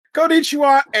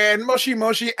Konnichiwa and Moshi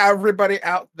Moshi, everybody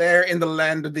out there in the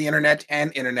land of the internet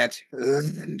and internet.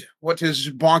 And what is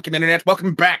bonking internet?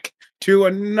 Welcome back to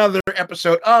another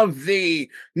episode of the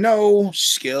No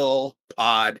Skill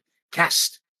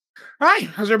Podcast. Hi,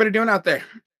 how's everybody doing out there?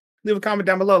 Leave a comment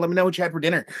down below. Let me know what you had for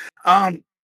dinner.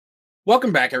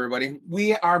 Welcome back, everybody.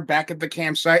 We are back at the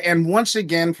campsite, and once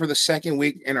again, for the second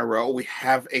week in a row, we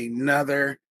have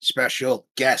another special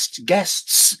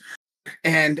guests.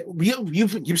 And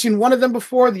you've seen one of them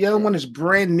before. The other one is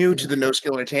brand new to the No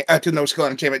Skill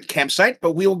Entertainment campsite.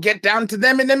 But we will get down to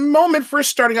them in a moment.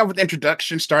 First, starting off with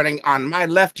introduction, starting on my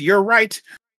left, your right,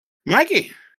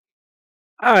 Mikey.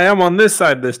 I am on this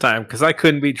side this time because I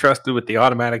couldn't be trusted with the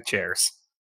automatic chairs.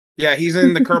 Yeah, he's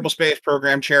in the Kerbal Space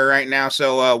Program chair right now.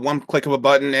 So one click of a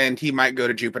button, and he might go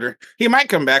to Jupiter. He might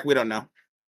come back. We don't know.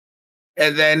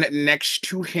 And then next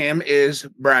to him is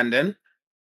Brandon.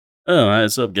 Oh,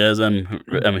 what's up, guys? I'm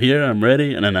here. I'm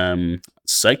ready, and then I'm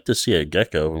psyched to see a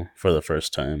gecko for the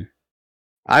first time.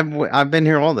 I've been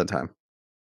here all the time.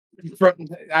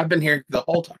 I've been here the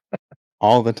whole time.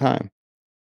 All the time.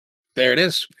 There it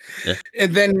is. Yeah.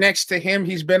 And then next to him,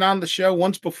 he's been on the show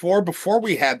once before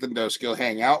we had the No Skill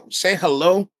Hangout. Say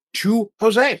hello to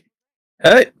Jose.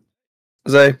 Hey,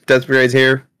 Jose, Death Brigade's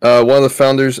here. One of the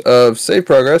founders of Save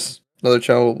Progress, another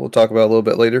channel we'll talk about a little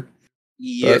bit later.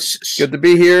 Yes. But good to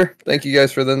be here. Thank you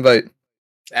guys for the invite.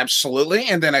 Absolutely.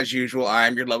 And then, as usual,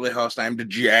 I'm your lovely host. I'm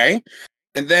DJ.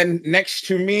 And then next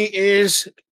to me is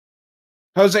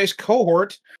Jose's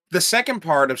cohort, the second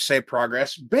part of Save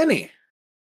Progress, Benny.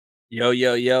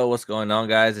 Yo, what's going on,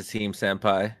 guys? It's Team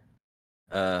Senpai.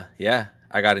 Yeah,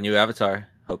 I got a new avatar.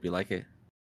 Hope you like it.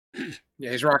 Yeah,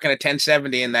 he's rocking a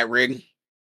 1070 in that rig.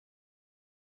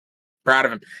 Proud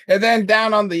of him. And then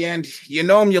down on the end, you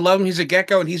know him, you love him. He's a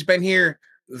gecko, and he's been here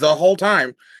the whole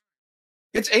time.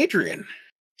 It's Adrian.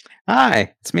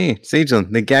 Hi, it's me,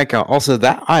 Sageland, the gecko. Also,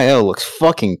 that IO looks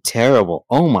fucking terrible.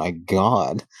 Oh my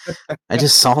god. I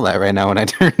just saw that right now when I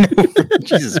turned over.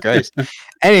 Jesus Christ.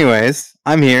 Anyways,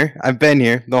 I'm here. I've been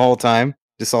here the whole time.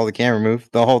 Just saw the camera move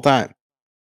the whole time.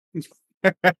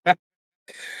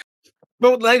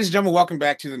 But ladies and gentlemen, welcome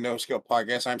back to the No Skill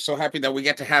Podcast. I'm so happy that we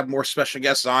get to have more special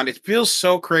guests on. It feels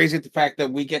so crazy the fact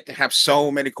that we get to have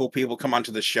so many cool people come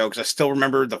onto the show, because I still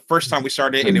remember the first time we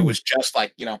started and it was just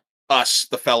like, us,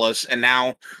 the fellas, and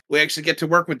now we actually get to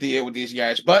work with these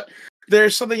guys. But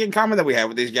there's something in common that we have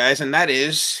with these guys, and that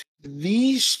is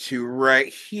these two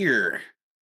right here.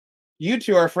 You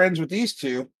two are friends with these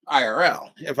two IRL,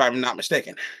 if I'm not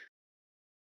mistaken.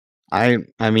 I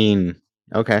mean,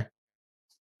 okay.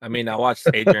 I mean, I watched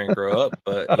Adrian grow up,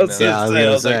 but I was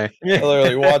gonna say. I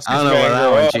literally watched I this don't know man about that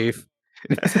grow one, up. Chief.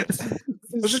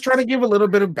 I was just trying to give a little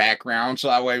bit of background, so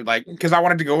that way, because I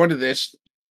wanted to go into this.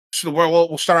 So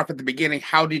we'll start off at the beginning.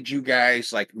 How did you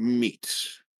guys meet?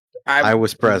 I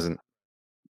was present.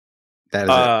 That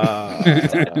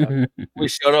is it. we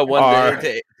showed up one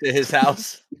day to his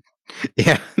house.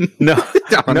 Yeah. No,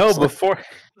 Honestly.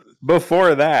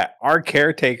 before that, our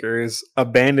caretakers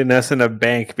abandoned us in a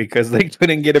bank because they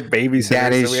couldn't get a babysitter.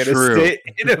 That is so we had true. to sit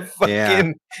in a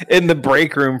fucking in the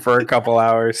break room for a couple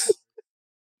hours.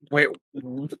 Wait,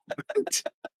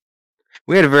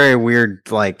 We had a very weird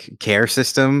care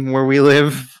system where we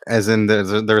live, as in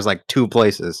there's two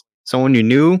places. Someone you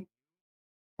knew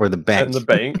or the bank. And the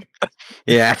bank.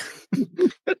 Yeah.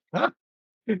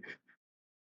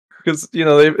 Because,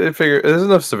 they figure there's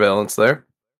enough surveillance there.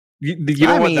 You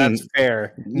know I what? mean, That's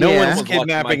fair. No yeah. one's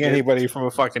kidnapping anybody from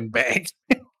a fucking bank.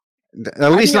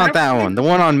 At least not that one. The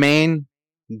one on Main,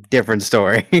 different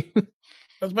story.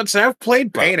 I was about to say, I've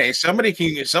played Payday. Somebody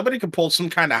can pull some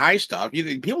kind of high stuff.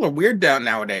 People are weird down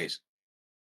nowadays.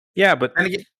 Yeah, but And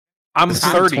again, I'm This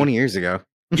was 30. 20 years ago.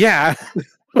 Yeah.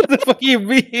 What the fuck you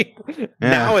mean? Yeah.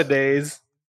 Nowadays,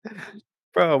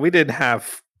 bro, we didn't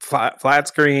have flat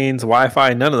screens,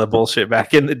 Wi-Fi, none of the bullshit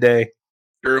back in the day.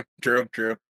 True.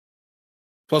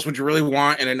 Plus, would you really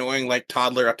want an annoying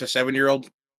toddler up to 7-year-old?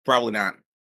 Probably not.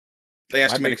 They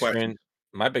ask too many questions.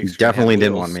 My big You screen definitely had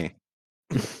didn't wheels. want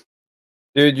me.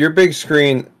 Dude, your big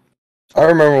screen. I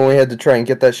remember when we had to try and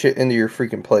get that shit into your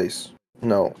freaking place.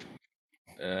 No.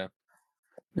 Yeah,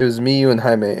 It was me, you, and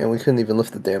Jaime, and we couldn't even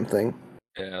lift the damn thing.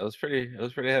 it was pretty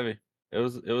heavy. It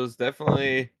was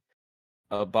definitely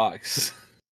a box.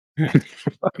 Really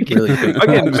big.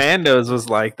 Fucking Mando's was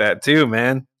like that too,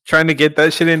 man. Trying to get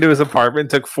that shit into his apartment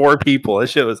took 4 people. That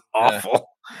shit was awful.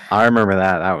 I remember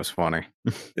that. That was funny.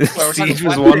 Siege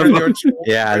was one of them.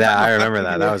 Yeah, I remember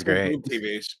that. That was great. Boob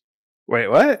TVs. Wait,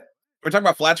 what? We're talking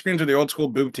about flat screens or the old school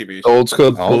boob TVs. Old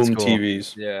school Old boom school.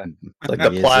 TVs. Yeah, Like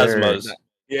the Yes, plasmas. sir.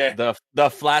 Yeah. the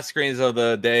flat screens of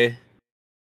the day.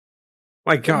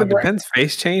 My God, did Ben's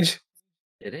face change?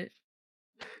 Did it?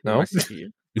 No. My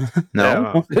CPU?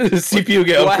 No. The CPU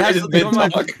get Do I have upgraded something on my-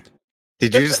 mid-talk.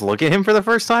 Did you just look at him for the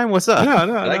first time? What's up? No,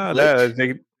 Did I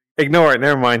no. Ignore it.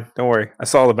 Never mind. Don't worry. I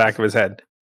saw the back of his head.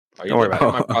 Are you Don't worry looking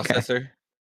about at my Okay. processor?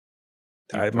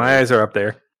 You My eyes are up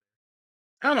there.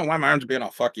 I don't know why my arms are being all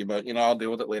fucky, but I'll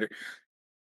deal with it later.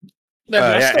 I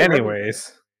Yeah. still remember-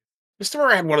 Anyways, I still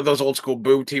had one of those old school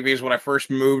boob TVs when I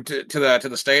first moved to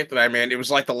the state that I'm in. It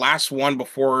was like the last one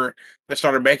before they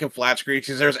started making flat screens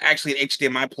because there was actually an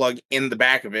HDMI plug in the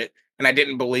back of it, and I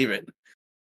didn't believe it.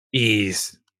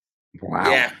 ease. Wow.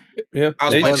 Yeah, Yeah, I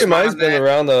was playing HDMI's on been that.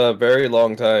 around a very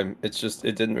long time. It's just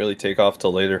it didn't really take off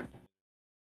till later.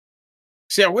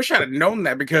 See, I wish I'd have known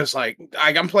that because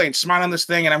I'm playing Smite on this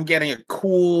thing and I'm getting a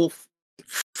cool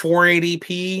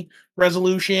 480p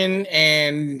resolution,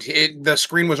 and the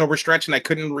screen was overstretched and I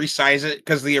couldn't resize it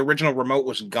because the original remote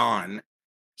was gone.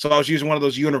 So I was using one of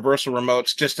those universal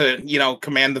remotes just to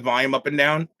command the volume up and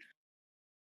down.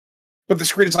 But the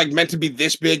screen is meant to be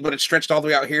this big, but it's stretched all the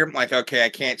way out here. I'm like, okay, I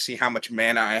can't see how much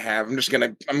mana I have. I'm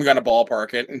gonna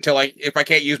ballpark it until if I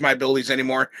can't use my abilities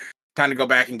anymore, time to go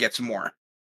back and get some more.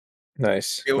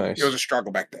 Nice. It was a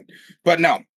struggle back then. But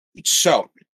no. So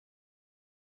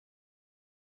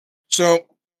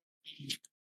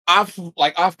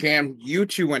off cam, you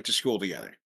two went to school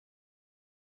together.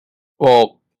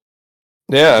 Well,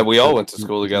 yeah, we all went to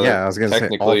school together. Yeah, I was gonna say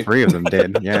all technically. 3 of them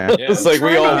did. Yeah. It's like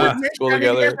we all went to Admit, school I mean, you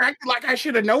together. guys acted like I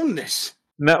should have known this.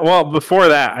 No, well, before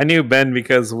that, I knew Ben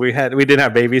because we didn't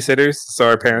have babysitters, so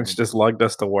our parents just lugged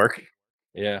us to work.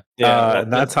 Yeah.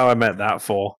 And that's how I met that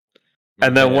fool.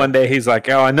 And then Yeah. one day he's like,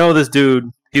 "Oh, I know this dude.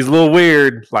 He's a little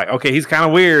weird. Like, okay, he's kind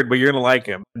of weird, but you're gonna like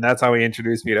him." And that's how he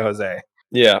introduced me to Jose.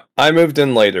 Yeah, I moved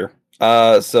in later.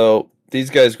 So these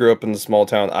guys grew up in the small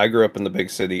town. I grew up in the big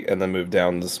city, and then moved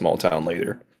down to the small town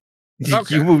later.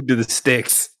 Okay. You moved to the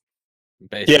sticks.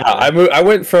 Basically. Yeah, I moved. I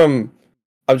went from.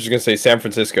 I'm just gonna say San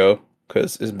Francisco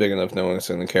because it's big enough, no one's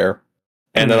gonna care.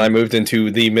 And then I moved into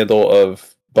the middle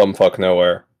of bumfuck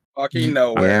nowhere. Fucking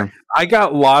nowhere. Yeah. I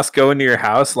got lost going to your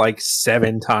house like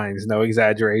 7 times, no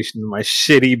exaggeration. My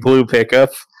shitty blue pickup.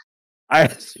 I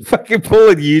was fucking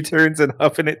pulling U-turns and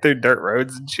huffing it through dirt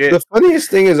roads and shit. The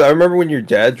funniest thing is, I remember when your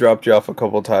dad dropped you off a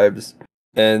couple times,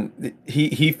 and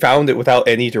he found it without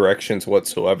any directions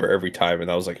whatsoever every time, and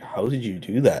I was like, "How did you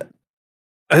do that?"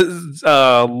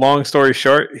 Long story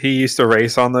short, he used to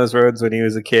race on those roads when he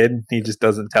was a kid. He just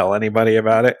doesn't tell anybody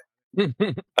about it.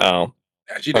 Oh,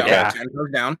 As you know, Okay. 10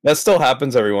 goes down. that still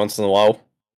happens every once in a while.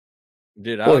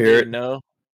 Dude, I We'll don't hear even it. know.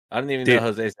 I don't even Dude. know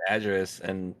Jose's address,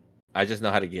 and I just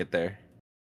know how to get there.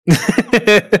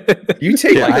 You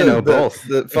take Yeah, I know the both.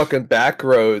 the fucking back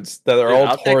roads that are Dude, all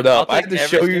I'll torn take- up. I'll I had to take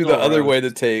show every you the single other road. way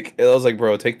to take, and I was like,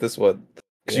 "Bro, take this one,"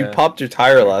 because you Yeah. popped your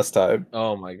tire last time,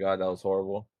 Oh my god, that was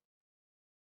horrible.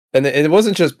 and it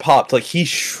wasn't just popped; like he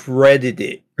shredded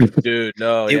it. Dude,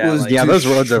 no, It yeah, was- like, Yeah, those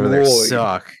roads over there destroyed.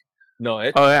 suck. no,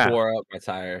 it Oh, yeah. tore up my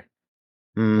tire.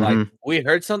 Mhm. Like we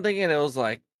heard something and it was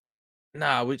like,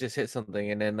 nah, we just hit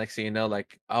something, and then next thing you know,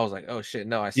 like I was like, oh shit,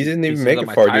 no, I see You didn't even pieces make of it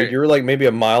my far, tire. dude. You were like maybe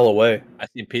a mile away. I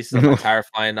seen pieces of my tire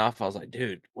flying off. I was like,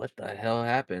 dude, what the hell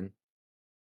happened?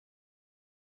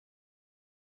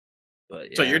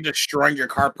 But yeah. So you're destroying your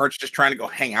car parts just trying to go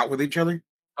hang out with each other?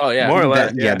 oh yeah. More or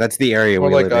less, yeah, that's the area Or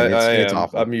we like live in. I It's am.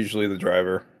 awful. I'm usually the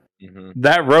driver. Mhm.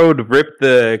 That road ripped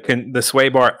the sway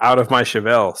bar out of my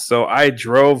Chevelle, so I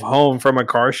drove home from a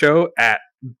car show at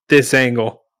this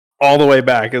angle all the way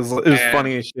back. It was Man.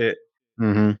 funny as shit.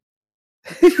 Mhm.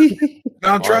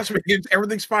 No, trust me,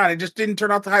 everything's fine. It just didn't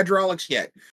turn out the hydraulics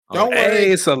yet. Oh, Don't Hey,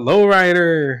 worry. it's a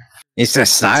lowrider. It's a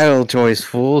style choice,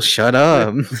 fool. Shut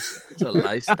up. It's a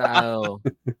lifestyle.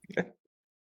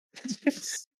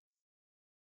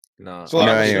 No. So, No, like,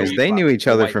 obviously, anyways, you- they knew each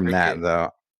the other white from that, cricket. though.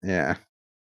 Yeah.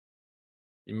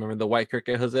 You remember the white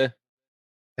cricket, Jose?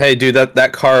 Hey, dude,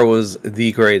 that car was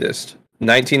the greatest.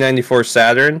 1994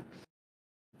 Saturn.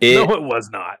 No, it was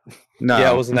not. No,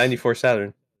 Yeah, it was a 94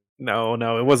 Saturn. No,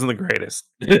 it wasn't the greatest.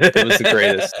 It was the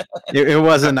greatest. it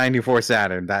was a 94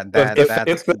 Saturn. That's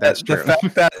true. The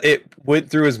fact that it went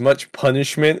through as much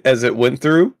punishment as it went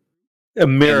through A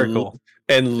miracle.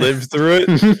 and lived through it,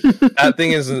 that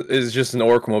thing is just an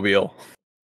Orkmobile.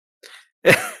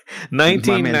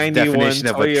 1991 definition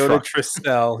of a Toyota truck.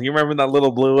 Tristel. You remember that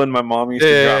little blue one my mom used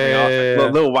to drop me off? Yeah. The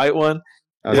little white one?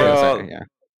 I was gonna Well, say, yeah.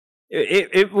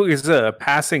 It was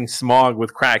passing smog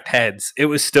with cracked heads. It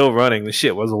was still running. The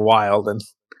shit was wild. And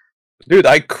Dude,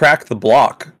 I cracked the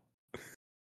block.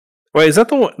 wait, is that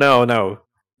the one? No.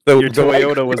 Your The white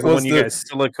Toyota was cricket the one you guys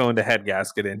siliconed a head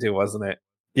gasket into, wasn't it?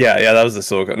 Yeah, that was the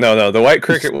silicone. No, the white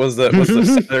cricket was the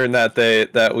Saturn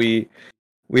that we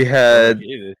We had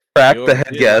Overheated. cracked You the head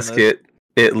overheated on us. gasket.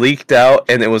 It leaked out,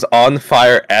 and it was on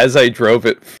fire as I drove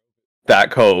it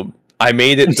back home. I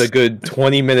made it the good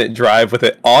 20-minute drive with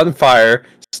it on fire.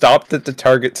 Stopped at the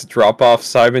Target to drop off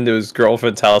Simon to his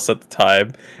girlfriend's house at the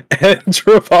time, and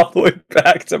drove all the way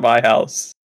back to my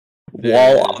house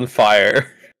while Dude. on fire.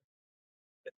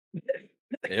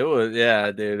 It was,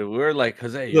 yeah, dude. We were like,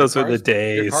 Jose, Those were the your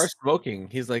days. car's smoking.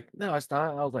 He's like, no, it's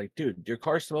not. I was like, dude, your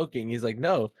car's smoking. He's like,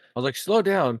 no. I was like, slow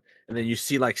down. And then you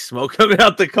see like smoke coming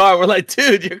out the car. We're like,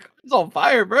 dude, your car's on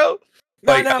fire, bro.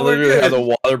 Like, I we're literally had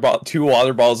good. two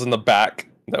water bottles in the back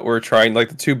that were trying, like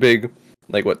the two big,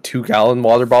 like what, 2-gallon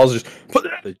water bottles. Just put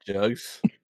The jugs.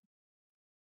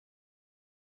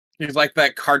 He's like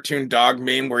that cartoon dog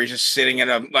meme where he's just sitting in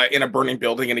a burning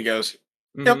building and he goes,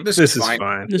 "Yep, Mhm. this This is is fine."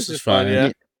 fine. This is fine.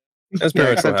 Yeah, That's Yeah,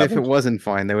 pretty much what except if it happened. wasn't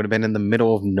fine, they would have been in the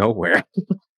middle of nowhere.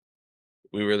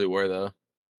 we really were though.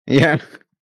 Yeah.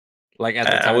 Like at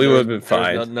the time, we there would was- have been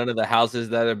there was fine. none of the houses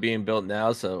that are being built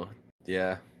now. So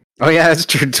yeah, Oh yeah, that's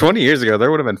true. 20 years ago, there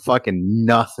would have been fucking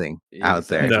nothing out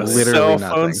there. Exactly. No Literally cell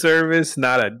phone nothing. service,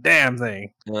 not a damn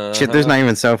thing. Shit, there's Uh-huh. not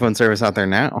even cell phone service out there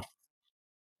now.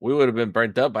 We would have been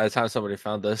burnt up by the time somebody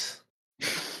found us.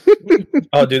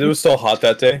 Oh, dude, it was so hot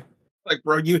that day. Like,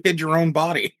 bro, you hid your own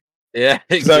body. Yeah,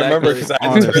 Because exactly. I remember, because I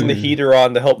had to turn the Honestly. heater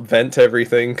on to help vent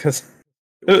everything because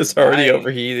it was already Right.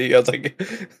 overheating. I was like,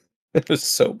 it was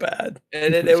so bad.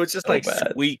 And then it would just so like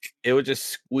bad. squeak. It would just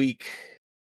squeak.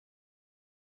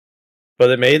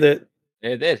 But it made it,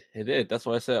 It did. It did. That's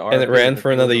why I said. and it RIP. ran I for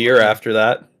think it another was a year legend. after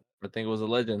that. I think it was a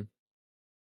legend.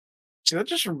 See, that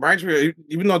just reminds me,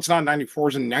 even though it's not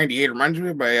 94s and 98, it reminds me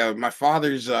of my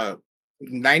father's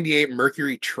 98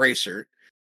 Mercury Tracer.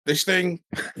 This thing,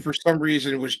 for some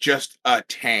reason, was just a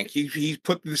tank. He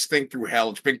put this thing through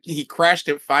hell. He crashed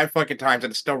it 5 fucking times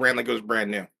and it still ran like it was brand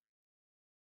new.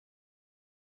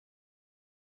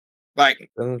 Like,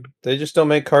 And they just don't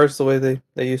make cars the way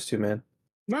they used to, man.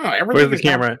 no, Where's everything the is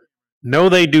now- camera? No,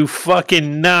 they do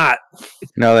fucking not.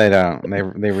 No, they don't.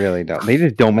 They really don't. They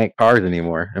just don't make cars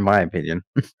anymore, in my opinion.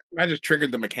 I just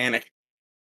triggered the mechanic.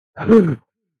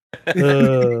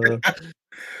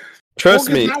 Trust 'cause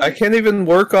me, now- I can't even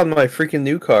work on my freaking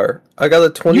new car. I got a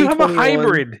 2021. You have a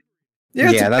hybrid. Yeah,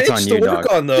 it's Yeah, a that's bitch on to you, work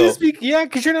dog. on though. Yeah,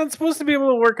 because you're not supposed to be able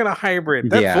to work on a hybrid.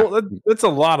 That's Yeah. that's a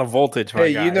lot of voltage, my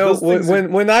Hey, guy. you know, Those things are-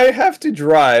 when I have to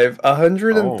drive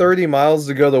 130 miles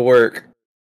to go to work,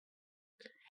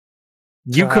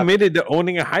 you what committed to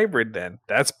owning a hybrid, then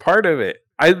that's part of it.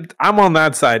 I'm on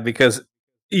that side because,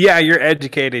 yeah, you're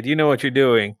educated. You know what you're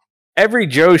doing. Every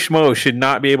Joe Schmo should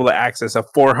not be able to access a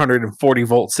 440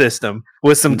 volt system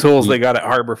with some tools they got at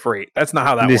Harbor Freight. That's not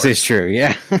how that This works. is true,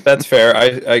 yeah. that's fair.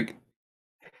 I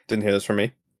didn't hear this from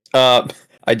me.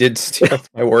 I did steal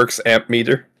my works amp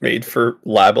meter made for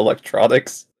lab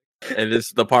electronics. And this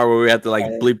is the part where we have to like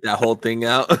bleep that whole thing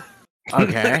out.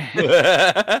 Okay.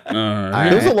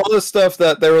 There's a lot of stuff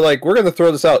that they were like, "We're going to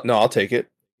throw this out." No, I'll take it.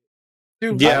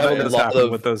 Dude, Yeah, I that own a does lot happen of-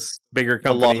 with those bigger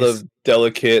A lot companies. of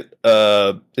delicate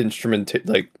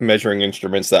like measuring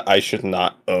instruments that I should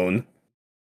not own.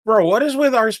 bro, what is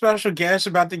with our special guest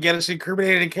about to get us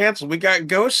incriminated and canceled? We got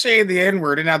Ghost saying the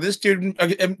N-word, and now this dude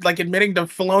like admitting to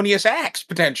felonious acts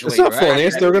potentially. It's not right?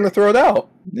 felonious. They're going to throw it out.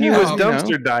 He Yeah, was you know.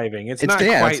 dumpster diving. It's It's not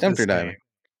yeah, quite it's the dumpster same. diving.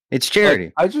 It's charity.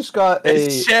 Like, I just got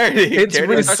It's a. charity. It's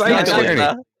Charity is recycling.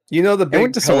 Charity. You know the big.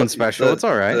 went to someone special, it's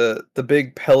all right. The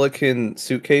big Pelican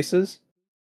suitcases.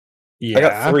 Yeah, I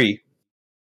got 3.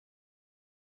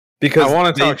 Because I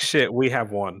want to they- talk shit. We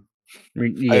have one. I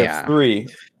Yeah. have 3.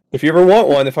 If you ever want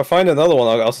one, if I find another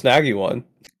one, I'll snag you one.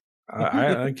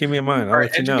 I keep me in mind. I'll All right,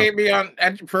 let you know. educate me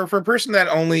on for a person that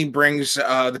only brings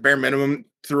the bare minimum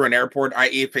through an airport,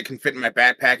 i.e., if it can fit in my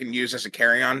backpack and use as a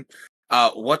carry-on.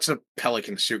 What's a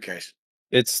Pelican suitcase?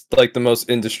 It's like the most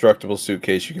indestructible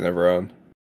suitcase you can ever own.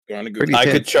 Go on to Pretty Google. I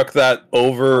thin. could chuck that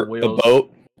over On a wheels.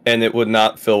 boat, and it would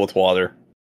not fill with water.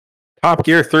 Top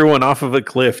Gear threw one off of a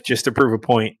cliff just to prove a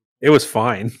point. It was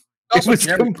fine. Also, was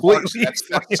Jeremy completely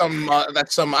Clarkson,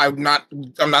 that's some I'm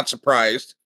not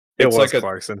surprised. It It's was like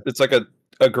Clarkson. It's like a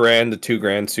 $1,000 to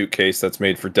 $2,000 suitcase that's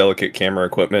made for delicate camera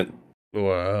equipment.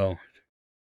 Wow.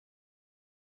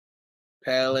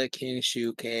 Pelican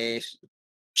suitcase.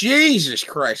 Jesus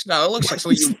Christ! No, it looks like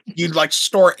something you'd like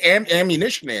store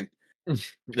ammunition in.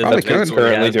 That's Probably That's what I'm could.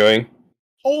 currently doing.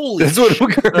 Holy That's what shit.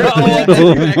 Oh, that's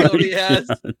exactly what he has.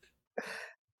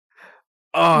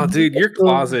 Oh, dude, your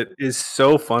closet is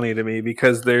so funny to me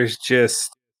because there's just,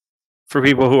 for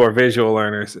people who are visual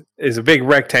learners, is a big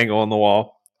rectangle on the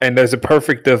wall, and there's a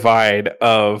perfect divide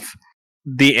of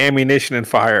the ammunition and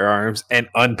firearms and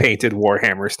unpainted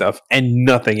Warhammer stuff, and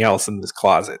nothing else in this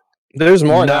closet. There's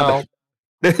more Nada. now.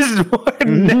 There's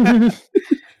one.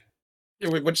 Yeah,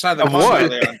 wait, which side of the Of console are what?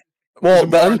 they on? Well, Is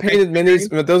it the more on unpainted paint minis,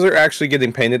 but those are actually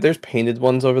getting painted. There's painted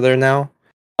ones over there now.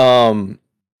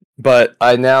 But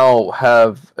I now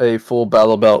have a full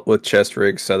battle belt with chest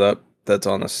rig set up. That's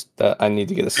on that I need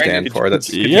to get a stand Could for. That's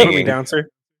could you Yep. put me hanging. down, sir?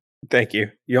 Thank you.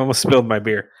 You almost spilled my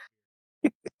beer.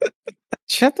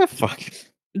 Shut the fuck.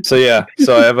 So yeah,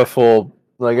 so I have a full.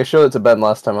 Like I showed it to Ben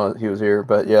last time he was here,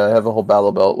 but yeah, I have a whole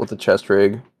battle belt with a chest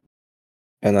rig,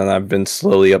 and then I've been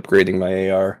slowly upgrading my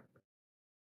AR.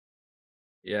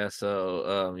 Yeah,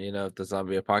 so if the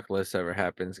zombie apocalypse ever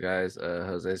happens, guys,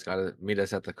 Jose's gotta meet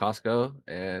us at the Costco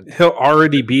and He'll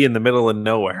already be in the middle of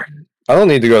nowhere. I don't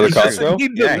need to go to He doesn't Costco.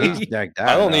 need to Yeah, he's leave. decked out.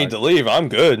 I don't need to leave. I'm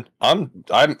good.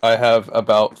 I have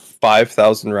about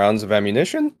 5,000 rounds of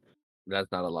ammunition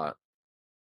that's not a lot.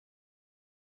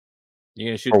 You're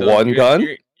gonna shoot For one you're, gun?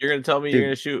 You're gonna tell me Dude. you're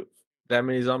gonna shoot that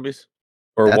many zombies?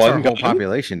 or That's one our whole gun.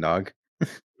 population, dog.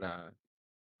 Nah.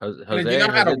 Jose, And if you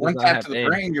know how to does one not tap have to the aim.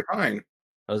 brain, you're fine.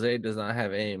 Jose does not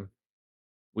have aim.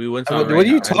 We went to What the are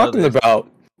you range. I know talking this. about?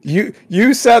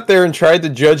 You sat there and tried to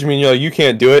judge me, and you're like, you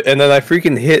can't do it, and then I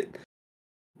freaking hit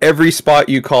every spot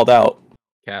you called out.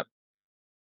 Cap.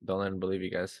 Don't let him believe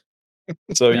you guys.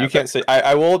 So Yeah, you can't say.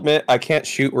 I will admit I can't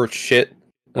shoot worth shit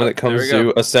when Oh, it comes there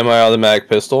we to a semi-automatic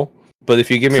pistol. But if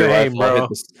you give me a Same, rifle, bro.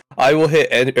 I will hit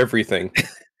everything.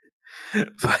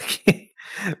 Fucking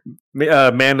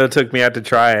Mando took me out to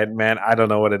try it, man. I don't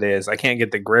know what it is. I can't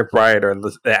get the grip right or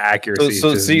the accuracy. So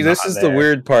is see, this not is there. the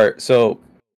weird part. So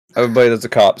everybody that's a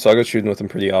cop, so I go shooting with him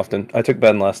pretty often. I took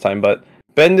Ben last time, but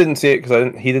Ben didn't see it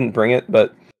because he didn't bring it.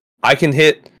 But I can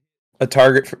hit a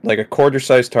target, like a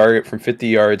quarter-sized target, from 50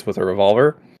 yards with a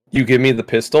revolver. You give me the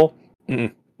pistol,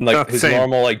 like No, his same.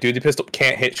 normal like duty pistol,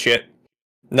 can't hit shit.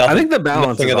 Nothing. I think the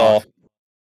balance nothing is at off.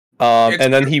 all. It's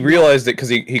And then he good. realized it because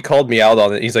he called me out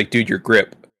on it. He's like, "Dude, your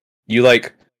grip, you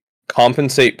like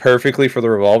compensate perfectly for the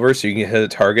revolver, so you can hit a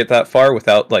target that far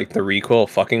without like the recoil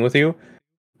fucking with you."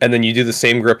 And then you do the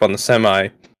same grip on the semi,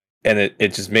 and it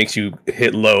just makes you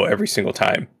hit low every single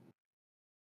time.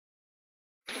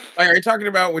 Like, are you talking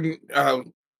about when,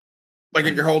 like,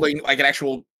 if you're holding like an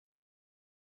actual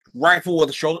rifle with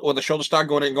a shoulder stock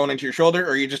going into your shoulder,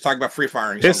 or are you just talking about free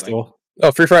firing something? Pistol. Oh,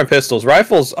 free firing pistols,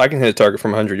 rifles. I can hit a target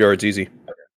from 100 yards easy. 'Cause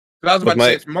I was about With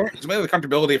to say my- it's mainly the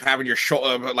comfortability of having your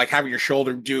shoulder, like having your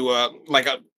shoulder do like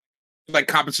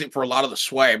compensate for a lot of the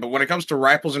sway. But when it comes to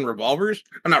rifles and revolvers,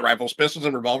 or not rifles, pistols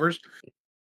and revolvers,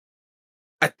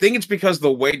 I think it's because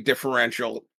the weight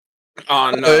differential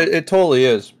on It totally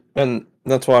is, and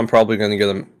that's why I'm probably going to get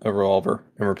a revolver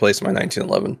and replace my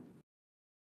 1911.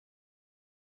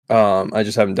 I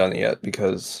just haven't done it yet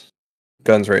because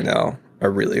guns right now are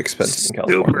really expensive in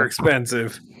California. Super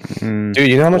expensive. Mm. Dude,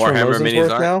 you know how much Warhammer Formosan's minis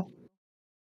worth are? now?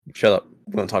 Shut up.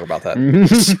 We don't talk about that.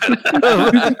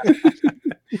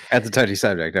 That's a touchy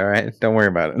subject. All right, don't worry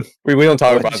about it. We don't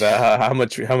talk What? about that. How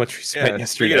much we spent Yeah,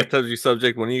 speaking yesterday. of touchy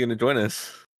subject, when are you gonna join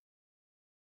us?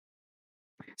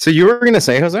 So you were gonna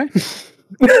say, Jose?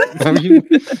 We're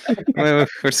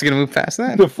just gonna move past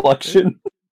that. Deflection.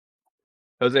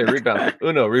 Jose, rebound.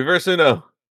 Uno, reverse Uno.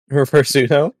 Reverse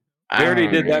Uno. We already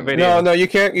did that video. No, you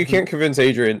can't convince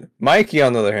Adrian. Mikey,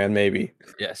 on the other hand, maybe.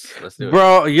 Yes, let's do it.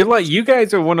 Bro, you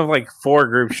guys are one of like 4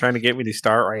 groups trying to get me to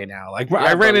start right now. Like I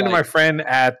Yeah, ran but, into my friend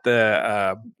at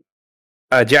the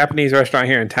Japanese restaurant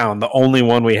here in town, the only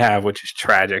one we have, which is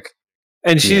tragic.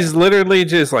 And she's literally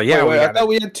just like, yeah, Wait, we I got thought it.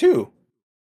 we had 2.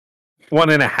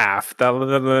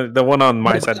 1.5. The one on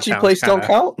my side of Hibachi town. place don't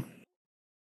count.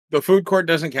 the food court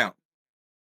doesn't count.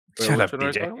 Wait, Shut which up, one are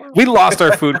we DJ. talking about? We lost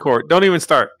our food court. Don't even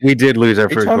start. We did lose our Are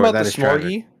you food talking court. about That the is tragic.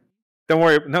 Smorgy? Don't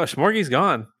worry. No, Smorgy's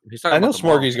gone. He's talking I know about the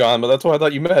mall. Smorgy's gone, but that's what I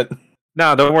thought you meant.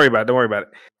 No, don't worry about it. Don't worry about it.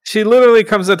 She literally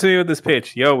comes up to me with this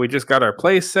pitch. Yo, we just got our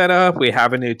place set up. We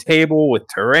have a new table with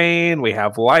terrain. We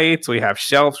have lights. We have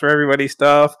shelves for everybody's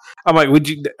stuff. I'm like, would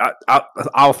you?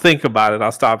 I'll think about it.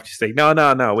 I'll stop. She's like,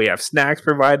 no. We have snacks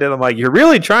provided. I'm like, you're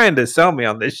really trying to sell me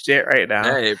on this shit right now.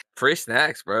 Hey, free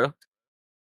snacks, bro.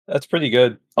 That's pretty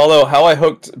good. Although, how I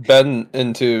hooked Ben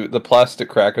into the plastic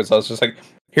crackers, I was just like,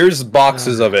 here's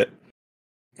boxes of it.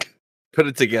 Put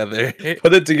it together.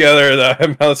 Put it together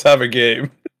and let's have a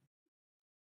game.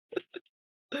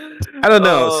 I don't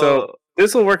know. So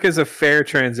this will work as a fair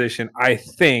transition, I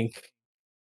think.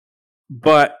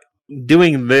 But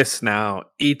doing this now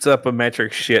eats up a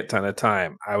metric shit ton of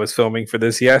time. I was filming for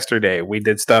this yesterday. We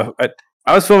did stuff.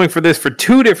 I was filming for this for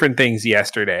 2 different things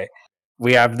yesterday.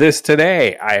 We have this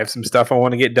today. I have some stuff I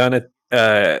want to get done at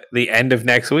the end of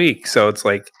next week. So it's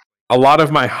like a lot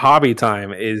of my hobby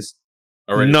time is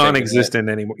Already non-existent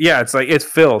anymore. Yeah, it's like it's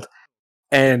filled.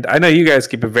 And I know you guys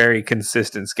keep a very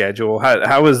consistent schedule.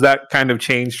 How has that kind of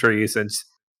changed for you since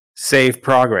Save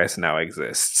Progress now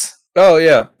exists? Oh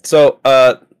yeah. So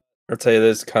I'll tell you,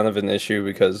 this is kind of an issue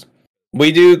because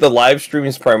we do the live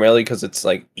streams primarily because it's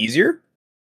like easier.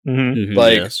 Mm-hmm.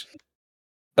 Like- Yes.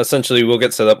 Essentially, we'll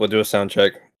get set up, we'll do a sound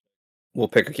check, we'll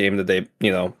pick a game the day,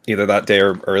 either that day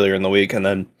or earlier in the week, and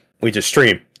then we just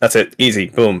stream. That's it. Easy.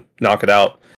 Boom. Knock it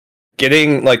out.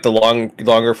 Getting like the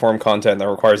longer form content that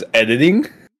requires editing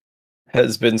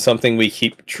has been something we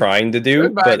keep trying to do,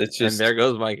 Goodbye. but it's And just there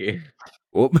goes Mikey.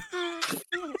 Whoop.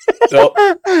 oh,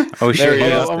 Oh there shit, he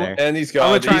he is, is there. and he's I'm gone.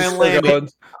 gonna try He's and still land it. going.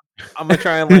 I'm gonna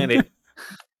try and land it.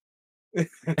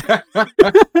 Am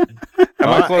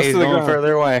I close he's to the going ground?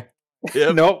 further away.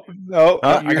 Yep. Nope. No.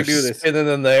 Oh, You're gonna do this. Spinning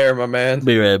in the air, my man.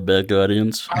 Be right back,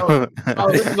 audience. Oh,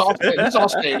 this is all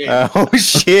staying in. Oh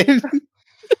shit.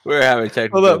 We're having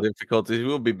technical Hold up. difficulties.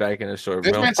 We'll be back in a short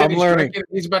This bro. man said I'm he's learning. drinking.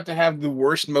 He's about to have the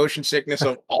worst motion sickness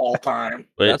of all time.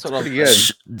 Wait, That's what I'm Pretty good.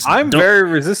 sh- I'm don't- very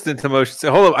resistant to motion.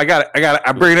 So hold up. I got it.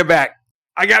 I'm bringing it back.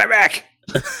 I got it back.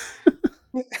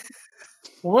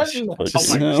 What? In the, Fucking oh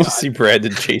my hell. god! Just see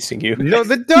Brandon chasing you. No,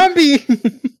 the dummy.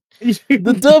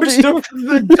 The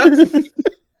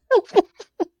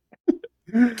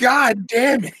dummy. God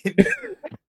damn it!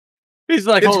 He's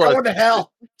like, It's hold going on. to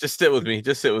hell. Just sit with me.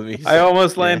 Just sit with me. I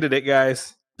almost landed it,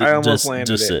 guys. I almost landed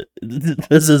just it. sit.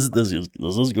 This is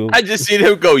cool. I just seen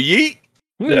him go yeet.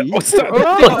 Fucking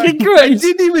I Christ.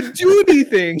 didn't even do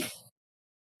anything.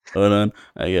 Hold on.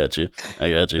 I got you.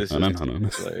 This Hold on.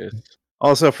 is hilarious.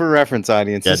 Also, for reference,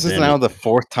 audience, God this is damn now it. the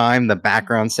 4th time the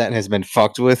background set has been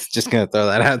fucked with. Just gonna throw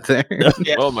that out there.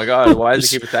 Yeah. Oh my god, why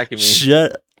does he keep attacking me?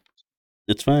 Shut.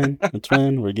 It's fine. It's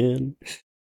fine. We're good.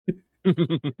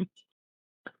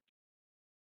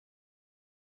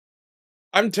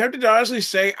 I'm tempted to honestly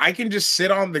say I can just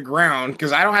sit on the ground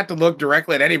because I don't have to look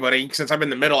directly at anybody since I'm in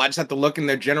the middle. I just have to look in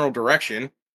their general direction.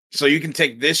 So you can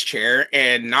take this chair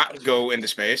and not go into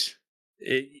space.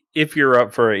 If you're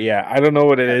up for it, yeah. I don't know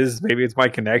what it is. Maybe it's my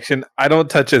connection. I don't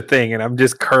touch a thing, and I'm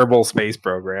just Kerbal Space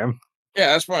Program. Yeah,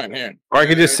 that's fine. Yeah. Or I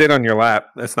could just sit on your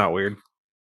lap. That's not weird.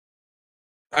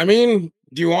 I mean,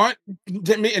 do you want me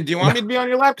to be on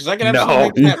your lap? Because I can No.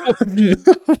 absolutely make that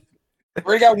happen. We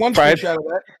already got one Pride. screenshot of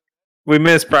that. We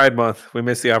missed Pride Month. We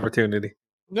missed the opportunity.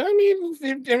 I mean,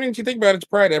 if you think about it, it's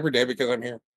Pride every day because I'm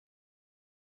here.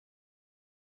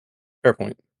 Fair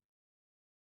point.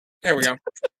 There we go.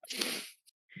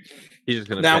 He's just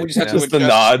gonna Now pet we just you have to Just the adjust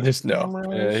nod, just no. cameras.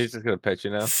 Yeah, he's just gonna pet you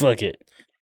now. Fuck it.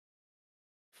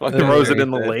 Fuck Throws it you,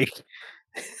 in the man. lake.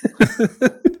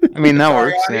 I mean, that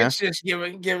Sorry, works. Yeah. audience, just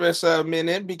give us a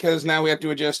minute because now we have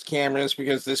to adjust cameras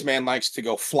because this man likes to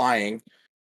go flying.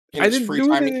 In I his didn't free do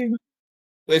time. anything.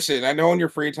 Listen, I know in your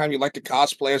free time you like to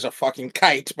cosplay as a fucking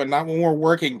kite, but not when we're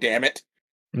working, damn it.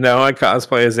 No, I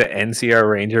cosplay as an NCR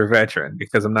Ranger veteran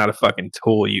because I'm not a fucking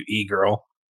tool, you e-girl.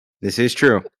 This is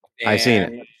true. I've seen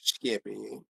it. And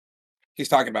Skippy. He's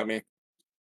talking about me.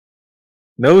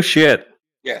 No shit.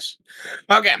 Yes.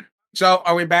 Okay. So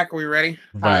are we back? Are we ready?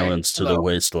 Violence to the Hello.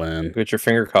 wasteland. Get your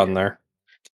finger caught in there.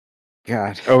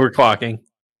 God. Overclocking.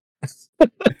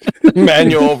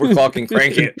 Manual overclocking,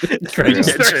 crank it.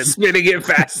 Start spinning it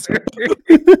faster.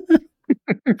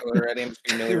 Are we ready? I'm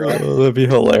familiar with it. Oh, that'd be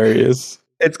hilarious.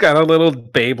 It's got a little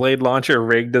Beyblade launcher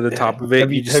rigged to the top of it.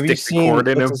 You just stick the cord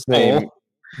in and what's his pull. name?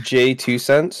 J 2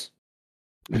 Cents,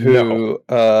 who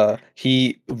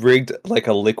he rigged like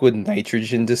a liquid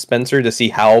nitrogen dispenser to see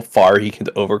how far he could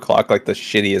overclock like the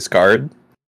shittiest card.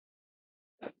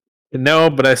 No,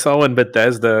 but I saw when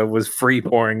Bethesda was free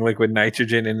pouring liquid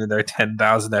nitrogen into their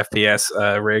 10,000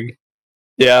 FPS rig.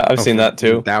 Yeah, I've seen that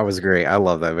too. That was great. I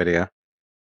love that video.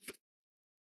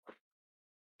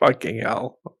 Fucking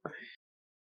hell.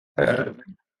 Are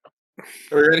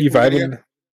we ready? You for the video? vibing?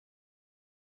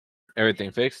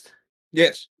 Everything fixed?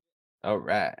 Yes. All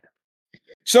right.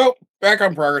 So back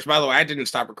on progress. By the way, I didn't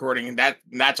stop recording, and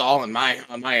that's all on my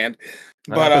end.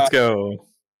 But Let's go.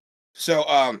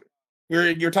 so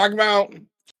you were talking about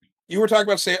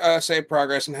save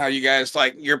progress and how you guys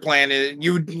like your plan is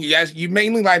you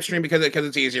mainly live stream because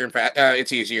it's easier. In fact,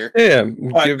 it's easier. Yeah,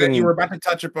 But given you were about to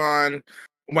touch upon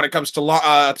when it comes to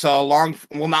not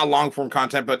long form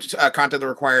content, but content that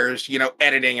requires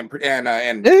editing and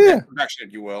Yeah. production,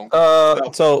 if you will.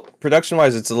 so production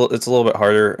wise, it's a little bit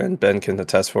harder, and Ben can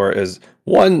attest for it. Is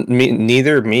one,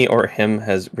 neither me or him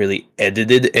has really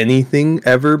edited anything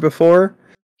ever before.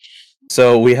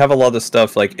 So we have a lot of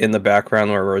stuff like in the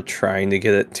background where we're trying to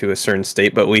get it to a certain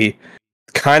state, but we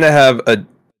kind of have a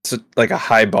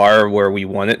high bar where we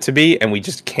want it to be, and we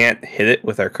just can't hit it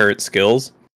with our current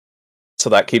skills. So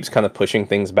that keeps kind of pushing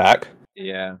things back.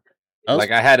 Yeah.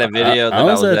 Like I had a video that I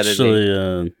was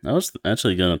editing. I was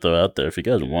actually gonna throw out there if you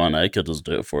guys want, I could just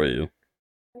do it for you.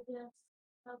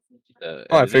 I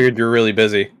Editing. figured you're really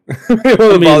busy. We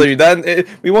wouldn't bother you.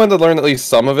 We wanted to learn at least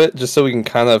some of it, just so we can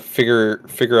kind of figure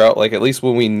out, like, at least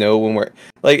when we know when we're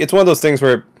like, it's one of those things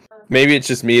where maybe it's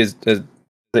just me as the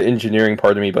engineering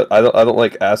part of me, but I don't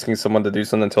like asking someone to do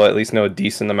something until I at least know a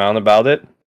decent amount about it.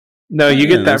 No, you Yeah,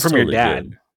 get that that's from your totally dad.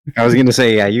 good. I was gonna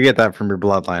say, yeah, you get that from your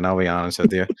bloodline. I'll be honest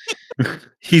with you.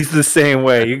 He's the same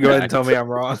way. You go ahead and tell me I'm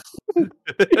wrong.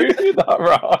 You're not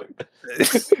wrong.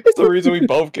 It's the reason we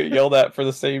both get yelled at for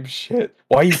the same shit.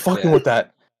 Why are you fucking with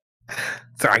that?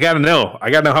 So I gotta know.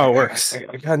 I gotta know how it works.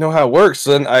 I gotta know how it works.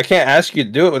 Then I can't ask you to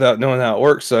do it without knowing how it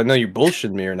works. So I know you're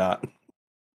bullshitting me or not.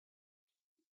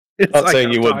 It's Not like saying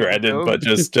I'm you would, talking to Brandon, him. but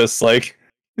just like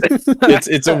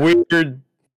it's a weird.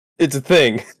 It's a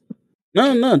thing.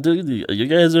 No, dude, you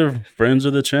guys are friends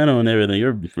with the channel and everything.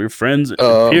 You're friends.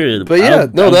 Period. But yeah, I'll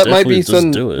that might definitely be just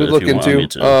something do it we if look you want me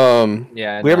into. to.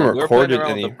 Yeah, we haven't we were playing recorded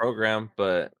around any. with the program,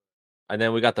 and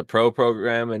then we got the pro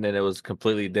program, and then it was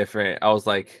completely different. I was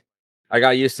like, I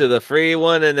got used to the free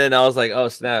one, and then I was like, oh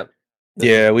snap. This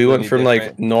is Yeah, we went completely from like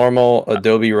different. normal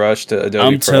Adobe Rush to Adobe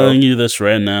I'm Pro. telling you this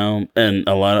right now, and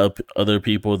a lot of other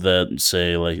people that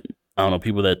say, like, I don't know,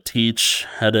 people that teach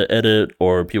how to edit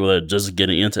or people that are just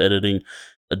getting into editing.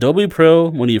 Adobe Pro,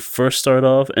 when you first start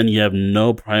off and you have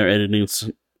no prior editing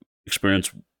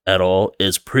experience at all,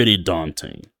 is pretty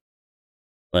daunting.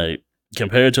 Like,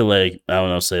 compared to, like, I don't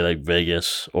know, say like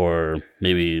Vegas or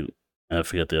maybe I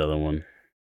forget the other one.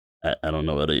 I don't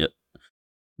know what it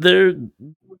yet.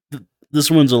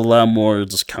 This one's a lot more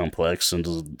just complex and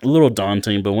just a little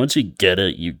daunting, but once you get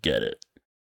it, you get it.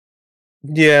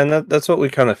 Yeah, and that's what we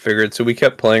kind of figured. So we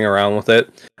kept playing around with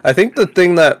it. I think the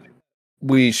thing that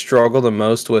we struggle the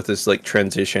most with is like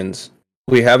transitions.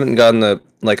 We haven't gotten a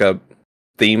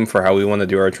theme for how we want to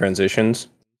do our transitions,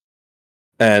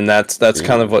 and that's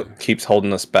kind of what keeps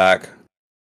holding us back.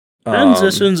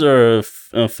 Transitions are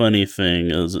a funny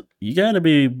thing. Is you gotta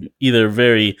be either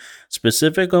very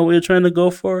specific on what you're trying to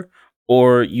go for,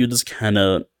 or you just kind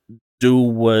of do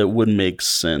what would make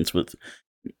sense.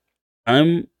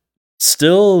 I'm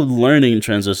still learning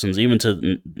transitions, even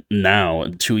to now,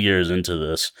 2 years into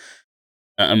this.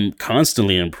 I'm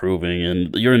constantly improving,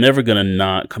 and you're never gonna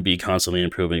not be constantly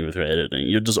improving with your editing.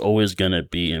 You're just always gonna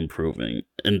be improving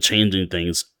and changing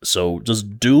things. So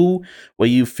just do what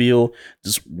you feel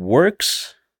just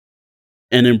works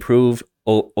and improve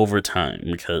over time,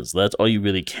 because that's all you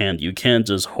really can. You can't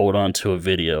just hold on to a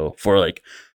video for like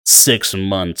 6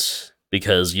 months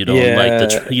because you don't like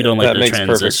that the makes perfect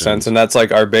sense, transitions. and that's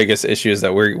like our biggest issue, is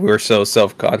that we're so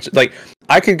self-conscious. Like,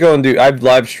 I could go and I've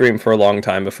live streamed for a long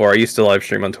time before. I used to live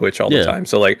stream on Twitch all the Yeah. time,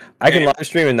 so like I can live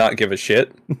stream and not give a shit.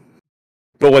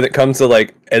 But when it comes to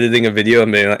like editing a video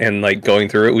and like going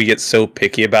through it, we get so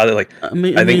picky about it. Like, I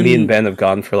think me and Ben have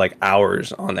gone for like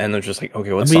hours on end. They're just like,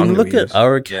 okay, what song do look we use? at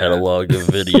our catalog of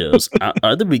videos.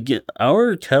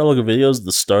 Our catalog of videos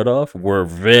to start off were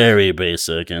very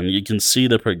basic, and you can see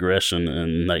the progression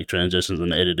and like transitions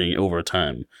and editing over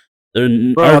time.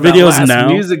 Bro, our that videos last now,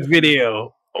 music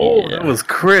video. Oh, Yeah. that was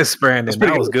crisp, Brandon.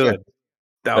 That was pretty good.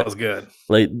 That was good.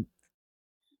 like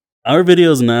our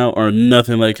videos now are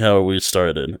nothing like how we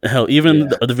started. Hell, even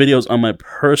the videos on my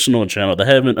personal channel that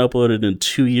haven't uploaded in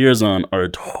 2 years on are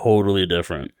totally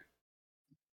different.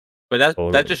 But that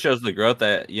Totally. just shows the growth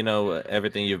that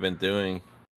everything you've been doing.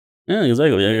 Yeah,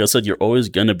 exactly. Like I said, you're always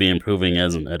gonna be improving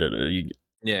as an editor.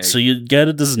 Yeah. So you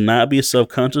gotta just not be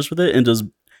self-conscious with it and just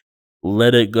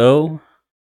let it go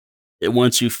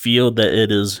once you feel that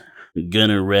it is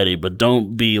gonna ready. But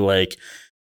don't be like,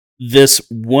 this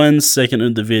 1 second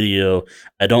of the video,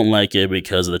 I don't like it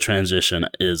because the transition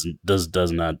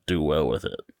does not do well with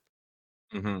it.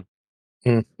 Mm-hmm.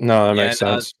 No, that makes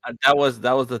sense. That was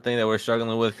the thing that we're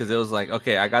struggling with, because it was like,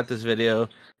 okay, I got this video,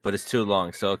 but it's too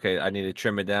long, so okay, I need to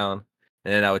trim it down,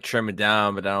 and then I would trim it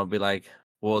down, but then I would be like,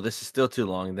 well, this is still too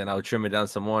long. And then I would trim it down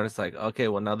some more, and it's like, okay,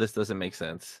 well, now this doesn't make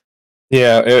sense.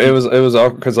 Yeah, it was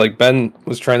awkward because like Ben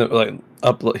was trying to like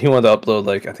upload. He wanted to upload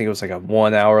like, I think it was like a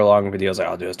 1 hour long video. I was like,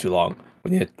 I'll do this too long.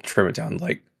 We need to trim it down to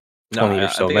like 20 or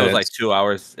so I think minutes. it was like 2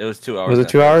 hours. It was 2 hours. Was it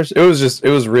 2 hours? It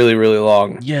was really, really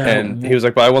long. Yeah, and he was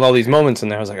like, but I want all these moments in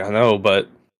there. I was like, I know, but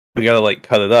we gotta like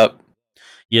cut it up.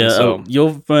 Yeah, so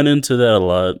you'll run into that a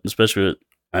lot, especially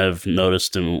I've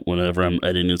noticed whenever I'm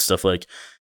editing stuff. Like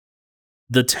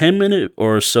the 10-minute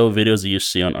or so videos that you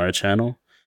see on our channel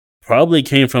probably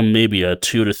came from maybe a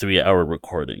 2 to 3 hour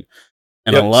recording,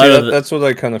 and a lot of that's what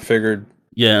I kind of figured.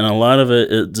 Yeah, and a lot of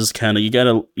it just kind of, you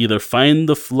gotta either find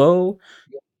the flow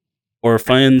or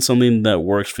find something that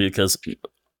works for you, because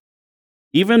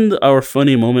even our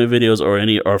funny moment videos or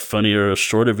any our funnier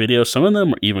shorter videos, some of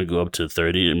them even go up to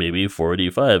 30 and maybe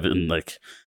 45, and like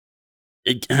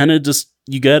it kind of just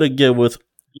you gotta get with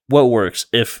what works.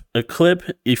 If a clip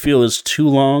you feel is too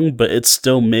long, but it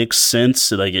still makes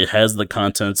sense, like it has the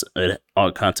context,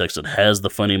 it has the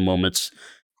funny moments.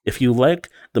 If you like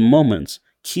the moments,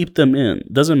 keep them in.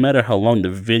 Doesn't matter how long the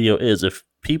video is. If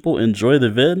people enjoy the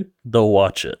vid, they'll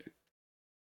watch it.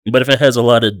 But if it has a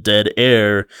lot of dead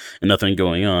air and nothing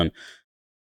going on,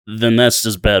 then that's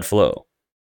just bad flow.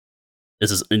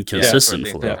 This is inconsistent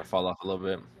things flow. to fall off a little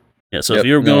bit. Yeah, so if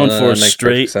you're going for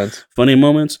straight funny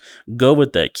moments, go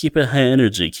with that. Keep it high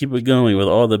energy. Keep it going with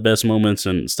all the best moments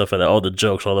and stuff like that, all the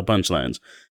jokes, all the punchlines.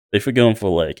 If you're going for,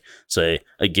 like, say,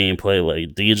 a gameplay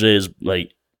like DJ's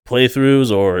like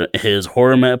playthroughs or his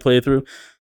horror map playthrough,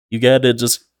 you gotta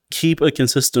just keep a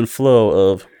consistent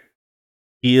flow of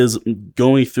he is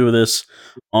going through this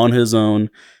on his own.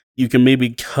 You can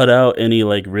maybe cut out any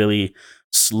like really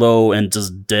slow and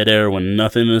just dead air when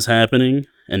nothing is happening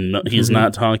and he's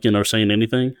not talking or saying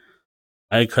anything.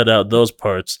 I cut out those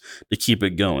parts to keep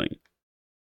it going.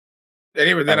 And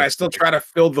even then, I still try to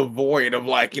fill the void of,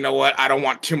 like, you know what? I don't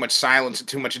want too much silence and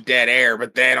too much dead air.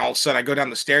 But then all of a sudden, I go down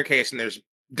the staircase and there's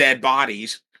dead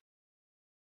bodies.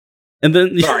 And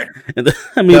then, Sorry.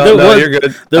 I mean, you're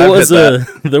good.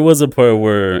 There was a part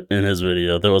where in his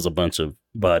video there was a bunch of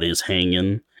bodies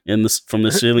hanging from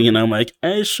the ceiling, and I'm like,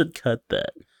 I should cut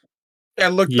that. I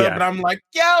looked up and I'm like,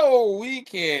 yo, we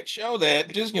can't show that.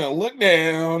 Just look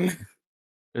down.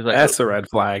 Like, that's a red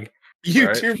flag.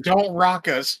 YouTube don't rock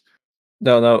us.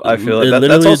 No, I feel it like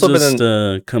literally that's also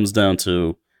just comes down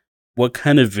to what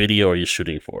kind of video are you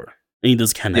shooting for. And you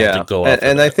just kind of have to go off.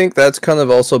 And I think that's kind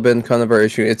of also been kind of our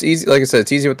issue. It's easy, like I said,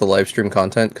 it's easy with the live stream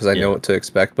content because I know what to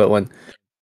expect. But when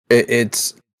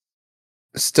it's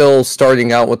still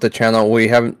starting out with the channel, we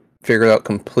haven't figured out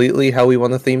completely how we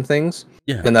want to theme things.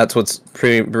 Yeah, and that's what's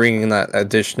bringing that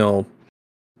additional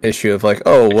issue of like,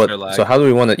 oh, what? So how do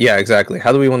we want to? Yeah, exactly.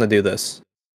 How do we want to do this?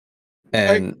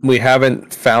 And we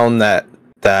haven't found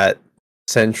that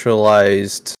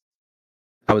centralized.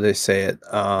 How would they say it?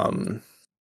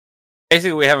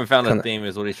 Basically, we haven't found a theme,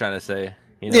 is what he's trying to say.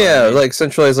 You know yeah, what I mean? like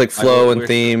centralized, like flow and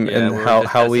theme, and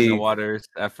how we the waters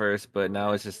at first, but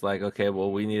now it's just like, okay,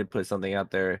 well, we need to put something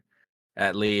out there,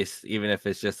 at least, even if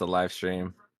it's just a live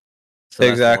stream. So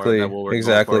exactly,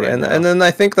 right and now. then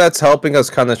I think that's helping us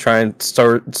kind of try and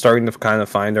starting to kind of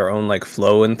find our own like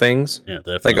flow in things. Yeah,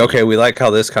 definitely. Like, okay, we like how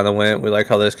this kind of went. We like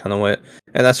how this kind of went,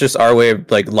 and that's just our way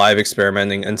of like live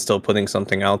experimenting and still putting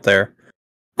something out there.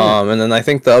 And then I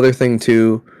think the other thing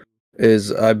too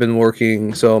is I've been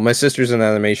working. So my sister's an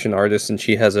animation artist, and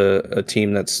she has a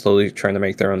team that's slowly trying to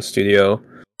make their own studio.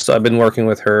 So I've been working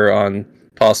with her on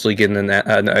possibly getting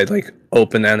an like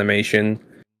open animation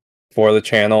for the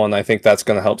channel, and I think that's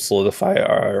going to help solidify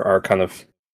our kind of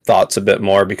thoughts a bit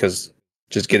more, because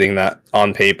just getting that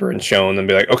on paper and shown and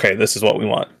be like, okay, this is what we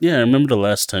want. Yeah, I remember the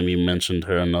last time you mentioned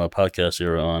her on a podcast you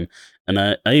were on, and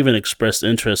I even expressed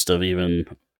interest of even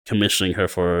commissioning her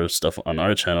for stuff on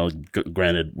our channel.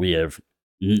 Granted, we have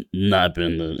not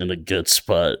been in a good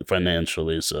spot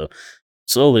financially, so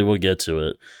slowly we'll get to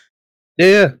it.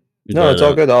 Yeah. No, it's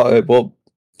all good. Well,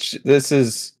 this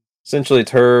is essentially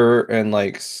her and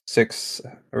like 6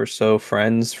 or so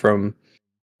friends from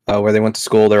where they went to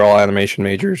school. They're all animation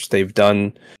majors. They've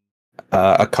done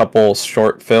a couple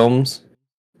short films,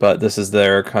 but this is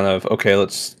their kind of, okay,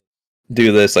 let's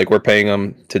do this. Like, we're paying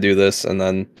them to do this, and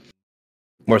then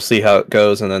we'll see how it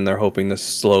goes. And then they're hoping to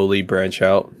slowly branch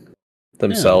out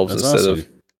themselves instead of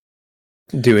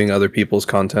doing other people's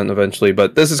content eventually.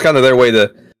 But this is kind of their way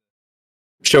to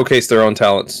showcase their own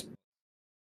talents.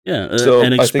 Yeah, so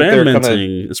and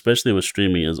experimenting, especially with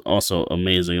streaming, is also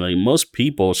amazing. Like, most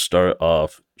people start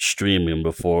off streaming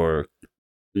before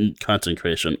content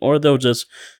creation, or they'll just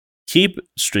keep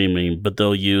streaming, but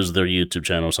they'll use their YouTube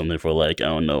channel or something for, like, I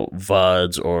don't know,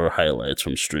 VODs or highlights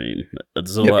from stream.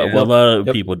 There's a lot of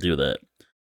people do that.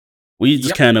 We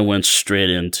just kind of went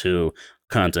straight into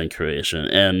content creation,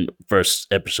 and first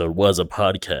episode was a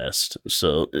podcast,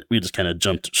 so we just kind of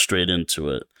jumped straight into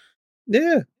it.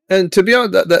 Yeah. And to be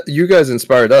honest, that you guys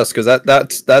inspired us, because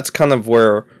that's kind of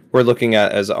where we're looking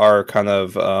at as our kind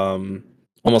of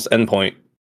almost endpoint,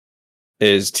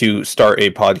 is to start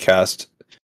a podcast.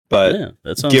 But yeah,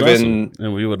 that sounds awesome,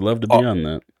 and we would love to be on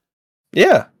that.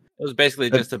 Yeah, it was basically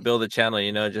just to build a channel,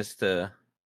 just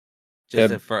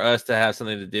for us to have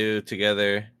something to do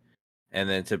together, and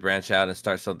then to branch out and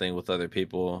start something with other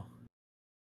people.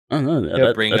 Oh no,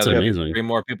 that's amazing. Bring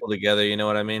more people together. You know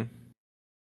what I mean?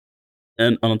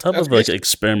 And on top of like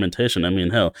experimentation, I mean,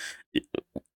 hell,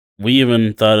 we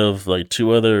even thought of like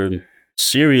 2 other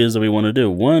series that we want to do.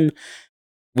 One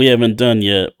we haven't done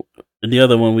yet. And the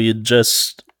other one we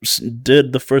just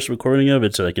did the first recording of.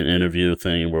 It's like an interview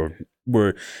thing where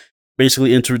we're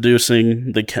basically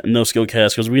introducing the No Skill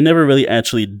cast because we never really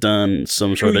actually done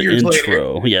some sort of 2 years later.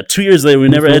 intro. Yeah, 2 years later, we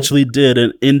never actually did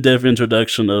an in-depth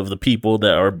introduction of the people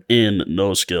that are in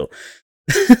No Skill.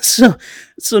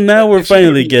 so now we're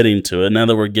finally getting to it. Now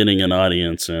that we're getting an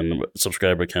audience and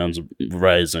subscriber counts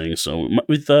rising, so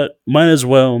we thought might as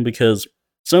well, because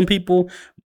some people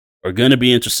are going to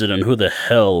be interested in who the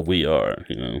hell we are,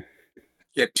 you know.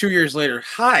 Yeah, 2 years later.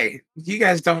 Hi, you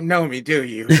guys don't know me, do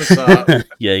you? What's up?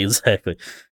 Yeah, exactly.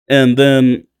 And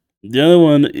then the other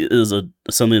one is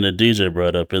something that DJ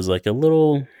brought up, is like a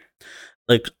little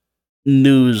like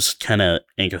news kind of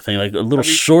anchor thing, like a little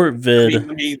short vid.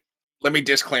 Let me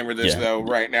disclaimer this though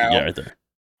right now. Yeah, right there.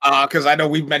 Because I know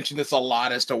we've mentioned this a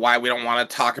lot as to why we don't want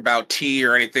to talk about tea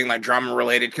or anything like drama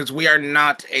related, because we are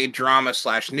not a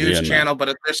drama/news channel. But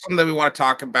if there's something that we want to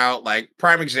talk about, like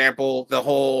prime example, the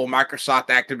whole Microsoft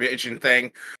Activision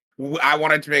thing, I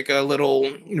wanted to make a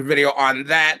little video on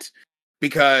that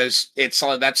because it's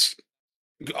that's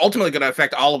ultimately going to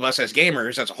affect all of us as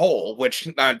gamers as a whole. Which,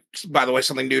 by the way,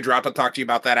 something new dropped. I'll talk to you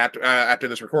about that after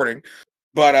this recording.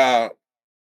 But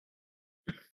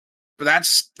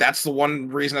that's the one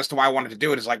reason as to why I wanted to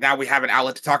do it, is like now we have an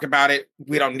outlet to talk about it.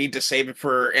 We don't need to save it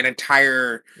for an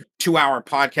entire 2-hour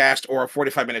podcast or a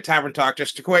 45-minute tavern talk.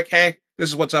 Just a quick, hey, this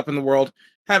is what's up in the world.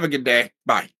 Have a good day.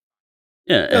 Bye.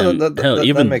 Yeah, and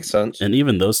that makes sense. And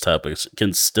even those topics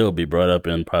can still be brought up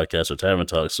in podcasts or tavern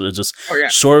talks. So it's just Oh, yeah.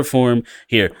 short form.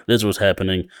 Here, this is what's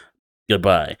happening.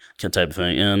 Goodbye, type of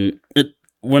thing. And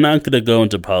we're not going to go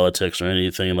into politics or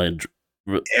anything like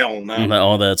hell no,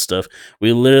 all that stuff.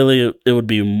 We literally, it would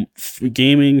be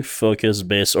gaming focus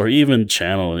based, or even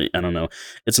channel. I don't know.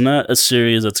 It's not a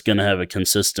series that's going to have a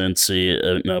consistency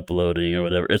in uploading or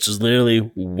whatever. It's just literally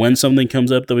when something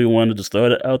comes up that we want to just throw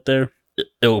it out there,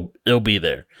 it'll be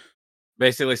there.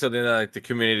 Basically, something that like the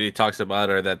community talks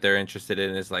about or that they're interested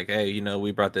in is like, hey, you know,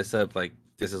 we brought this up. Like,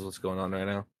 this is what's going on right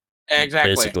now.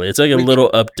 Exactly. Basically, it's like a little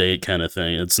update kind of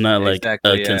thing. It's not like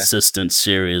a consistent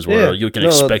series where you can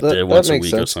expect it once a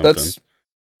week or something. That's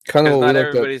kind of what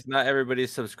not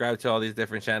everybody's subscribed to all these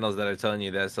different channels that are telling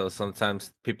you that. So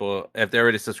sometimes people, if they're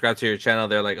already subscribed to your channel,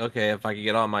 they're like, okay, if I can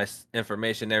get all my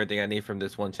information, everything I need from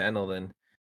this one channel, then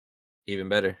even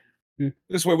better.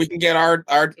 This way we can get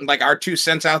our 2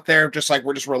 cents out there, just like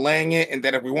we're just relaying it, and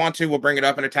then if we want to, we'll bring it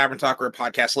up in a tavern talk or a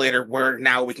podcast later, where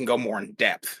now we can go more in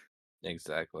depth.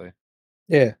 Exactly.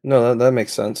 Yeah, no, that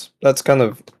makes sense. That's kind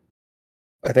of,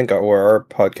 I think, where our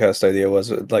podcast idea was.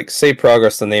 Like, Say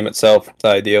Progress, the name itself, the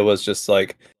idea was just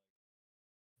like,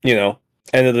 you know,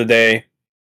 end of the day,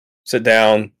 sit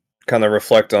down, kind of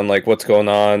reflect on like what's going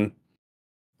on,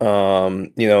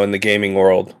 you know, in the gaming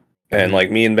world. And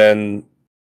like me and Ben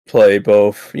play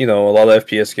both, you know, a lot of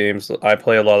FPS games. I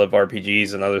play a lot of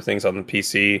RPGs and other things on the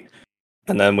PC,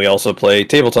 and then we also play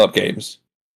tabletop games.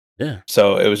 Yeah.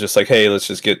 So it was just like, hey, let's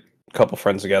just get a couple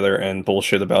friends together and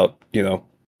bullshit about, you know,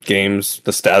 games,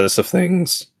 the status of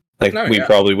things. Like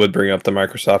probably would bring up the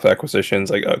Microsoft acquisitions,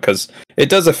 like because it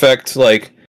does affect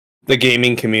like the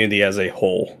gaming community as a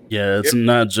whole. Yeah, it's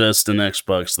not just an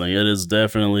Xbox thing. It is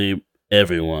definitely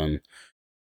everyone.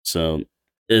 So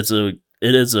it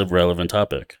is a relevant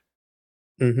topic.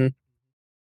 Mm-hmm.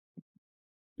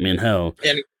 I mean, hell,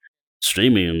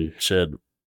 streaming should.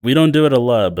 We don't do it a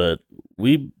lot, but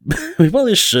we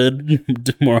probably should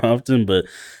do more often. But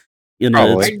you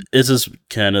know, it's just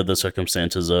kind of the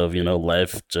circumstances of, you know,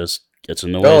 life just gets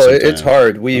in the way. Oh, it's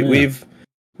hard. We've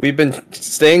been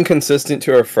staying consistent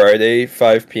to our Friday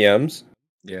 5 p.m.s.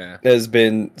 Yeah, has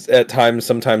been at times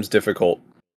sometimes difficult.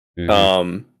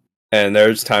 And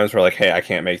there's times where like, hey, I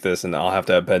can't make this, and I'll have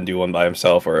to have Ben do one by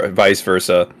himself, or vice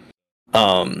versa.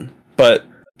 But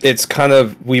it's kind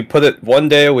of, we put it one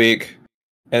day a week,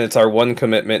 and it's our one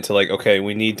commitment to like, okay,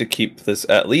 we need to keep this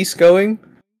at least going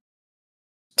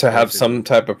to have some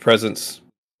type of presence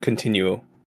continue.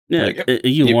 Yeah, like,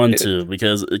 you want to,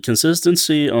 because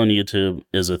consistency on YouTube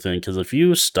is a thing. Because if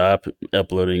you stop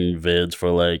uploading vids for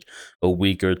like a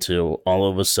week or two, all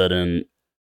of a sudden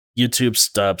YouTube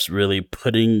stops really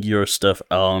putting your stuff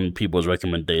on people's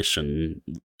recommendation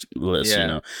list. You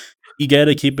know, you got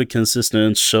to keep it consistent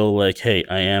and show like, hey,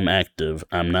 I am active.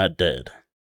 I'm not dead.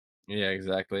 Yeah,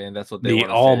 exactly, and that's what the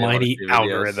almighty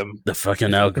algorithm. The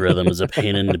fucking algorithm is a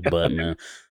pain in the butt, man.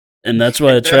 And that's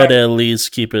why I try to at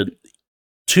least keep it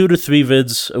 2 to 3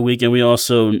 vids a week, and we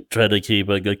also try to keep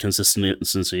a good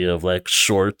consistency of like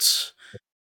shorts.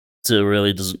 to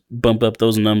really just bump up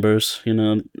those numbers.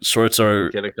 Shorts are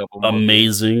Get a couple more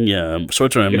amazing. Yeah,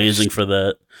 shorts are amazing for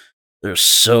that. They're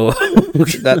so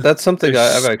That's something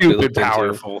They're I've actually stupid looked into.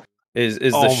 powerful. Is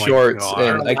Oh the my shorts,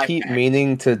 God. and I keep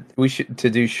meaning to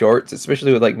do shorts,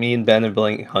 especially with like me and Ben and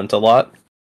Blank hunt a lot,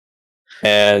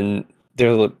 and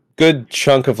there's a good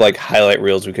chunk of like highlight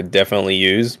reels we could definitely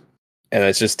use, and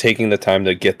it's just taking the time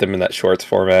to get them in that shorts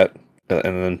format and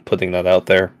then putting that out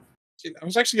there. I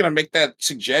was actually gonna make that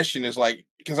suggestion is like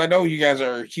because I know you guys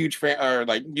are huge fan or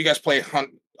like you guys play Hunt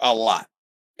a lot.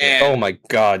 And Oh my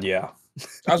god, yeah.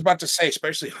 I was about to say,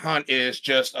 especially Hunt is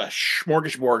just a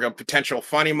smorgasbord of potential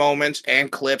funny moments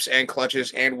and clips and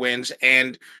clutches and wins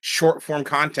and short form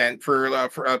content for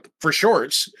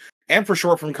shorts and for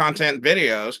short form content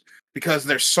videos because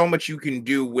there's so much you can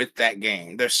do with that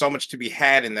game. There's so much to be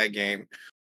had in that game.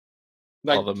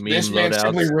 Like All the meme this man's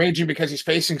simply loadouts. raging because he's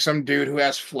facing some dude who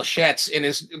has flechettes and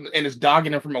is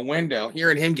dogging him from a window.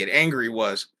 Hearing him get angry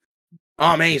was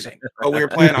amazing. But we were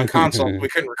playing on console, we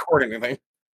couldn't record anything.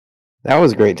 That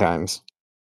was great times.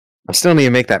 I still need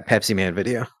to make that Pepsi Man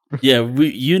video. Yeah,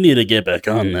 you need to get back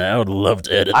on that. I would love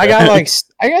to edit. I that. got like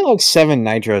 7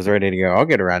 nitros ready to go. I'll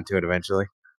get around to it eventually.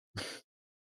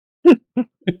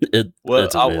 Well,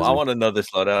 It's I amazing. want to know this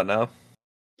loadout now.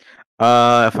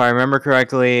 If I remember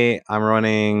correctly, I'm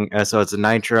running. So it's a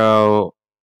nitro,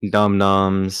 dum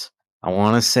dums. I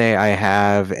want to say I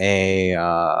have a.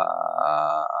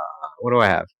 What do I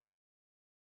have?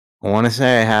 I want to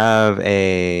say I have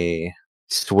a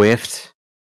Swift,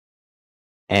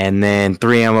 and then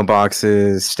 3 ammo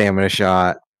boxes, stamina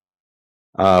shot,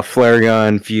 flare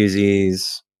gun,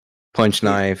 fusees, punch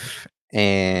knife,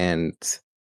 and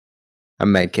a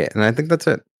med kit, and I think that's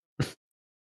it.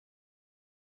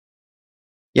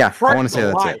 Yeah, I want to say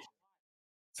that's it.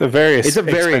 It's a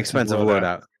very expensive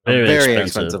loadout. Very A very expensive.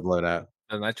 expensive loadout.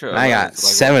 The Nitro And I got is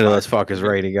like 7 of what, those fuckers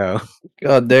ready to go.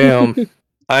 God damn.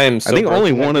 I am so I think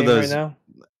only broken that one of game right those. now.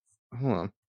 Hold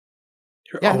on.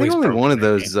 You're Yeah, I think always only broken one of that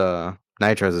those game.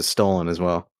 nitros is stolen as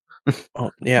well. Oh,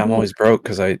 yeah, I'm always broke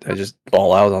because I just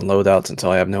ball out on loadouts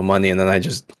until I have no money, and then I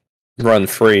just run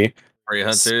free. Free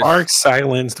Hunters. Spark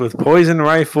silenced with poison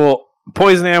rifle,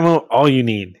 poison ammo. All you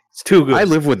need. It's too good. I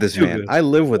live with this Too man. good. I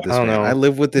live with this I don't man. know. I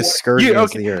live with this What- scourge You-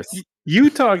 against okay. the earth.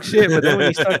 You talk shit, but then when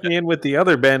you stuck me in with the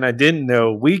other Ben I didn't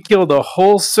know, we killed a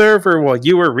whole server while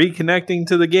you were reconnecting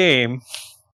to the game.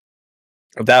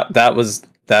 That was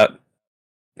that.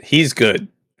 He's good,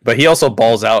 but he also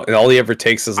balls out, and all he ever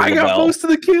takes is a I got Lebel. most of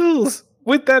the kills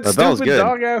with that Lebel's stupid good.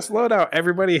 dog ass loadout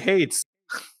everybody hates.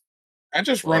 I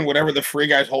just run whatever the free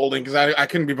guy's holding because I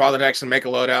couldn't be bothered to actually make a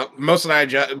loadout. The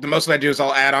most that I do is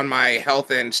I'll add on my health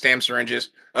and stam syringes.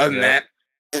 Other than that,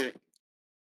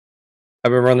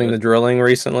 I've been running the drilling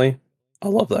recently. I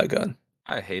love that gun.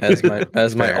 I hate That's that.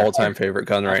 my Fair. all-time favorite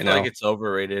gun I right feel now. like it's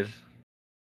overrated.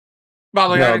 by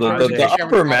the way, No, I didn't the in case you haven't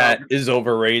upper caught mat up- is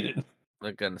overrated.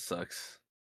 That gun sucks.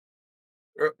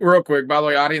 Real quick, by the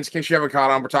way, audience, in case you haven't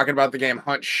caught on, we're talking about the game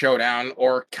Hunt Showdown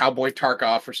or Cowboy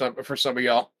Tarkov for some of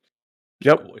y'all.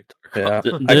 Yep. Boy, Yeah,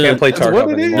 Dude, I can't play that's what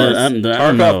Tarkov it is. anymore. Dude, I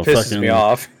don't Tarkov know, pisses fucking- me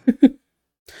off. I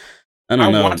I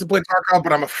don't know. want to play Tarkov,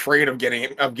 but I'm afraid of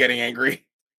getting angry.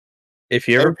 If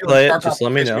you ever Every play it, Tarkov just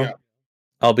let me pisses me know. off.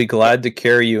 I'll be glad to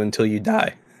carry you until you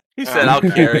die, He said, "I'll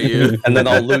carry you." and then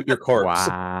I'll loot your corpse.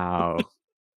 Wow.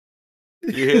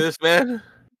 You hear this, man?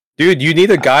 Dude, you need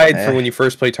a guide for Eh. when you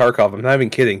first play Tarkov. I'm not even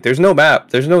kidding. There's no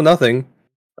map. There's no nothing.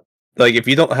 Like, if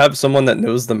you don't have someone that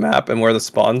knows the map and where the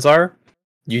spawns are,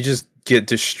 you just get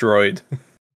destroyed.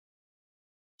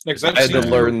 Because I I've had to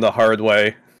seen learn the hard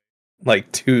way,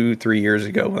 like 2-3 years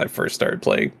ago when I first started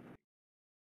playing.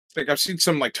 I've seen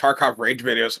some like Tarkov rage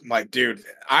videos. I'm like, dude,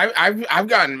 I've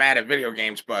gotten mad at video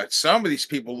games, but some of these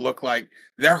people look like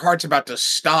their heart's about to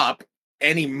stop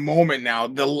any moment now.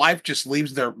 The life just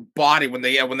leaves their body when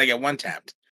they get one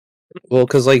tapped. Well,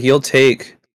 because like you'll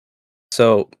take,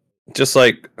 so just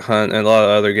like Hunt and a lot of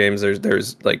other games,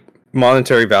 there's like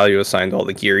monetary value assigned to all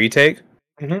the gear you take.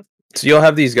 Mhm. So you'll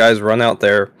have these guys run out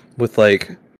there with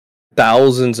like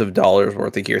thousands of dollars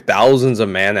worth of gear, thousands of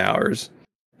man hours,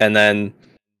 and then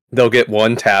they'll get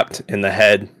one tapped in the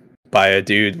head by a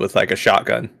dude with like a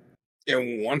shotgun.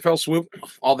 In one fell swoop,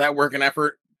 all that work and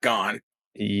effort gone.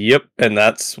 Yep, and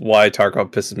that's why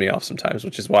Tarkov pisses me off sometimes,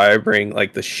 which is why I bring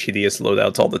like the shittiest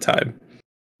loadouts all the time.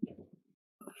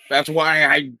 That's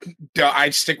why I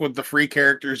stick with the free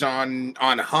characters on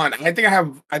Hunt. I think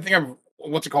I've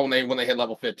what's it called when they hit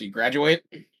level 50? Graduate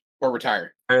or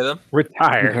retire? Hear them?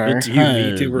 Retire. Okay.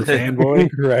 You VTuber fanboy.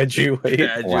 Graduate.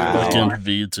 Graduate. Wow. Fucking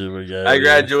VTuber guy. I yeah.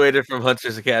 graduated from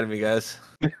Hunters Academy, guys.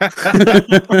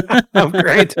 I'm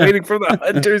graduating from the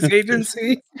Hunters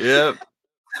Agency. Yep.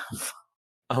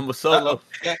 I'm a solo.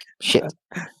 Shit.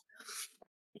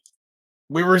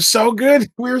 We were so good.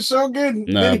 We were so good.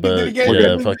 Nah, Did he but get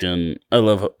yeah, it? fucking, I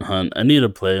love Hunt. I need to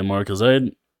play it more because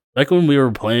back when we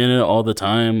were playing it all the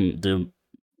time, dude,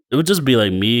 it would just be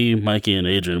like me, Mikey, and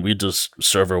Adrian. We just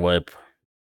server wipe,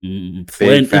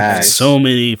 playing facts. so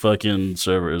many fucking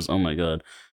servers. Oh my god.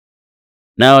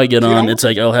 Now I get See, on. I'm- It's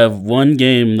like I'll have one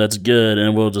game that's good,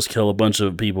 and we'll just kill a bunch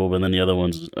of people, but then the other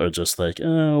ones are just like,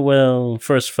 oh well,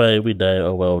 first fight we die.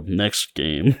 Oh well, next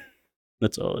game.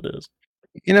 That's all it is.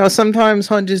 You know, sometimes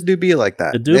Hunt just do be like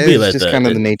that. It do be It's like just that. kind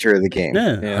of the nature of the game.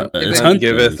 Yeah, Yeah. it's Hunt hunting.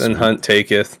 giveth and so- Hunt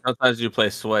taketh. Sometimes you play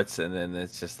sweats, and then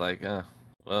it's just like,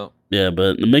 well, Yeah,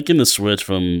 but making the switch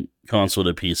from console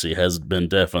to PC has been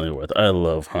definitely worth it. I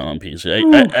love Hunt on PC.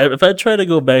 If I try to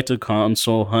go back to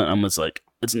console Hunt, I'm just like,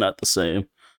 it's not the same.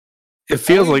 It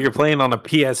feels like you're playing on a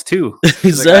PS2.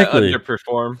 Exactly. Like I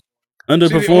underperform.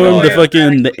 Underperformed.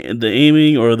 only The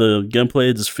aiming or the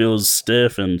gunplay just feels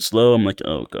stiff and slow. I'm like,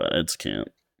 oh god, I just can't.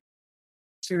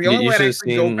 See, the only You way I'd should've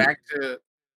actually go seen- back to.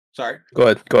 Sorry. Go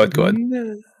ahead. I was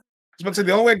about to say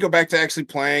the only way I'd go back to actually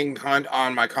playing Hunt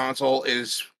on my console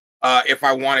is if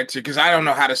I wanted to, because I don't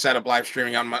know how to set up live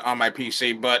streaming on my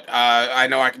PC, but I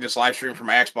know I can just live stream from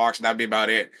my Xbox and that'd be about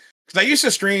it. Because I used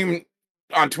to stream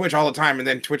on Twitch all the time, and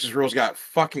then Twitch's rules got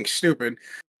fucking stupid.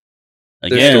 They're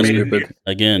still Again, stupid.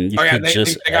 you Oh yeah, could they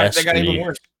just got ask even me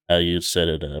worse. how you set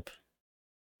it up.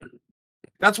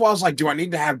 That's why I was like, do I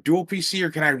need to have dual PC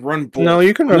or can I run both? No,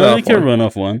 you can run No, off you can one. run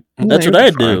off one. No, That's you'll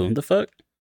what be I fine. do. The fuck?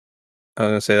 I was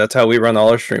gonna say that's how we run all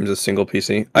our streams as single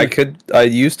PC. I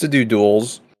used to do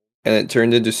duels, and it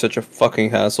turned into such a fucking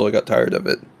hassle. I got tired of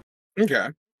it. Okay.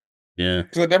 Yeah.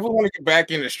 Because I definitely want to get back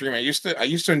into streaming. I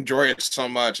used to enjoy it so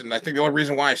much, and I think the only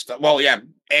reason why I stopped, well, yeah,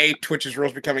 Twitch's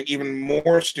rules becoming even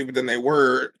more stupid than they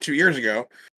were 2 years ago,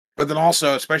 but then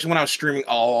also, especially when I was streaming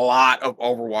a lot of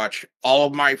Overwatch, all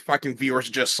of my fucking viewers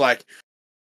just like,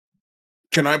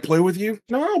 can I play with you?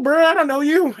 No, bro, I don't know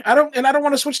you. I don't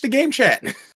want to switch to game chat.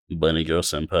 Bunny Girl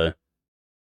Senpai.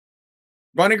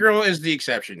 Bunny Girl is the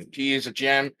exception. He is a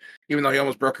gem, even though he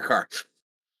almost broke a car.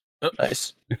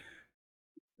 Nice.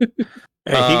 Hey,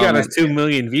 he got us 2 Um,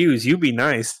 million views. You be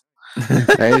nice.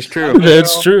 That is true.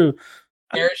 That's true.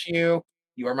 There's you.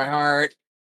 You are my heart.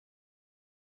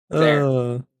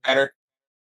 There. Better.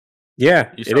 Yeah,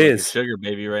 You it sound like a is. sugar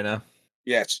baby right now.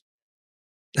 Yes.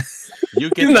 You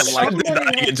get No, them like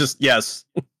somebody- just yes.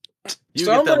 you get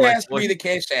them Somebody like has to be the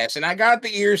case ass, and I got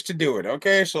the ears to do it.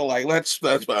 Okay, so like, let's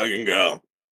fucking go.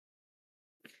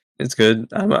 It's good.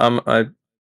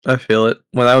 I feel it.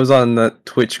 When I was on the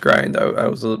Twitch grind, I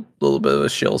was a little bit of a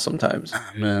shill sometimes.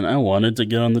 Man, I wanted to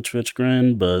get on the Twitch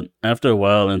grind, but after a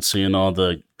while and seeing all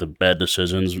the bad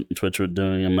decisions Twitch were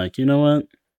doing, I'm like, you know what?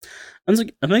 I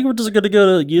think we're just gonna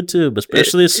go to YouTube,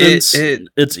 especially since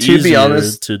it's to be easier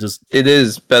honest, to just. It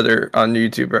is better on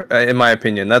YouTube, in my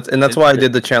opinion. That's why I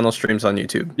did the channel streams on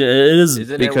YouTube. Yeah, it is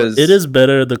Isn't because it is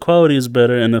better. The quality is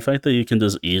better, and the fact that you can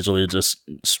just easily just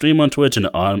stream on Twitch and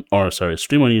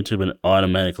stream on YouTube and it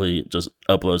automatically just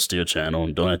uploads to your channel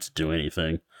and don't have to do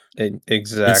anything.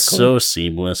 Exactly. It's so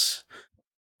seamless.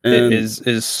 It And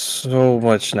is so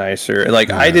much nicer.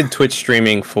 Like I did Twitch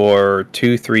streaming for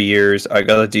 2-3 years. I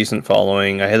got a decent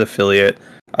following. I had affiliate.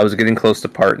 I was getting close to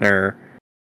partner,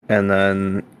 and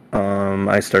then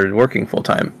I started working full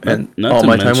time, and not all to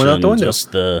my time went out the mention window.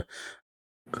 just the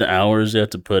hours you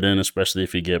have to put in, especially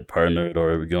if you get partnered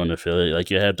or go into affiliate. Like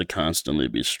you have to constantly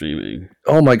be streaming.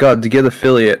 Oh my god, to get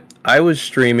affiliate, I was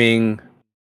streaming,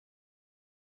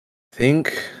 I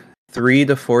think 3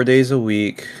 to 4 days a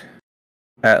week,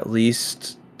 at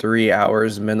least 3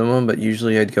 hours minimum, but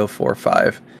usually I'd go 4 or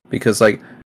 5 because like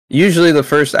usually the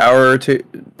first hour or two,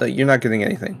 like you're not getting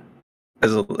anything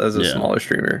as a Yeah. smaller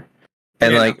streamer,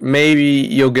 and Yeah. like maybe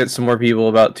you'll get some more people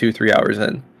about 2-3 hours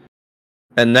in.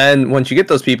 And then once you get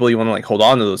those people, you want to like hold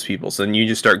on to those people. So then you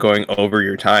just start going over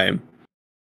your time.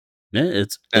 Yeah,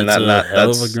 it's And a that-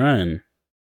 hell of a that's- grind.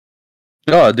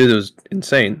 Oh, dude, it was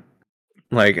insane.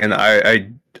 Like, and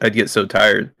I'd get so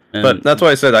tired. And But that's why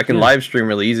I said I can yeah. live stream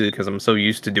really easy because I'm so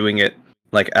used to doing it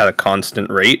like at a constant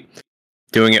rate.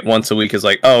 Doing it once a week is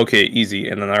like, oh, okay, easy,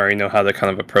 and then I already know how to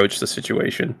kind of approach the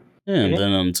situation. Yeah, and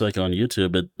then it's like on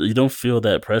YouTube, you don't feel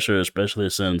that pressure, especially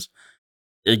since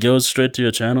it goes straight to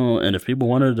your channel. And if people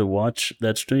wanted to watch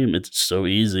that stream, it's so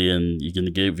easy, and you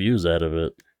can get views out of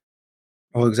it.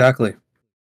 Oh, exactly.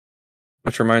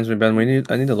 Which reminds me, Ben,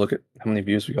 I need to look at how many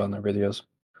views we got on our videos.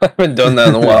 I haven't done that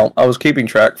in a while. I was keeping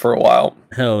track for a while.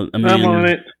 Hell, I I'm on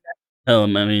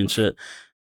mean, it. shit.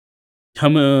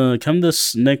 Come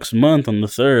this next month on the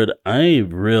 3rd, I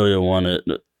really want it.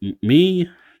 Me,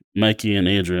 Mikey and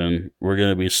Adrian, we're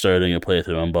gonna be starting a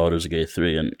playthrough on Baldur's Gate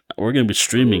 3, and we're gonna be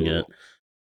streaming it.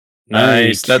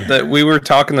 Nice. That we were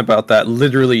talking about that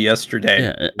literally yesterday.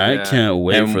 Yeah, I Yeah. can't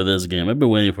wait And- for this game. I've been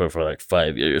waiting for it for like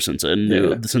 5 years since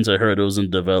I heard it was in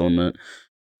development.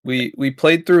 We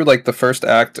played through like the first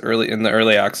act in the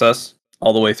early access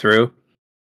all the way through.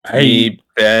 I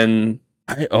Ben,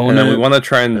 own and then we it. want to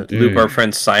try and loop our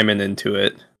friend Simon into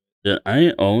it. Yeah,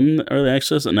 I own early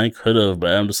access, and I could have,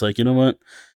 but I'm just like, you know what?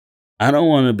 I don't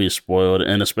want to be spoiled,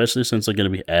 and especially since they're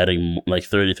going to be adding like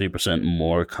 33%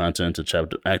 more content to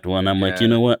Chapter Act 1. I'm like, you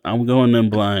know what? I'm going in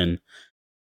blind.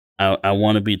 I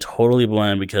want to be totally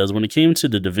blind, because when it came to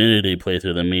the Divinity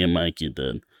playthrough that me and Mikey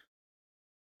did,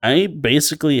 I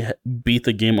basically beat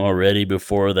the game already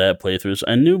before that playthrough, so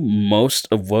I knew most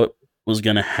of what was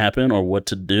going to happen or what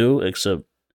to do, except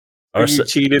You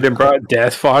cheated and brought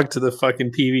Death Fog to the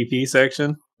fucking PvP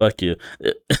section. fuck you.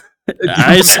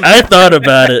 I thought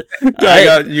about it. I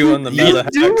got you on the meta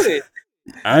hacks.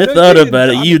 I thought about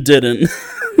it. You didn't.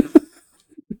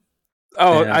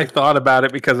 Oh, Yeah. I thought about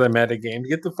it because I metagamed.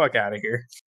 Get the fuck out of here.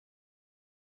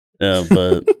 Yeah,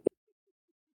 but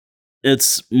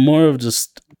it's more of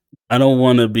just, I don't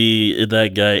want to be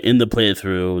that guy in the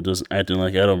playthrough just acting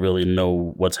like I don't really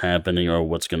know what's happening or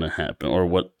what's going to happen or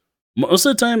what. Most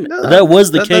of the time, No, that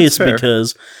was the that's case, fair.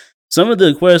 because some of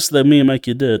the quests that me and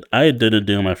Mikey did, I didn't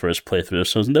do in my first playthrough.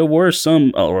 So there were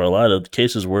some, or a lot of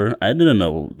cases where I didn't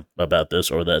know about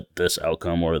this or that this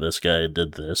outcome or this guy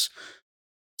did this.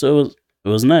 So it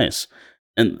was nice.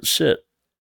 And shit.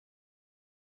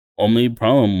 Only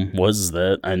problem was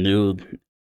that I knew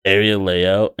area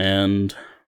layout and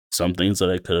some things that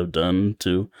I could have done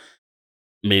to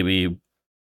maybe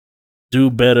do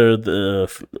better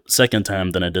the second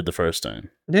time than I did the first time.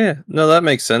 Yeah, no, that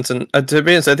makes sense. And to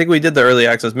be honest, I think we did the early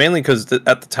access mainly because at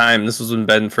the time, this was when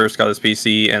Ben first got his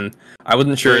PC, and I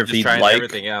wasn't sure Really if just he'd trying like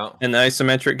everything out. an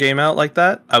isometric game out like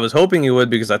that. I was hoping he would,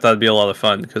 because I thought it'd be a lot of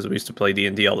fun, because we used to play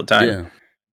D&D all the time. Yeah.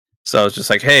 So I was just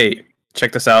like, hey,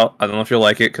 check this out. I don't know if you'll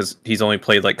like it, because he's only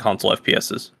played like console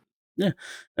FPSs.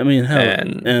 I mean, hell,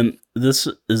 And- and this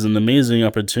is an amazing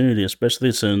opportunity,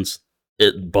 especially since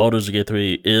Baldur's Gate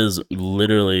 3 is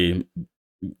literally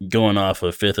going off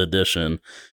of 5th edition,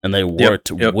 and they worked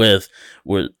with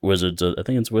Wizards. I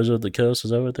think it's Wizards of the Coast.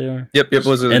 Is that what they are? Yep,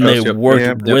 was And they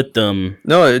worked with them.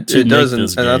 No, it to doesn't, make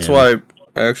this and that's game. why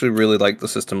I actually really like the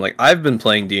system. Like, I've been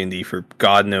playing D&D for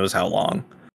God knows how long.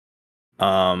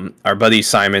 Our buddy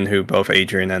Simon, who both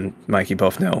Adrian and Mikey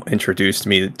both know, introduced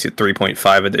me to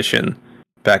 3.5 edition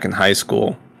back in high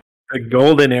school. The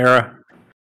golden era.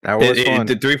 That was fun.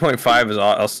 The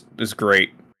 3.5 is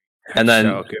great. And then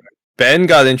So good. Ben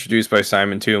got introduced by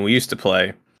Simon too, and we used to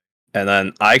play. And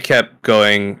then I kept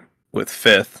going with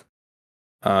 5th,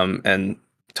 and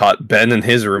taught Ben and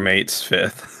his roommates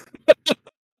 5th.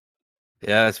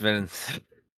 Yeah, it's been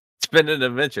an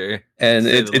adventure. And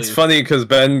to say it's the least. funny because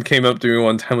Ben came up to me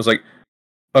one time and was like,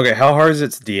 okay, how hard is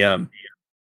it to DM?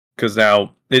 Because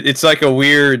now it's like a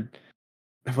weird.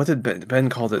 What did Ben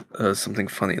called it? Something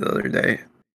funny the other day.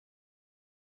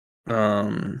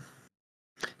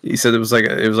 He said it was like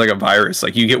a virus.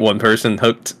 Like, you get one person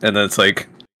hooked, and then it's like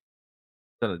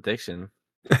It's an addiction.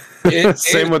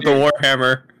 same with the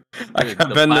Warhammer. I Dude, got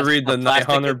the Ben to plas- read the plastic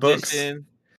 900 books. edition.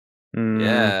 Mm.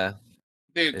 Yeah.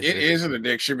 Dude, It's it just- is an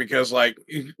addiction, because like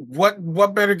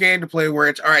what better game to play where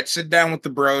it's all right, sit down with the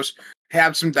bros,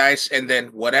 have some dice, and then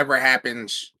whatever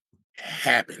happens.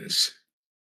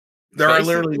 There are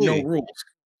literally no Basically. rules.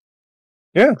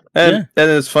 Yeah, and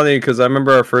it's funny because I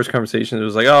remember our first conversation. It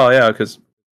was like, oh yeah, because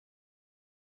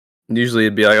usually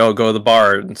it'd be like, oh, go to the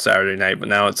bar on Saturday night, but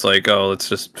now it's like, oh, let's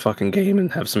just fucking game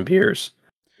and have some beers.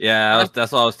 Yeah,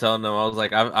 that's what I was telling them. I was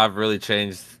like, I've really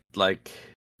changed, like,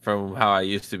 from how I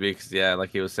used to be. Because yeah, like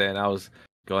he was saying, I was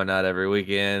going out every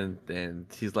weekend, and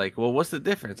he's like, well, what's the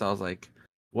difference? I was like,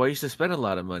 well, I used to spend a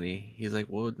lot of money. He's like,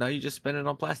 well, now you just spend it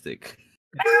on plastic.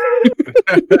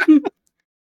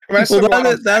 Well,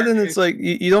 that and it's like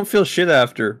you don't feel shit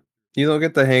after. You don't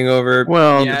get the hangover.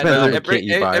 Well, Yeah, depends no, on the kit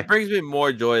you buy. it brings me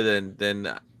more joy than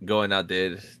going out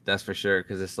did. That's for sure.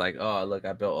 Because it's like, oh, look,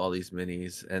 I built all these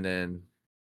minis, and then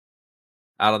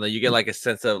I don't know, you get like a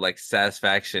sense of like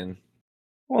satisfaction.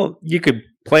 Well, you could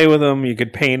play with them, you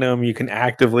could paint them, you can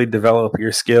actively develop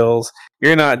your skills.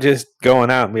 You're not just going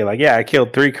out and be like, yeah, I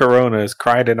killed 3 Coronas,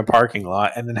 cried in a parking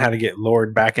lot, and then had to get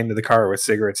lured back into the car with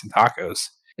cigarettes and tacos.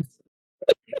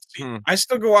 I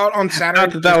still go out on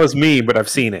Saturday. Not that was me, but I've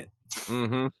seen it.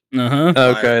 Mm-hmm. Uh-huh.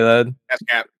 Okay, then. That's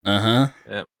Cap. Uh-huh.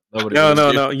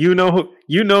 No. You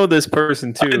know this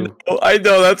person too. I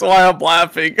know. That's why I'm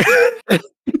laughing.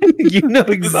 You know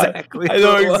exactly. I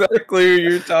know exactly who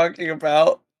you're talking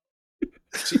about.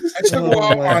 See, I still go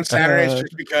out on Saturdays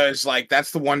just because, like,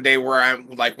 that's the one day where I'm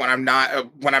like when I'm not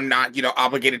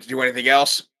obligated to do anything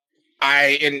else.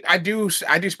 I do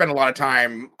spend a lot of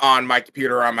time on my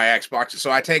computer on my Xbox,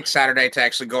 so I take Saturday to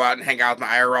actually go out and hang out with my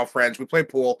IRL friends. We play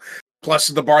pool. Plus,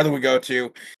 the bar that we go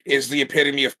to is the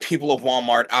epitome of People of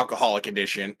Walmart Alcoholic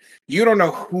Edition. You don't know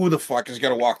who the fuck is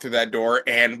going to walk through that door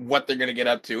and what they're going to get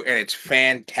up to, and it's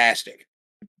fantastic.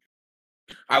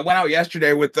 I went out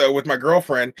yesterday with my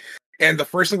girlfriend, and the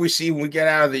first thing we see when we get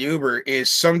out of the Uber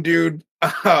is some dude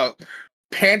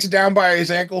pants down by his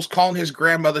ankles, calling his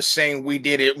grandmother, saying, "We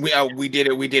did it, we did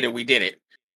it, we did it, we did it,"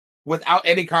 without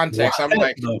any context. What I'm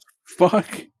like, the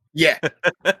fuck? yeah. I'm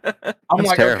That's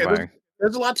like, okay, terrifying.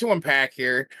 there's a lot to unpack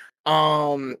here.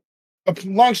 Long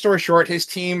story short, his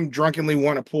team drunkenly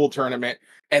won a pool tournament,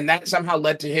 and that somehow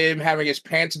led to him having his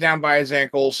pants down by his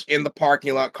ankles in the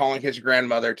parking lot, calling his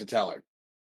grandmother to tell her.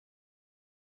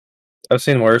 I've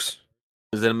seen worse.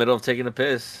 He was in the middle of taking a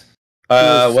piss. He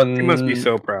must be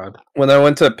so proud. When I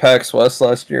went to PAX West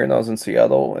last year and I was in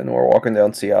Seattle and we're walking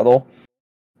down Seattle,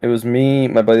 it was me,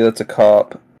 my buddy that's a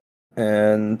cop,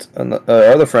 and our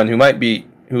other friend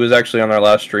who was actually on our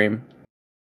last stream,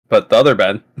 but the other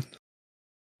Ben.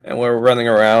 And we're running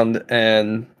around,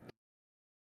 and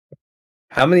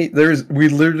we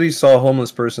literally saw a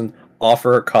homeless person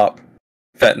offer a cop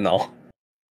fentanyl.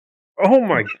 Oh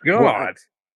my god.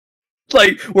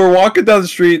 Like, we're walking down the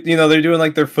street, they're doing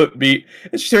like their foot beat,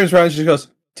 and she turns around and she goes,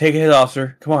 "Take a hit,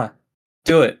 officer. Come on.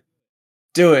 Do it.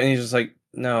 Do it." And he's just like,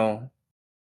 "No.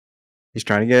 He's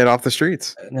trying to get it off the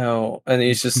streets. No." And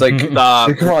he's just like,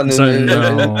 Stop. "Come on." Sorry,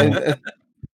 no.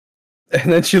 And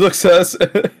then she looks at us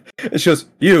and she goes,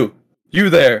 You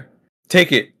there.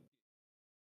 Take it.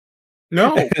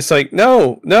 No, And it's like,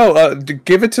 no,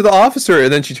 give it to the officer.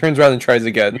 And then she turns around and tries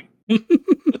again. that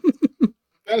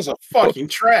is a fucking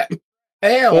trap.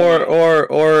 Hell,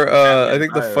 Or I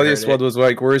think the I funniest heard one was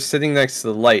like, we're sitting next to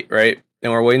the light, right?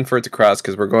 And we're waiting for it to cross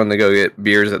because we're going to go get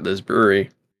beers at this brewery.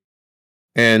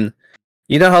 And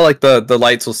you know how like the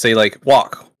lights will say like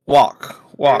walk,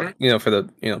 Mhm. for the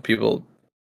people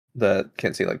that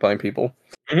can't see, like blind people.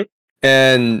 Mhm.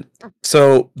 And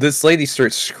so this lady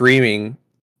starts screaming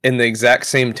in the exact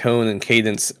same tone and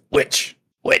cadence, witch,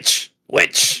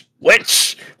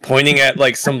 pointing at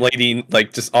like some lady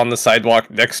like just on the sidewalk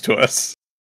next to us.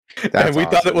 That's And we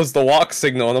thought it awesome. was the walk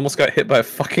signal and almost got hit by a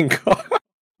fucking car.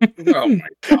 Oh my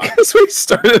god. Because we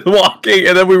started walking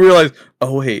and then we realized,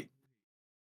 oh wait,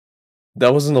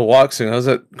 that wasn't the walk signal. That was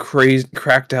that crazy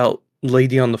cracked out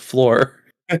lady on the floor.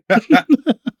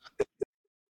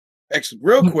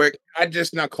 Real quick, I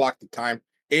just now clocked the time.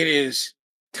 It is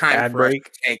time Ad for us break.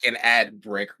 to take an ad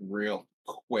break real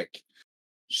quick.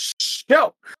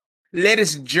 So,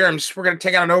 ladies and germs, we're going to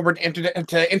take on over to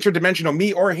interdimensional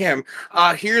me or him.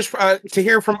 Here's to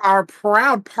hear from our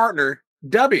proud partner,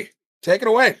 Dubby. Take it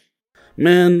away.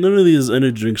 Man, none of these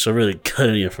energy drinks are really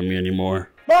cutting it for me anymore.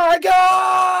 My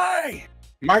guy!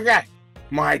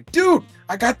 My dude!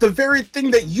 I got the very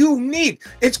thing that you need.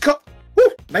 It's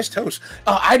nice toast.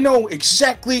 I know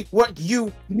exactly what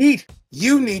you need.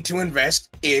 You need to invest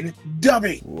in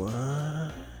Dubby.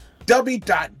 What?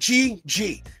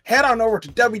 Dubby.gg. Head on over to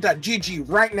Dubby.gg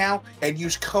right now and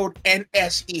use code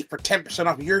NSE for 10%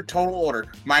 off your total order.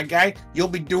 My guy, you'll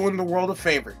be doing the world a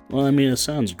favor. Well, I mean, it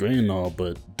sounds great and all,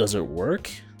 but does it work?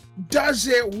 Does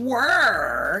it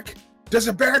work? Does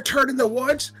a bear turn in the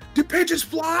woods? Do pigeons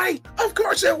fly? Of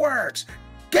course it works.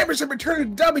 Gamers have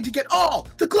returned to Dubby to get all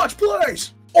the clutch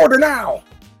plays. Order now.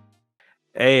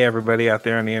 Hey, everybody out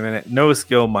there on the internet. No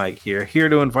Skill Mike here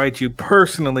to invite you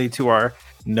personally to our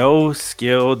No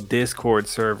Skill Discord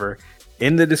server.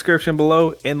 In the description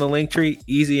below, in the link tree,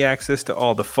 easy access to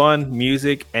all the fun,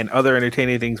 music, and other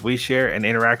entertaining things we share and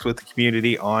interact with the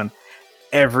community on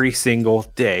every single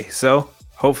day. So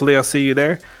hopefully I'll see you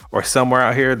there or somewhere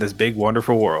out here in this big,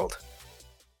 wonderful world.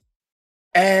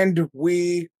 And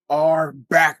we are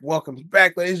back. Welcome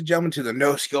back, ladies and gentlemen, to the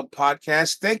No Skill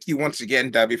Podcast. Thank you once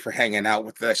again, Dubby, for hanging out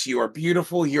with us. You are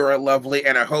beautiful, you are lovely,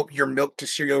 and I hope your milk to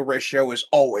cereal ratio is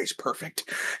always perfect.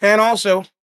 And also,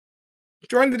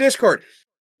 join the Discord.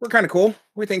 We're kind of cool.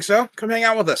 We think so. Come hang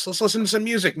out with us. Let's listen to some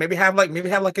music. Maybe have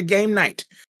like a game night.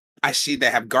 I see they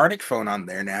have Garnic phone on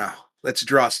there now. Let's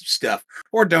draw some stuff.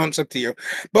 Or don't, it's up to you.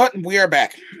 But we are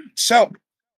back. So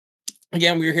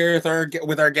again, we're here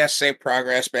with our guests, Safe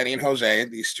Progress, Benny and Jose,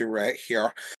 these two right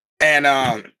here.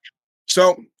 And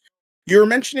so you were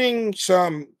mentioning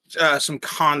some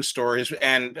con stories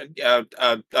and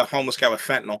a homeless guy with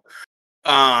fentanyl.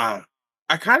 I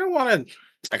kind of want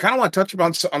to touch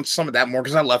on some of that more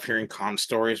because I love hearing con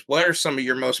stories. What are some of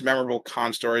your most memorable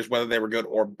con stories, whether they were good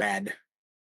or bad?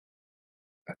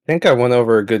 I think I went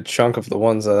over a good chunk of the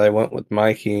ones that I went with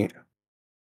Mikey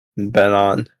and Ben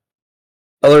on.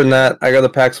 Other than that, I go to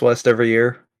PAX West every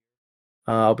year.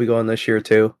 I'll be going this year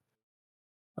too.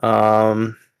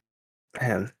 Man,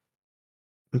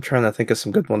 I'm trying to think of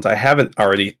some good ones. I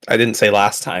didn't say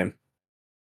last time.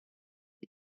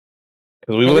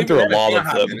 Because we went through a lot of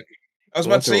them. I was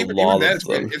about to say, but even then,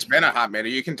 it's been a hot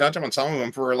minute. You can touch them on some of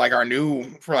them for our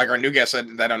new guests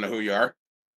that don't know who you are.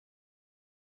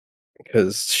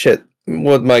 Because shit,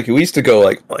 with Mikey, we used to go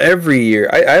like every year.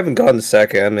 I haven't gone to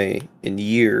SAC Anime in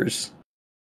years.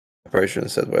 I probably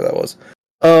shouldn't have said where that was.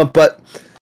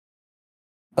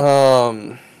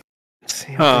 Let's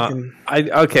see,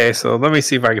 okay, so let me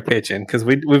see if I can pitch in because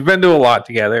we've been to a lot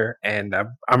together, and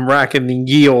I'm racking the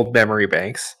ye old memory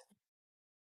banks.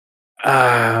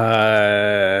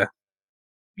 When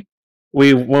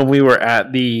we were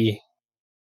at the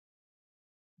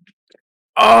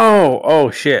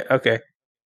shit, okay,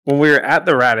 when we were at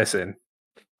the Radisson,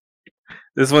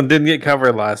 this one didn't get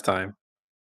covered last time.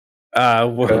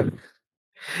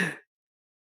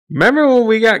 Remember when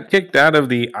we got kicked out of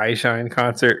the iShine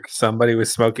concert? Somebody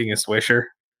was smoking a Swisher.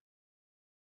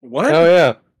 What? Oh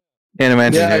yeah, Can't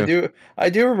imagine. yeah, I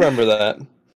do remember that.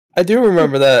 I do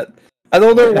remember that. I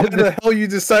don't know why the hell you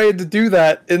decided to do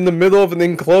that in the middle of an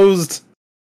enclosed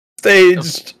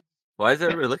stage. Why is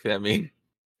everybody looking at me?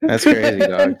 That's crazy,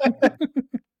 dog.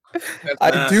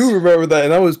 I do remember that,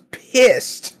 and I was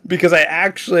pissed because I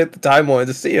actually at the time wanted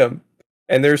to see him,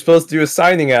 and they were supposed to do a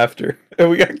signing after, and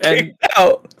we got kicked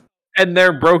out. And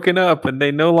they're broken up, and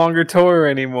they no longer tour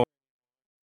anymore.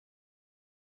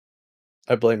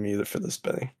 I blame you for this,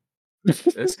 Benny.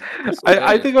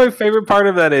 I think my favorite part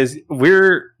of that is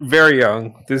we're very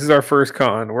young. This is our first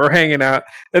con. We're hanging out,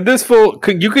 and this fool,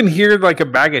 you can hear like a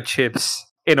bag of chips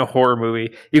in a horror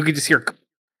movie. You can just hear,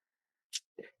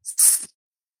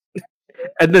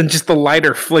 and then just the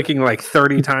lighter flicking like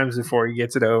 30 times before he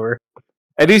gets it over.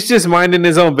 And he's just minding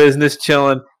his own business,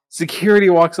 chilling. Security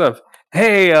walks up.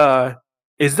 Hey,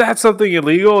 is that something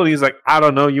illegal? And he's like, I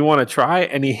don't know. You want to try?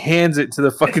 And he hands it to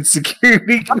the fucking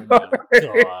security guard.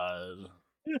 God.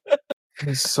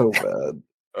 It's so bad.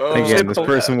 Again, this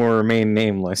person will remain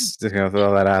nameless. Just gonna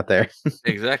throw that out there.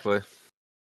 Exactly.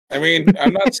 I mean,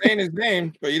 I'm not saying his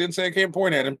name, but you didn't say I can't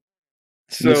point at him.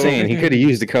 I'm just saying he could have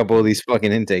used a couple of these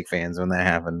fucking intake fans when that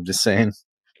happened. I'm just saying.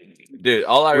 Dude,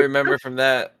 all I remember from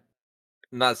that,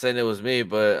 I'm not saying it was me,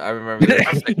 but I remember there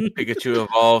was like Pikachu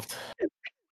involved.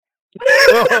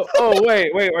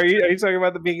 Wait. Are you talking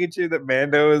about the Pikachu that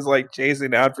Mando is like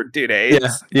chasing out for 2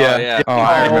 days? Yeah. Oh,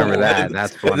 I remember that.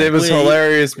 That's funny. It was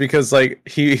hilarious because like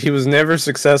he was never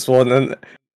successful, and then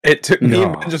it took me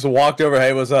and Ben just walked over.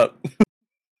 Hey, what's up?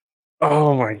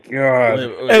 Oh my god!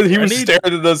 And he was staring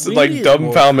at us like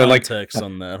dumbfounded, like, context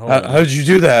on that. how did you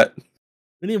do that?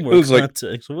 We need more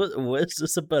context. What is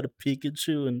this about a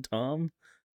Pikachu and Tom?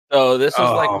 So this was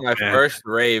like my first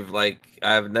rave. Like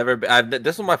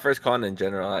this was my first con in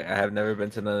general. Like I have never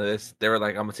been to none of this. They were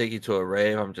like, "I'm gonna take you to a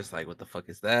rave." I'm just like, "What the fuck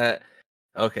is that?"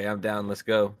 Okay, I'm down. Let's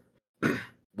go.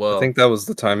 Well, I think that was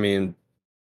the time me and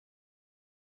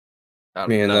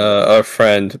a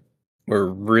friend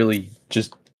were really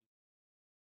just.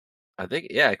 I think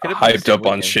it could have hyped up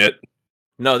on shit.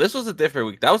 No, this was a different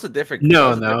week. That was a different.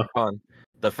 No. Con.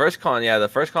 The first con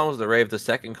was the rave. The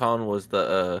second con was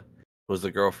the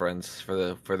girlfriends for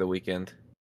the weekend.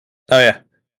 Oh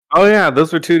yeah,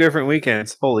 those were 2 different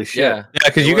weekends. Holy shit! Yeah,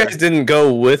 because you guys didn't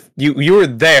go with you. You were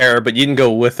there, but you didn't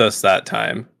go with us that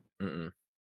time. Mm-mm.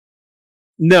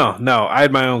 No, I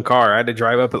had my own car. I had to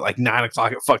drive up at like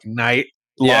 9:00 at fucking night.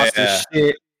 Lost his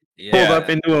shit. Yeah. Pulled up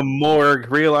into a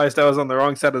morgue. Realized I was on the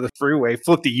wrong side of the freeway.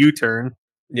 Flipped a U-turn.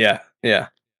 Yeah. Because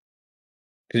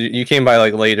you came by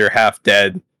like later, half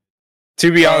dead.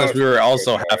 To be honest, we were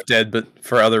also half dead, but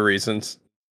for other reasons.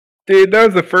 Dude, that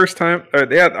was the first time. I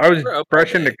was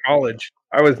fresh into college.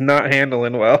 I was not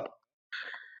handling well.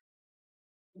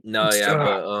 No,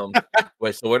 but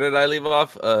wait. So where did I leave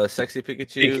off? Sexy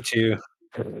Pikachu.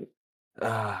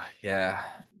 Yeah.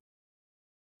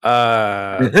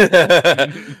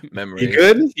 Memory. You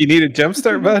good? You need a jump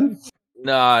start, bud?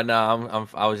 No.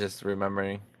 I was just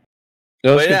remembering. It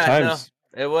was good times.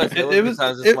 No, it was.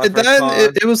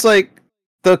 It was like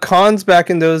the cons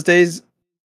back in those days.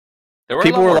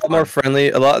 People were a lot more friendly.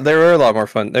 They were a lot more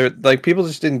fun. They were like people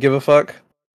just didn't give a fuck.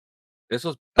 This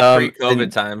was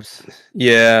pre-COVID times.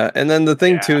 Yeah, and then the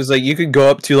thing too is like you could go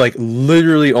up to like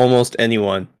literally almost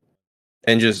anyone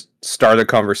and just start a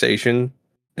conversation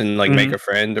and like make a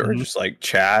friend or just like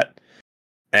chat.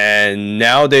 And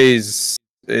nowadays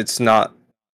it's not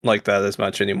like that as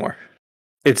much anymore.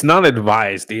 It's not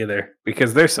advised either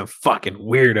because there's some fucking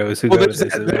weirdos who go to this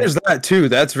event. There's that too.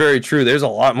 That's very true. There's a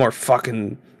lot more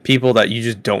fucking people that you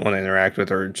just don't want to interact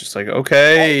with, or just like,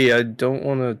 okay, I don't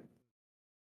want to.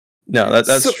 No,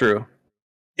 that's So- true.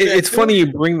 It's funny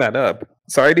you bring that up.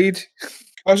 Sorry, Deej.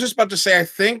 I was just about to say, I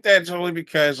think that's only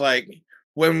because, like,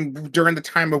 when during the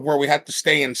time of where we had to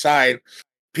stay inside,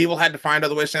 people had to find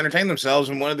other ways to entertain themselves,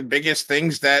 and one of the biggest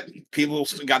things that people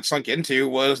got sunk into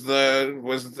was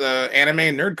the anime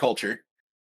and nerd culture.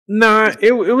 Nah,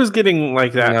 it was getting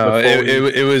like that. No, before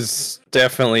we- it was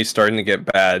definitely starting to get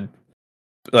bad,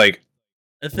 like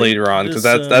I think later on, because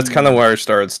this, that's kind of where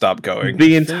it stopped going.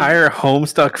 the entire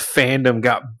Homestuck fandom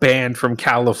got banned from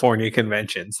California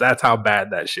conventions. That's how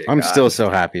bad that shit I'm got. still so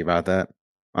happy about that.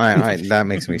 I that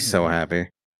makes me so happy.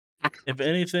 If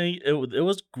anything, it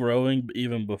was growing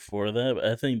even before that. But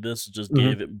I think this just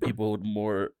Mhm. gave people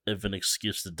more of an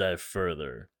excuse to dive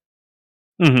further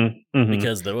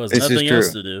because there was This is nothing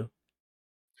else true. to do.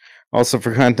 Also,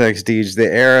 for context, Deej, the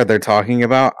era they're talking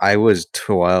about, I was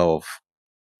 12.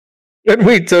 And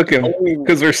we took him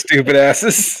because we're stupid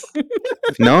asses.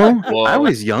 No, Whoa. I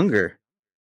was younger.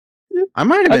 I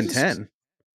might have I been just- 10.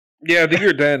 Yeah,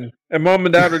 you're 10. And mom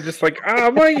and dad are just like,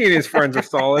 Mikey and his friends are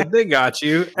solid. They got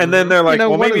you. And then they're like, well,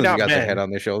 well, one maybe of them not got their Ben. head on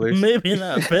their shoulders. Maybe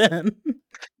not Ben.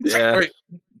 Yeah. Wait,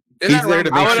 He's isn't that there around-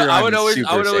 to make sure I I'm would always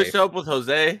super safe. show up with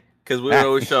Jose because we would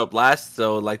always show up last.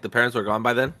 So like the parents were gone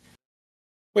by then.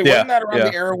 Wait, Yeah, wasn't that around yeah.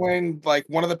 the era when, like,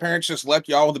 one of the parents just left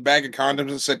y'all with a bag of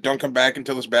condoms and said, "Don't come back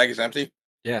until this bag is empty"?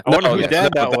 Yeah. I wonder whose No,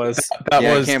 dad no, that was. That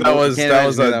Yeah, I was can't that believe- was can't that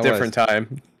was imagine a who that different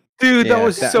time. Dude, Yeah, that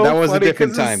was that- so that was a funny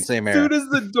different 'cause time, same As era. soon as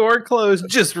the door closed,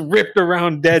 just ripped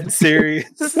around dead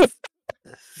serious.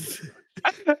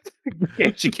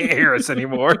 She can't hear us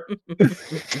anymore.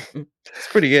 It's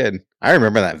pretty good. I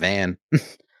remember that van.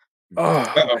 Oh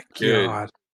my Dude. god.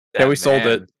 Yeah, we sold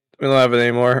it. We don't have it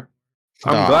anymore.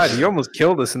 I'm Aw. glad you almost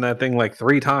killed us in that thing like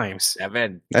 3 times. That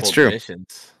man. That's pulled true.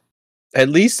 missions. At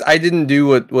least I didn't do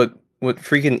what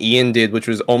freaking Ian did, which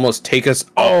was almost take us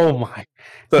up Oh my.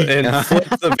 and flip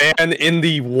the van in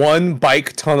the one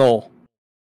bike tunnel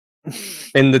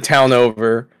in the town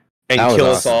over and That was kill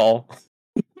us awesome. all.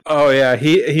 Oh yeah,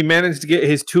 he managed to get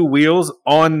his 2 wheels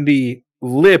on the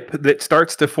lip that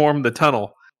starts to form the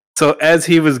tunnel. So as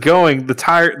he was going,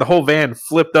 the whole van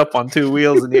flipped up on 2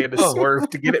 wheels, and he had to swerve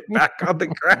to get it back on the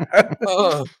ground.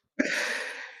 Oh,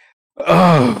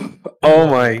 Oh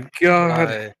my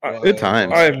god! Good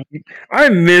times. I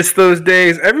miss those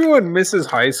days. Everyone misses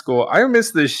high school. I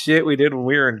miss the shit we did when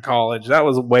we were in college. That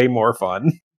was way more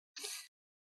fun.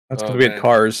 That's because Oh, we had man.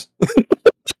 cars.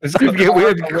 We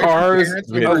had cars,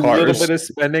 We a had little cars. bit of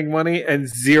spending money, and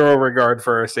zero regard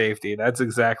for our safety. That's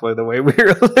exactly the way we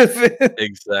were living.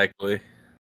 exactly.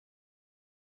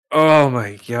 Oh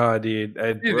my god, dude!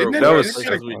 Dude, that was isn't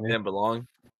so it we funny. didn't belong.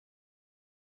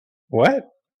 What?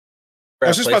 I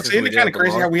was just about to say, Places we it's kind of didn't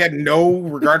crazy how belong. we had no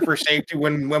regard for safety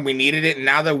when we needed it, and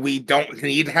now that we don't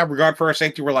need to have regard for our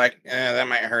safety, we're like, that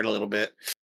might hurt a little bit.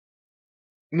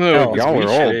 No, Hell, y'all y'all were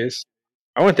were old. old.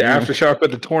 I went to Yeah. Aftershock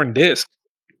with a torn disc.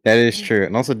 That is true.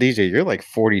 And also, DJ, you're like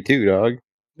 42, dog.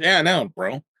 Yeah, I know,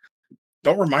 bro.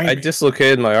 Don't remind I me.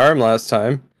 dislocated my arm last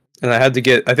time, and I had to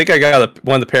get. I think I got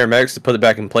one of the paramedics to put it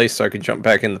back in place so I could jump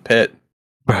back in the pit.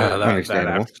 Bro, that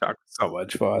Understandable. Aftershock was so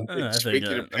much fun. I think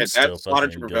Speaking of I'm pit, still that Slaughter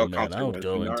fucking Trooper good, man. concert I would was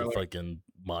go into gnarly. fucking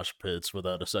mosh pits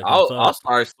without a second I'll thought.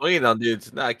 start swinging on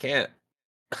dudes. No, I can't.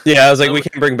 Yeah, I was like, we Somebody-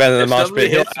 can't bring Ben in the if mosh somebody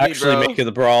pit. He'll hits me, actually bro. make it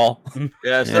a brawl. Yeah, if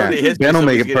Yeah. somebody hits me, Ben will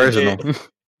make somebody's it getting personal. hit.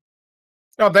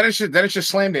 No, then it's just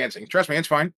slam dancing. Trust me, it's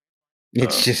fine.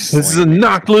 It's just. This is a like-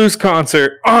 knocked loose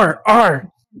concert. R.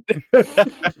 I'm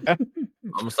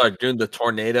gonna start doing the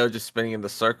tornado, just spinning in the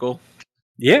circle.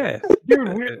 Yeah.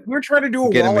 Dude, we're trying to do a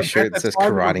Get him wall a event shirt that that's says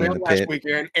farther karate than in the last pit.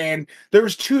 weekend, and there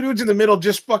was 2 dudes in the middle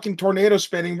just fucking tornado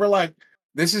spinning. We're like,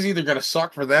 this is either gonna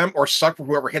suck for them or suck for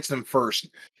whoever hits them first,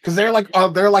 because they're like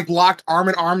locked arm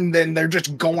in arm, then they're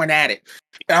just going at it.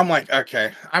 And I'm like,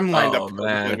 okay, I'm lined Oh, up to go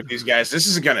man. with these guys. This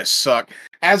is gonna suck.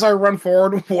 As I run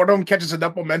forward, one of them catches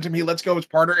enough momentum. He lets go of his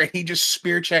partner, and he just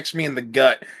spear checks me in the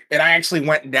gut, and I actually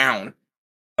went down.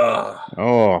 Oh.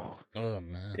 Oh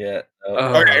man. Yeah.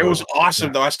 Okay, it was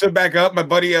awesome though. I stood back up. My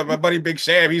buddy Big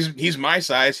Sam, he's my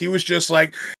size. He was just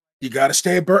like, you gotta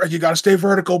stay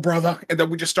vertical, brother. And then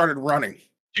we just started running.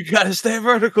 You gotta stay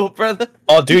vertical, brother.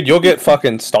 Oh, dude, you'll get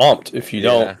fucking stomped if you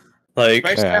don't. Like,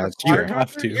 Especially Yeah, at a you Slaughter have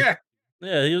concert. to. Yeah.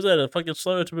 Yeah, he was at a fucking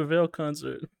Slaughter to Prevail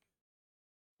concert.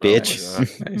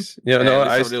 Bitch. nice. Yeah, no,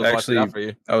 I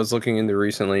actually I was looking into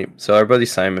recently. So our buddy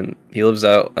Simon, he lives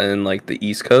out in like the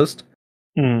East Coast,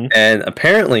 and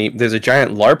apparently there's a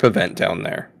giant LARP event down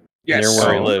there Yes. near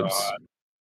where he Oh, lives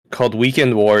called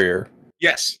Weekend Warrior.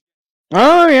 Yes.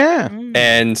 Oh yeah.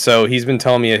 And so he's been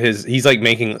telling me he's like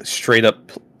making straight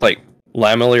up like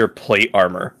lamellar plate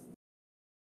armor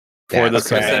for That's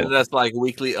this Okay, event. sending us like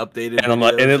weekly updated And I'm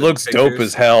like, and videos it looks dope pictures.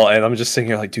 as hell. And I'm just sitting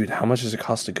here like, dude, how much does it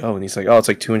cost to go? And he's like, oh, it's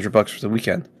like $200 for the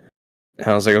weekend. And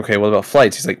I was like, okay, what about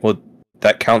flights? He's like, well,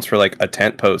 that counts for like a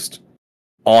tent post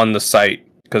on the site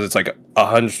because it's like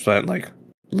 100% like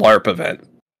LARP event.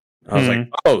 I was like,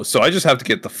 oh, so I just have to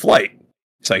get the flight.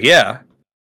 It's like, yeah.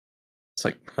 It's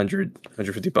like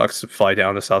 $150 to fly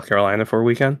down to South Carolina for a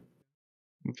weekend.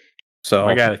 So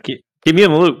I gotta keep me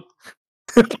in the loop.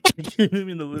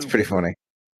 It's pretty funny.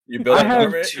 You I build an have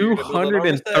armor. You're gonna build an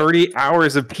armor set? 230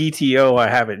 hours of PTO I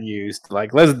haven't used.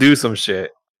 Like, let's do some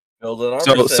shit. Build an armor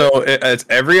set. so it's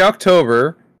every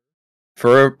October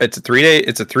it's a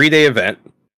 3-day event.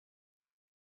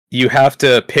 You have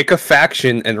to pick a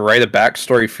faction and write a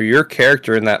backstory for your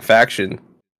character in that faction.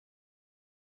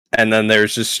 And then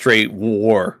there's just straight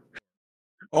war.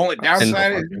 Only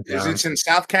downside fucking is down. it's in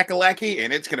South Kakalaki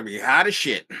and it's gonna be hot as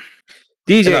shit.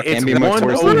 DJ, Can't it's be much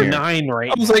worse than here. 109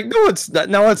 right I was now. like, no, it's not.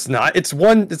 No, it's not. It's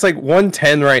like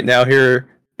 110 right now here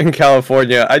in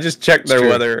California. I just checked their True.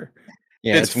 weather.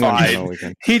 Yeah, It's it's one fine. all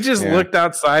weekend. He just Yeah. looked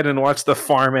outside and watched the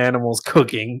farm animals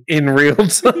cooking in real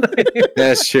time.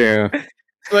 That's true.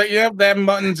 But yep, that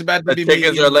mutton's about to The be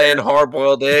chickens meaty are laying there.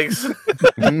 hard-boiled eggs.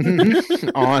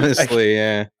 Honestly,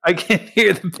 yeah. I can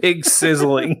hear the pig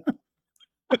sizzling.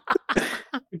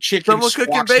 Chicken Someone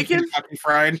cooking squawks and bacon? Kentucky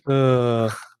fried.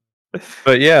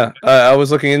 But yeah, I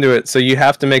was looking into it. So you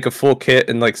have to make a full kit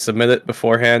and like submit it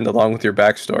beforehand along with your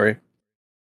backstory,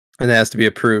 and it has to be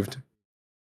approved.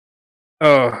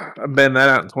 Oh, I've been that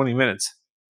out in 20 minutes.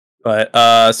 But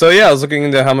so yeah, I was looking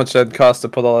into how much that'd cost to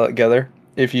put all that together.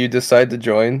 If you decide to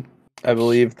join, I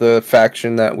believe the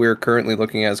faction that we're currently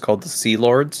looking at is called the Sea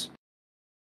Lords.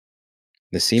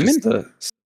 The seaman?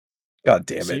 God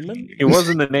damn it! Seaman? He was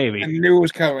in the I Navy. knew it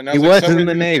was coming. I He like, was in somebody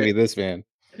the did Navy, it. this man.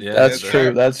 Yeah, That's that's true.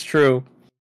 right. That's true.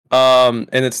 And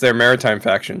it's their maritime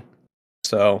faction.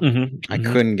 So I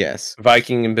couldn't guess.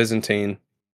 Viking and Byzantine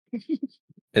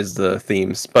is the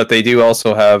themes, but they do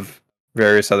also have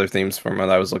various other themes from what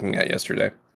I was looking at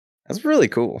yesterday, That's really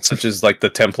cool. such as like the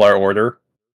Templar Order,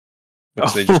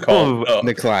 which they just call The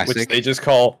which classic. they just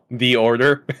call the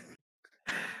Order.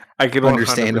 I can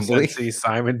Understandably. 100% see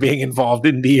Simon being involved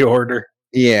in the order.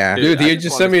 Yeah. Dude, Dude, I he just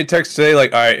just wanna- sent me a text today,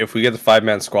 like, all right, if we get the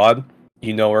 5-man squad,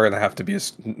 you know we're gonna have to be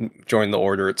join the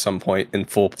Order at some point in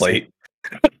full plate.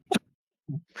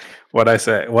 What I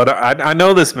say? I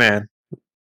know this man.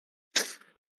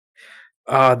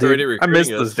 Oh, dude, Already I miss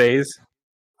recruiting those us. days.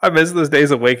 I miss those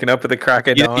days of waking up at the crack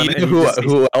of You dawn. know and you just see-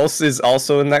 who else is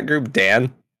also in that group?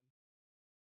 Dan.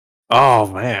 Oh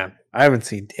man, I haven't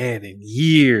seen Dan in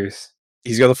years.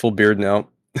 He's got a full beard now.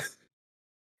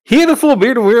 He had a full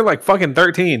beard when we were like fucking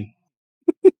 13.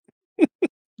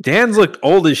 Dan's looked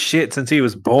old as shit since he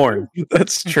was born.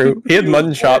 That's true. He had He was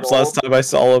mutton chops born last time I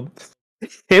saw him.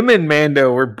 Him and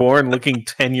Mando were born looking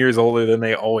 10 years older than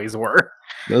they always were.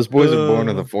 Those boys are born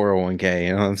with a 401k,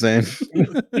 you know what I'm saying?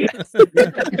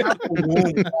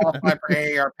 Won't qualify for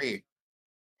AARP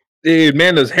Dude,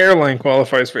 Mando's hairline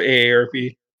qualifies for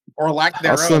AARP. or lack I'll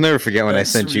thereof. still never forget when I That's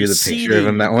sent you the picture of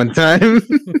him receding. that one time.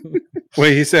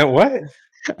 Wait, he said what?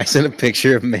 I sent a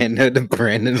picture of Mando to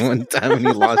Brandon one time and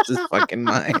he lost his fucking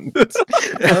mind.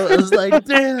 I was like,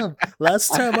 damn, last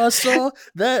time I saw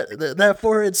that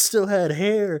forehead still had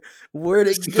hair. Where'd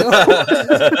it go?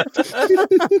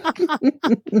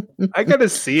 I gotta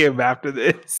see him after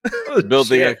this. Oh,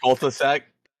 Building a shit. cul-de-sac.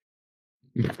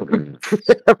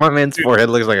 My man's forehead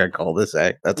looks like a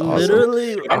cul-de-sac. That's awesome.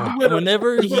 Literally, Ah.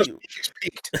 whenever He's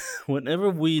peaked. whenever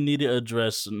we need to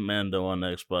address Mando on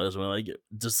Xbox, we're like,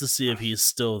 just to see if he's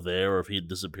still there or if he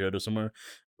disappeared or somewhere,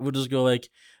 we'll just go like,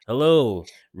 "Hello,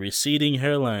 receding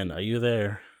hairline, are you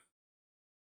there?"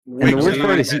 And the worst Wiggly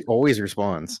part is eye. he always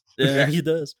responds. Yeah, he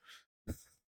does.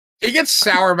 He gets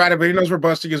sour about it, but he knows we're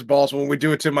busting his balls when we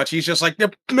do it too much. He's just like, "Yeah,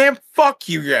 man, fuck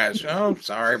you guys. Oh,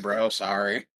 sorry, bro.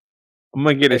 Sorry. I'm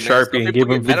gonna get a Hey, man, some Sharpie and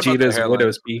people give him get mad about their Vegeta's hairline.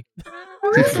 widow's peak.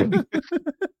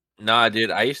 Nah,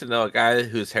 dude, I used to know a guy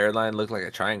whose hairline looked like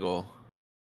a triangle.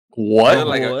 It What? looked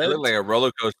like, it What? looked like a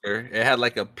roller coaster. It had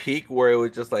like a peak where it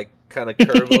would just like kind of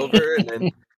curve over, and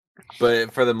then,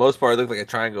 but for the most part, it looked like a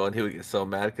triangle. And he would get so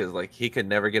mad because like he could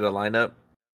never get a lineup.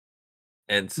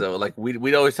 And so like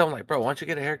we'd always tell him like, bro, why don't you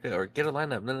get a haircut or get a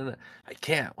lineup? No. I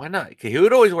can't. Why not? 'Cause he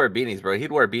would always wear beanies, bro.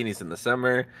 He'd wear beanies in the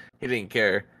summer. He didn't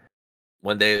care.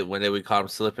 One day we caught him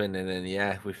slipping, and then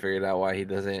yeah, we figured out why he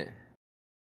doesn't.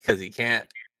 Because he can't.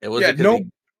 It wasn't. Yeah,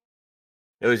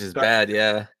 It was just bad.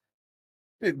 Yeah.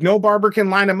 no barber can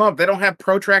line him up. They don't have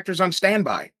protractors on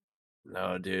standby.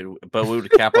 No, dude. But we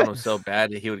would cap on him so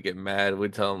bad that he would get mad.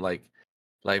 We'd tell him like,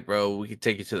 bro, we could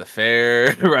take you to the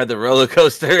fair, ride the roller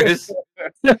coasters.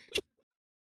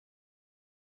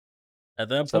 At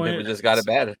that Some people point, just got it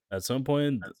bad. at some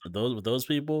point, those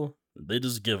people, they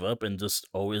just give up and just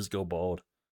always go bald.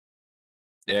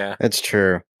 Yeah. That's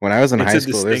true. When I was in It's high a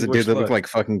school, there's a dude distinguished that looked look. like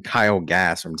fucking Kyle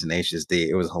Gass from Tenacious D.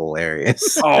 It was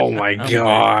hilarious. Oh my Oh my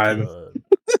god. God.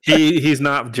 He's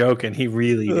not joking. He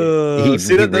really did. He really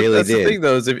that's the did. thing,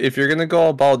 though, is if you're gonna go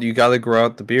all bald, you gotta grow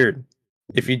out the beard.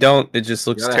 If you don't, it just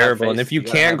looks gotta have terrible. And face- if you you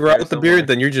gotta can't have grow hair out the somewhere. beard,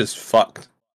 then you're just fucked.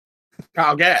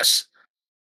 Kyle Gass.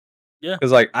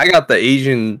 Because like I got the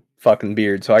Asian fucking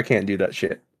beard, so I can't do that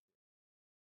shit.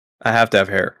 I have to have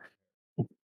hair.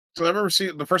 So I remember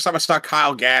seeing the first time I saw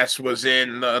Kyle Gass was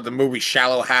in the movie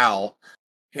Shallow Hal,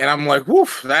 and I'm like,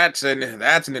 "Woof, that's an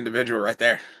individual right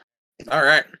there." All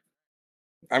right,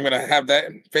 I'm gonna have that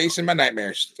face in my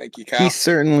nightmares. Thank you, Kyle. He's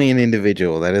certainly an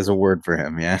individual. That is a word for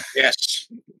him. Yeah. Yes,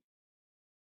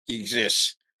 he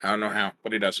exists. I don't know how,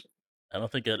 but he does. I don't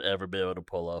think I'd ever be able to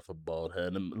pull off a bald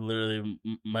head. And literally,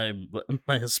 my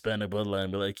Hispanic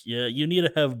bloodline be like, yeah, you need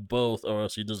to have both, or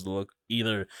else you just look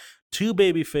either too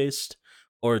baby faced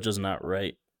or just not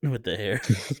right with the hair.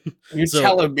 You're So,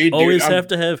 telling me, dude. always have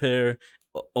to have hair.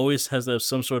 Always has to have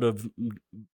some sort of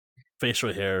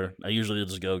facial hair. I usually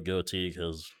just go goatee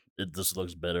because it just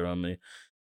looks better on me.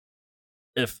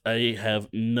 If I have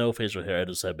no facial hair, I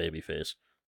just have baby face.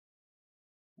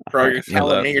 Bro, you're Yeah,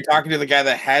 telling that- me you're talking to the guy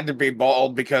that had to be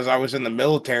bald because I was in the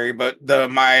military, but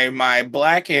my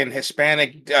black and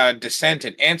Hispanic descent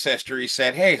and ancestry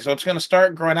said, "Hey, so it's going to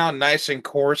start growing out nice and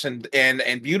coarse and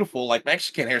beautiful like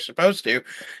Mexican hair is supposed to,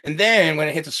 and then when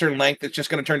it hits a certain length, it's just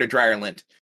going to turn to dryer lint."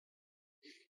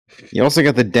 You also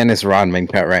got the Dennis Rodman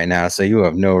cut right now, so you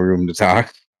have no room to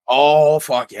talk. Oh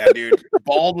fuck yeah, dude!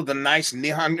 Bald with a nice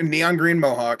neon green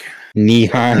mohawk.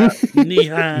 Neon.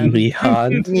 Neon.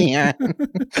 Neon. Neon.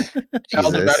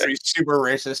 Tell them about Jesus. to be super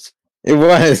racist. It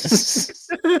was.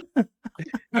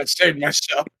 I saved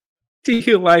myself. Do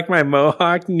you like my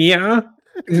mohawk? Yeah.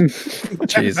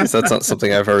 Jesus, that's not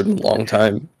something I've heard in a long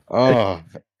time. Oh,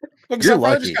 Look, You're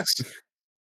I finally lucky.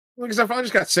 I finally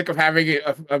just got sick of having it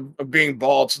of being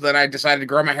bald, so then I decided to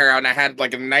grow my hair out, and I had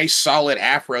like a nice solid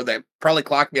afro that probably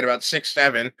clocked me at about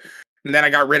 6'7", and then I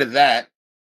got rid of that.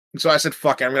 And so I said,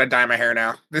 "Fuck it, I'm gonna dye my hair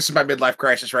now. This is my midlife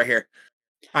crisis right here.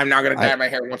 I'm now gonna dye my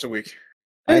hair once a week."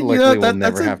 I You know, luckily will that's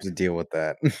never a- have to deal with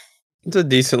that. It's a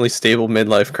decently stable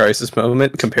midlife crisis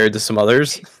moment compared to some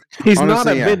others. He's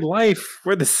Honestly, not yeah. at midlife.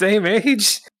 We're the same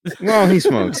age. Well, he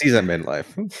smokes. He's at midlife.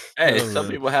 Hey, Oh, some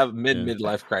man. people have Yeah.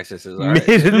 midlife crises. All right.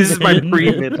 This is my Mid-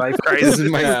 pre-midlife This crisis. is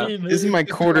my Yeah. this is my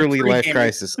quarterly life pre-gaming-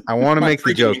 crisis. I want to my make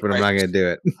the joke, pre-gaming but I'm not crisis. going to do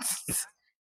it.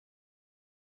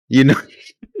 You know,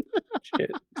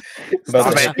 Shit.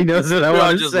 Stop But- it. he knows what I We're all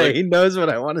want to just say. like- He knows what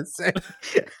I want to say.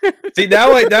 See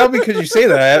now because you say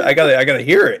that, I gotta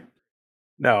hear it.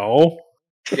 No.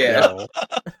 Yeah. No.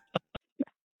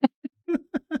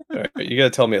 All right, you gotta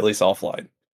tell me at least offline.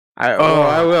 I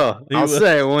Oh, will. he I'll will.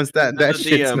 say it once that Another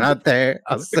shit's DM. not there.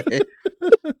 I'll say it.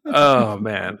 Oh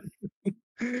man.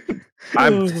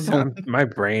 My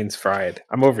brain's fried.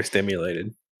 I'm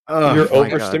overstimulated. Oh, You're my God.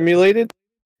 overstimulated?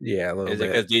 Yeah, a little Is it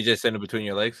bit. because DJ sent it between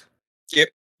your legs?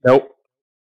 Nope.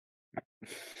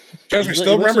 Just we It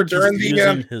still looks remember like he's during the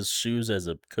using his shoes as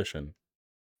a cushion.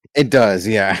 It does,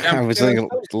 yeah. Yeah, I was yeah,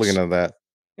 looking at that.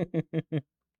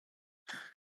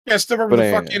 Yeah, I still remember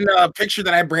But the anyway. fucking picture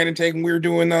that I had Brandon take when we were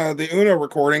doing the Uno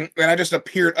recording, and I just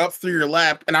appeared up through your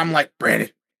lap, and I'm like, "Brandon,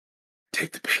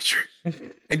 take the picture,"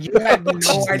 and you had no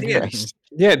Jesus idea. Christ.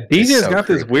 Yeah, DJ's so got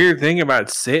this creepy. weird thing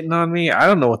about sitting on me. I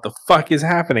don't know what the fuck is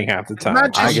happening half the time.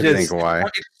 Not I just can just- think why.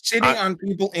 It's sitting on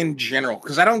people in general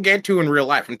because I don't get to in real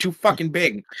life. I'm too fucking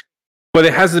big. But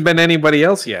it hasn't been anybody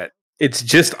else yet. It's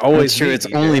just always That's true. me, It's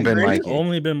DJ. only been Brandon? Mikey.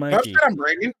 Only been I've Mikey. said I'm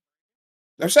Brandon.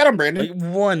 I've said I'm Brandon.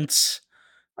 Like once.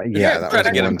 Yeah, that try was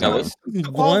to get one him time. jealous.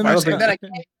 One I don't time. think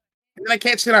that I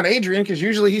can't sit on Adrian because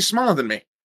usually he's smaller than me.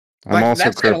 I'm also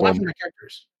that's got a lot crippled. of my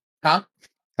characters. Huh?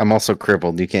 I'm also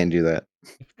crippled. You can't do that.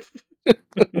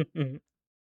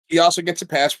 He also gets a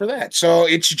pass for that. So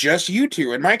it's just you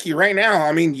two and Mikey right now.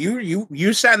 I mean,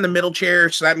 you sat in the middle chair,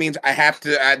 so that means I have to.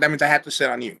 That means I have to sit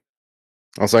on you.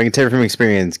 Also, I can tell you from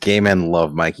experience, gay men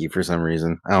love Mikey for some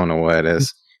reason. I don't know what it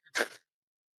is.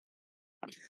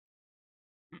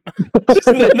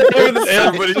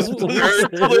 Everybody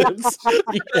just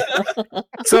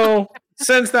So,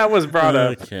 since that was brought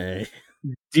up, Okay.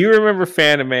 do you remember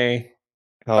Fanime?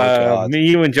 Oh god. Me,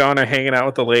 you, and John are hanging out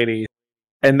with the ladies.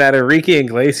 and that Enrique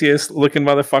Iglesias looking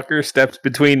motherfucker steps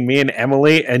between me and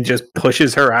Emily and just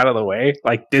pushes her out of the way,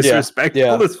 like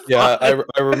disrespectful as fuck.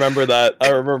 I remember that. I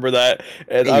remember that,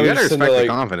 and Hey, I you was gotta just respect the like,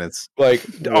 confidence.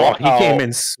 Oh, he came wow.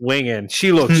 in swinging.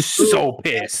 She looked so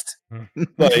pissed.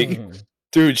 Like,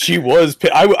 dude, she was.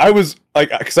 I was like,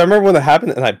 because I remember when that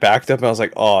happened, and I backed up, and I was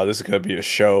like, oh, this is gonna be a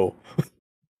show.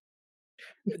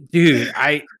 Dude,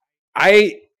 I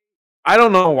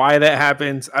don't know why that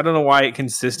happens. I don't know why it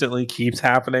consistently keeps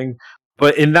happening.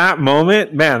 But in that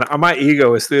moment, man, my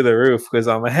ego is through the roof because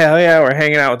I'm like, hell yeah, we're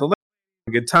hanging out with the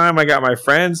ladies, good time. I got my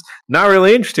friends. Not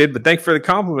really interested, but thanks for the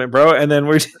compliment, bro. And then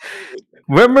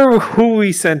remember who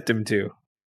we sent him to?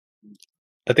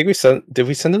 I think did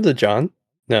we send him to John?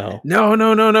 No.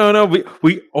 No.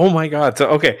 We oh my god. So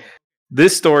okay,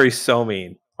 this story's so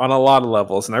mean on a lot of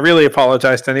levels, and I really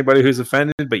apologize to anybody who's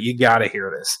offended, but you gotta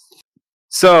hear this.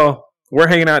 So we're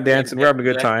hanging out, dancing, we're having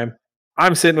a good time.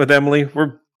 I'm sitting with Emily,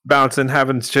 we're bouncing,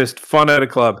 having just fun at a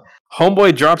club.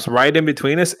 Homeboy drops right in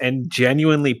between us and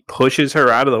genuinely pushes her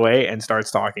out of the way and starts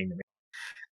talking to me.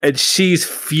 And she's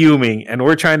fuming, and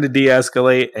we're trying to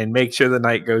de-escalate and make sure the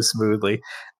night goes smoothly.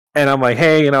 And I'm like,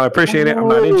 hey, I appreciate it. I'm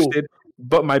not interested.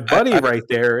 But my buddy right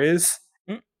there is,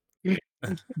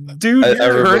 dude. I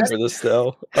remember this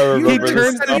now. I remember You this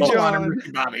turns really to put that evil now. on him, John.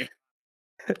 Ricky Bobby.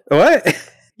 What?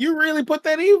 You really put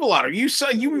that evil on him.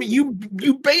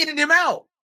 You baited him out.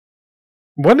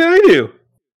 What did I do?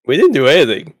 We didn't do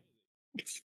anything.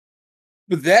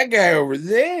 But that guy over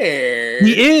there,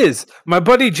 He is. My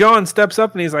buddy John steps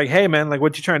up and he's like, hey, man, like,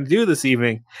 what you trying to do this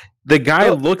evening? The guy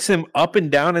looks him up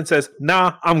and down and says,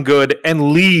 nah, I'm good,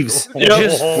 and leaves.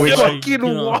 Just fucking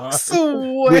walks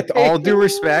away. With all due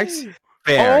respect,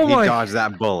 fair. Oh He my- dodged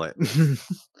that bullet.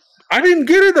 I didn't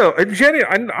get her, though. Jenny,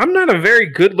 I'm not a very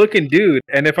good-looking dude.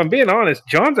 And if I'm being honest,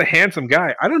 John's a handsome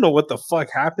guy. I don't know what the fuck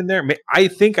happened there. I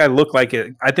think I look like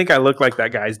it. I think I look like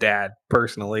that guy's dad,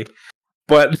 personally.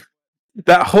 But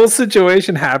that whole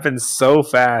situation happened so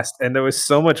fast, and there was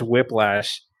so much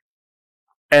whiplash.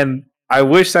 And I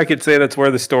wish I could say that's where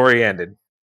the story ended,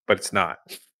 but it's not.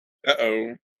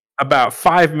 uh-oh. About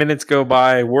 5 minutes go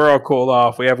by, we're all cooled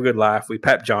off, we have a good laugh, we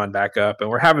pep John back up, and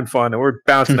we're having fun, and we're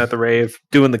bouncing at the rave,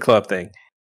 doing the club thing.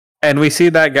 And we see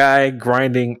that guy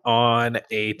grinding on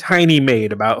a tiny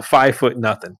maid, about 5 foot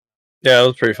nothing. Yeah, it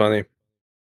was pretty funny.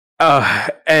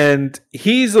 And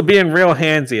he's being real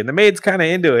handsy, and the maid's kind of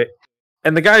into it.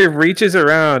 And the guy reaches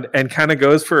around and kind of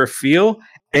goes for a feel,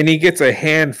 and he gets a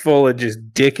handful of just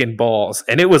dick and balls.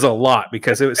 And it was a lot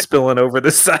because it was spilling over the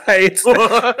sides.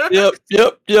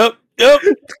 Yep.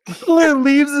 It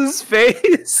leaves his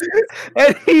face,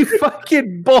 and he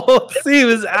fucking bolts. He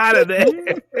was out of there.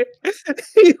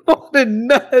 He wanted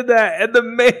none of that, and the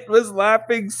man was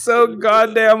laughing so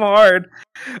goddamn hard.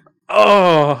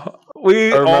 Oh,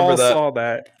 we I remember all that. saw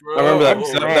that. I remember that.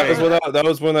 I'm That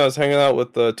was when I was hanging out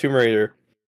with the Tomb Raider,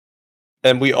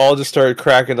 and we all just started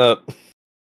cracking up.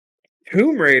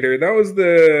 Tomb Raider. That was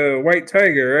the White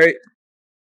Tiger, right?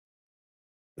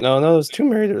 No, it was Tomb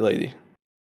Raider lady.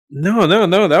 No.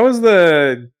 That was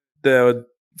the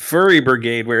furry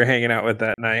brigade we were hanging out with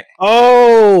that night.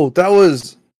 Oh, that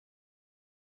was.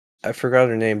 I forgot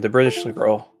her name. The British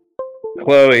girl.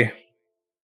 Chloe.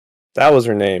 That was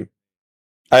her name.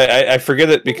 I forget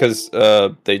it because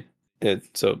it's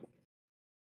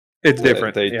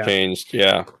different. They changed.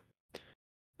 Yeah.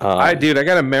 I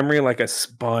got a memory like a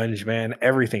sponge, man.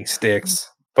 Everything sticks.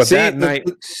 But see, that night,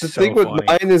 the so thing with funny.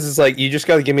 mine is like you just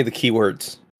got to give me the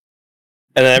keywords,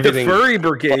 and then everything. The furry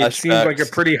brigade seems like a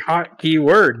pretty hot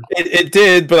keyword. It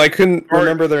did, but I couldn't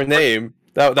remember their name.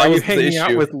 That Are was you hanging the out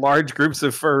issue. with large groups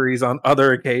of furries on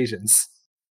other occasions?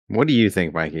 What do you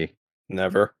think, Mikey?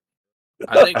 Never.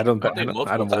 I I don't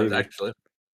multiple believe times, it. actually.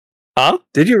 Huh?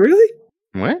 Did you really?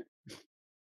 What?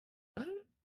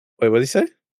 Wait, what did he say?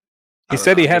 He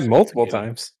said he had multiple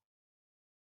times.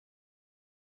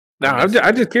 No, I'm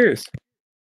just curious.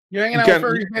 You hanging out You with got-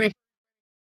 furries, Benny?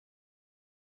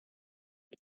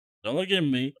 Don't look at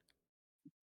me.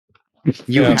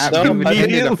 You Yeah, have no, you attended a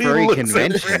immediately furry looks at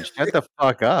convention. Brad. Shut the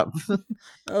fuck up.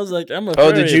 I was like, I'm a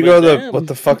Oh, did furry, you but go to damn. what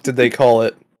the fuck did they call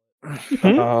it? Hmm?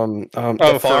 The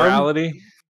farm. Ferality?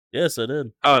 Yes, I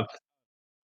did. Oh,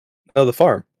 No, the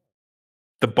farm.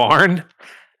 the barn?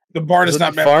 The barn Was is it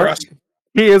not the meant for farm? us.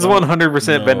 He is No,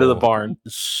 100% been to the no. barn.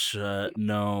 Shut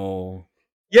no.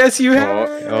 Yes, you have.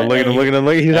 Oh, look at him! Look at him!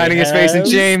 Look, he's I hiding his face in have-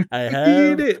 shame. I Eat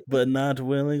have, it. but not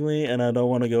willingly, and I don't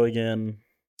want to go again.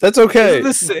 That's okay.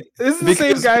 This is the same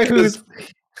Because- guy because-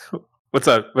 who's. What's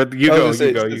up? But you I go. was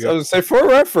gonna You go. say- You I go. was gonna say for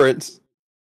reference,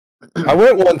 I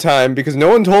went one time because no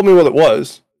one told me what it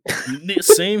was.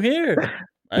 Same here.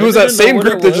 It was that same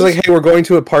group that's just like, hey, we're going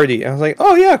to a party. I was like,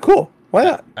 oh yeah, cool. Why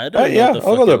not? I didn't know Yeah, what the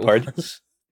I'll go fuck to a it party. was.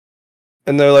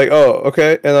 And they're like, oh,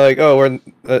 okay. And they're like, oh, we're.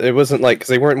 It wasn't like because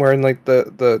they weren't wearing like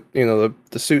the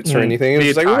the suits or anything. It was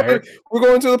just like we're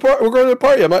going to the party. We're going to the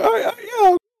party. I'm like, oh yeah,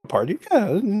 I'll go to the party.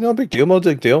 Yeah, no big deal. No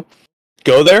big deal.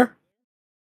 Go there.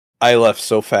 I left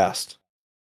so fast.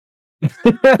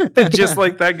 Just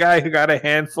like that guy who got a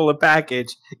handful of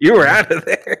package. You were out of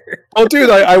there. Oh, dude,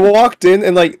 I walked in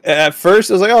and like at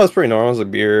first I was like, oh, it's pretty normal. I was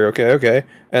like, beer, okay.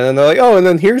 And then they're like, oh, and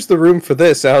then here's the room for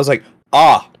this. And I was like,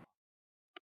 I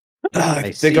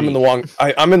think I'm in the wrong.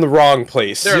 I'm in the wrong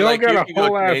place. They're You like, don't you got a can go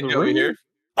whole ass change over room? here.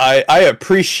 I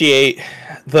appreciate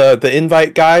the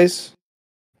invite, guys,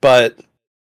 but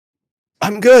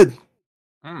I'm good.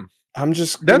 I'm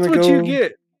just That's gonna what go... you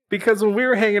get. Because when we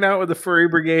were hanging out with the furry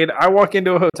brigade, I walk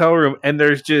into a hotel room and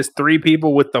there's just 3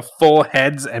 people with the full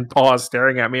heads and paws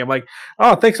staring at me. I'm like,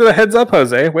 oh, thanks for the heads up,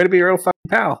 Jose. Way to be a real fucking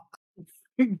pal.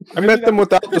 I met them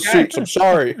without the suits. I'm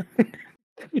sorry.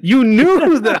 You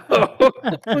knew though.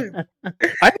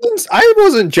 I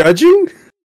wasn't judging.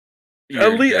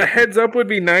 At least a heads up would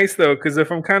be nice though, because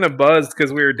if I'm kind of buzzed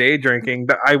because we were day drinking,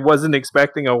 I wasn't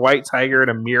expecting a white tiger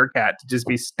and a meerkat to just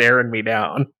be staring me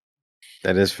down.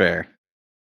 That is fair.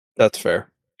 That's fair.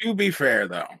 To be fair,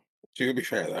 though.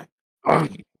 Oh,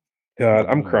 God,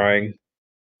 I'm crying.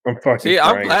 I'm fucking See,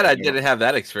 crying. I'm glad I didn't have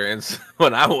that experience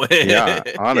when I went. Yeah,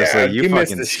 honestly, Yeah, you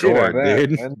missed fucking the shit out scored, of that,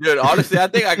 dude. man. Dude, honestly, I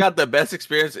think I got the best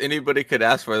experience anybody could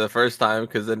ask for the first time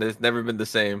because then it's never been the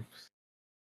same.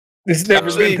 It's never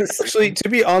been the same. Actually, to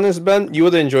be honest, Ben, you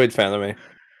would have enjoyed Fanime.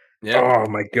 Yeah. Oh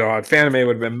my God, Fanime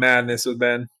would have been madness with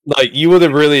Ben. Like, you would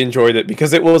have really enjoyed it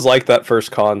because it was like that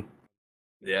first con.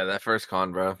 Yeah, that first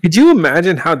con, bro. Could you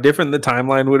imagine how different the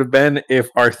timeline would have been if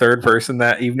our third person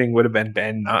that evening would have been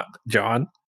Ben, not John?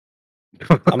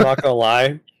 I'm not gonna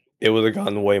lie, it would have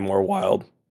gone way more wild.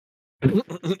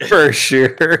 For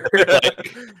sure.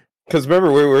 Because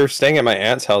remember, we were staying at my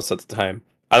aunt's house at the time.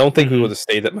 I don't think we would have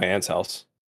stayed at my aunt's house.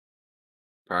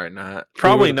 Probably not.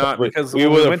 Probably would've not, probably- because we when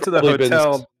we would've went to the probably been-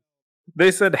 hotel, they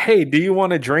said, hey, do you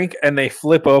want a drink? And they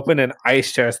flip open an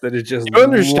ice chest that is just You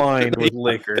understand lined that with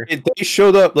liquor. They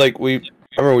showed up like we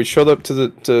showed up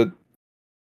to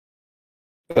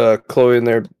Chloe and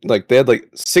their like they had like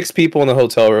 6 people in the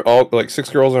hotel room, all like 6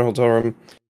 girls in a hotel room,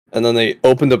 and then they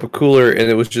opened up a cooler and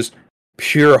it was just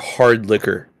pure hard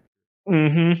liquor.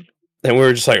 Mm-hmm. And we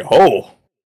were just like, oh,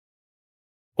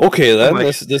 okay then. Like-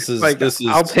 this is Like, this is.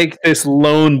 I'll take this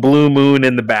lone blue moon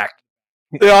in the back.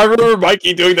 Yeah, I remember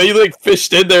Mikey doing that. He like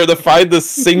fished in there to find the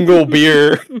single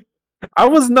beer. I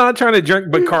was not trying to drink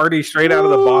Bacardi straight out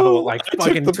of the bottle at like I took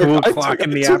fucking the 2 Bac- I o'clock took-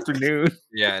 in I the took- afternoon.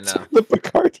 Yeah, no. The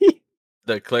Bacardi.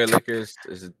 The clear liquors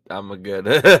is I'm a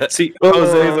good. See,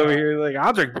 Jose's over here like,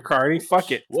 I'll drink Bacardi.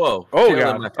 Fuck it. Whoa. Oh chill in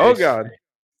God. my Oh face. God.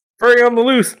 Furry on the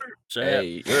loose.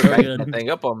 Hey, you were backing that thing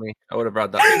up on me. I would have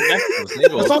brought that thing back from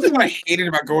Singles. That's something I hated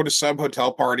about going to sub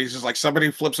hotel parties is like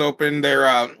somebody flips open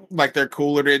their like their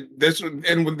cooler. In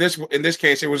this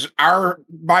case, it was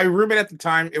my roommate at the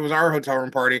time. It was our hotel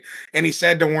room party, and he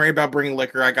said, "Don't worry about bringing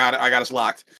liquor. I got us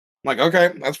locked." I'm like,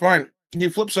 okay, that's fine. He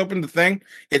flips open the thing.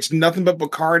 It's nothing but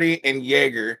Bacardi and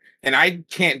Jaeger, and I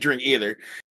can't drink either.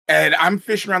 And I'm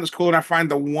fishing around this cooler, and I find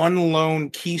the one lone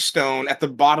Keystone at the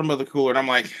bottom of the cooler, and I'm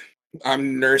like,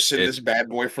 I'm nursing this bad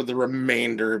boy for the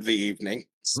remainder of the evening.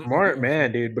 Smart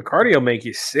man, dude. Bacardi will make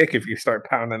you sick if you start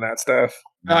pounding that stuff.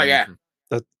 Oh yeah,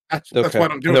 That- that's Okay.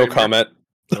 what I'm doing. No comment.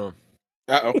 Oh,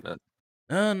 Uh-oh.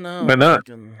 Oh no. Why not?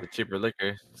 fucking- the cheaper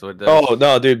liquor. So it does. Oh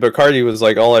no, dude! Bacardi was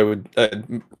like all I would.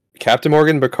 Captain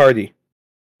Morgan Bacardi.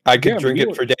 I could Yeah, but drink you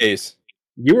it for days.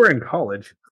 You were in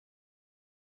college.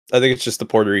 I think it's just the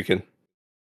Puerto Rican.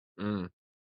 Mm.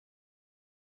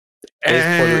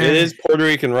 It is Puerto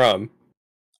Rican rum.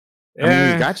 I mean,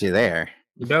 Yeah, he got you there.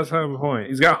 he does have a point.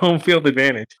 He's got home field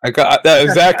advantage. I got that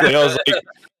exactly. I was like,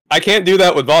 I can't do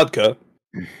that with vodka.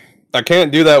 I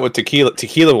can't do that with tequila.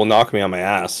 Tequila will knock me on my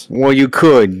ass. Well, you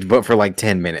could, but for like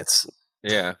 10 minutes.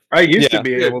 Yeah. I used Yeah. to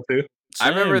be able to. I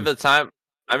remember Same. the time.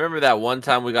 I remember that one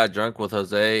time we got drunk with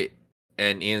Jose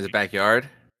in Ian's backyard.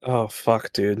 Oh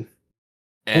fuck, dude.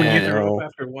 When you And threw no. up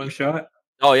after one shot.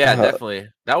 oh yeah, Uh, definitely.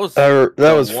 That was That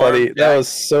The was warm funny. That Jack. was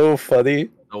so funny.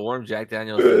 the warm Jack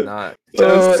Daniels did not.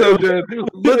 That's so it- good.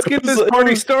 Let's get it was this like-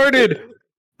 party started.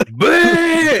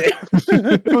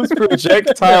 It was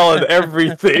projectile and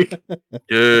everything.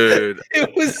 Dude.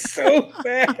 It was so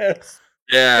fast.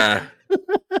 Yeah.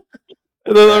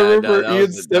 And then I Yeah, no, remember that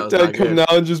Ian's was- that was stepdad not coming good.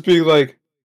 down and just being like,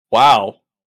 "Wow,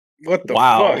 What the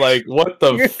wow, fuck? like what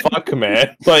the fuck,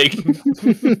 man? Like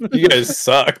you guys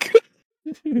suck."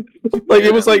 Like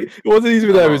it was like it wasn't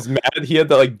even that I was mad. He had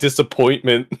that like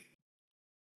disappointment.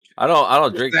 I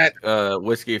don't drink that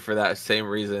whiskey for that same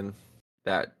reason.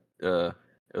 That it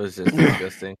was just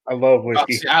disgusting. I love oh,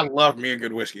 whiskey. see, I love me a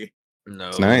good whiskey. No,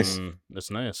 It's nice. That's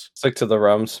nice. Stick to the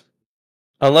rums.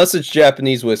 Unless it's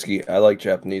Japanese whiskey. I like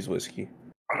Japanese whiskey.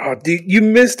 Oh, dude, you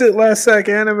missed it last sec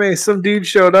anime. Some dude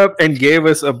showed up and gave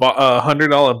us a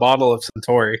 $100 bottle of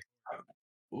Centauri.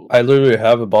 I literally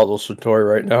have a bottle of Satori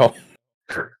right now.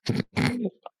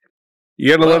 You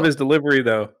gotta love Well- his delivery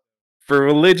though. For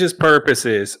religious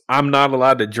purposes, I'm not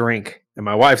allowed to drink, and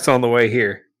my wife's on the way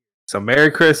here. So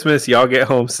Merry Christmas, y'all get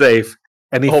home safe.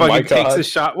 And he Oh my fucking takes a God.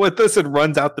 shot with us and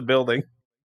runs out the building.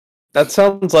 That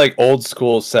sounds like old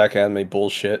school sack anime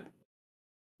bullshit.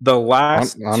 The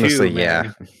last Honestly, two,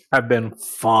 man, have been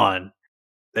fun.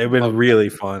 They've been really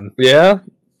fun. Yeah?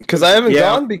 Because I haven't Yeah.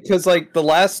 gone because like the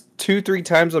last 2-3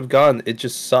 times I've gone, it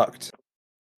just sucked.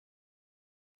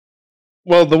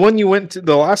 Well, the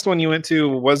last one you went to,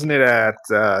 wasn't it at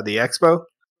the expo?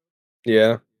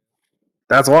 Yeah.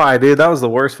 That's why, dude. That was the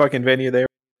worst fucking venue there.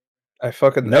 I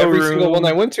fucking No every single one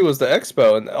room. I went to was the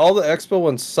expo, and all the expo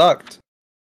ones sucked.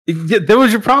 There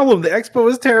was your problem. The expo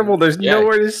was terrible. There's Yeah.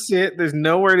 nowhere to sit. There's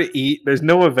nowhere to eat. There's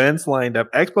no events lined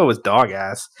up. Expo was dog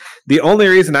ass. The only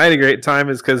reason I had a great time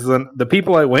is because the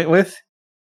people I went with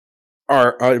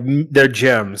they're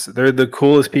gems. They're the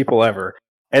coolest people ever.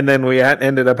 And then we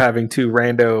ended up having two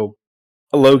rando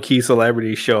low key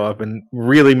celebrities show up and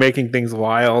really making things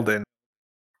wild and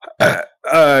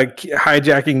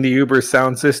hijacking the Uber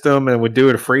sound system and would do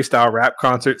a freestyle rap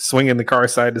concert, swinging the car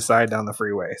side to side down the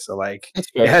freeway. So like,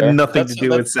 it had nothing to do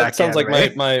with That sounds like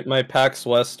my PAX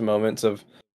West moments of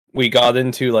we got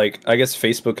into like I guess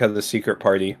Facebook had the secret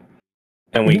party,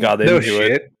 and we got no into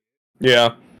shit. it.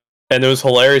 Yeah, and it was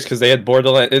hilarious because they had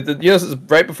Borderlands. This is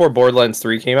right before Borderlands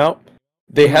 3 came out.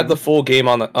 They had the full game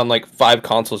on like 5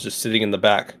 consoles just sitting in the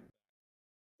back.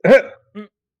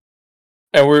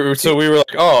 And we were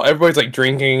like, oh, everybody's like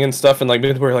drinking and stuff, and like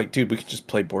we were like, dude, we could just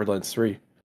play Borderlands 3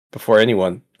 before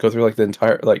anyone go through like the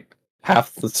entire like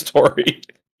half the story.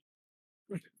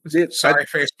 Sorry,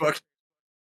 Facebook.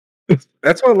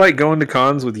 That's why I like going to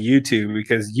cons with you two,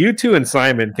 because you two and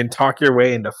Simon can talk your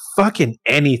way into fucking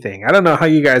anything. I don't know how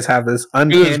you guys have this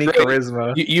uncanny great.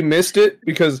 charisma. You missed it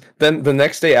because then the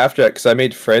next day after that, because I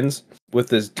made friends with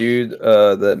this dude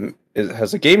that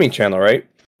has a gaming channel, right?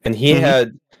 And he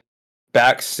had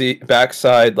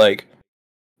backside like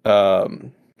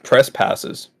press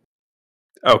passes,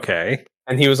 Okay.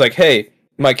 and he was like, "Hey,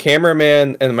 my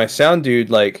cameraman and my sound dude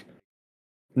like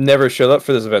never showed up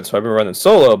for this event, so I've been running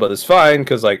solo, but it's fine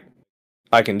because like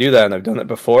I can do that and I've done it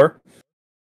before."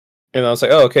 And I was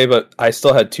like, "Oh, okay, but I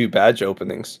still had 2 badge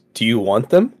openings. Do you want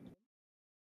them?"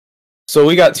 So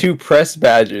we got 2 press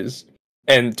badges,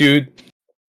 and dude,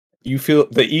 you feel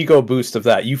the ego boost of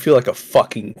that. You feel like a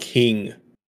fucking king.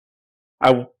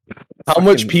 How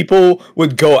much people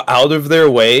would go out of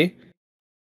their way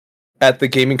at the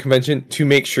gaming convention to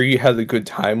make sure you have a good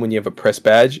time when you have a press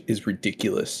badge is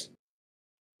ridiculous.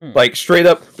 Like straight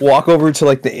up walk over to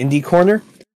like the indie corner,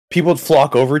 people would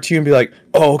flock over to you and be like,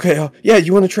 "Oh, okay, yeah,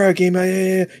 you want to try a game?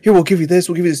 Yeah. Here, we'll give you this.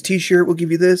 We'll give you this T-shirt. We'll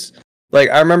give you this." Like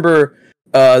I remember,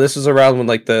 this was around when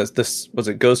like this was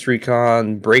it Ghost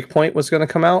Recon Breakpoint was going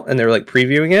to come out, and they were like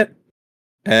previewing it.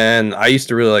 And I used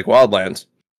to really like Wildlands,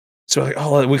 so like,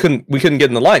 oh, we couldn't get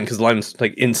in the line because the line was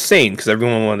like insane because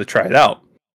everyone wanted to try it out.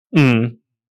 Came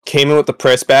in with the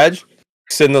press badge.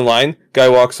 Sit in the line, guy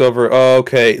walks over, oh,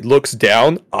 okay, looks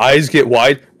down, eyes get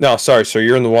wide. No, sorry, sir,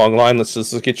 you're in the wrong line. Let's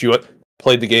get you up.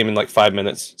 Played the game in like 5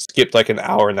 minutes. Skipped like an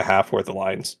hour and a half worth of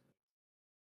lines.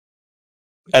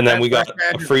 And then we got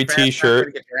a free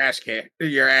T-shirt. Get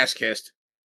your ass kissed.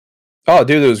 Oh,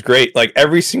 dude, it was great. Like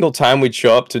every single time we'd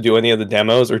show up to do any of the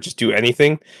demos or just do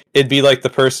anything, it'd be like the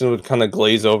person would kind of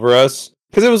glaze over us.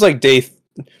 Because it was like day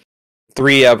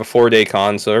 3 out of a 4-day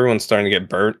con, so everyone's starting to get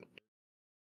burnt.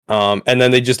 And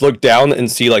then they just look down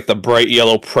and see like the bright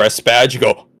yellow press badge. You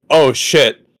go, oh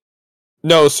shit,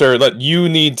 no sir, you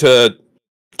need to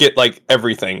get like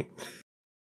everything.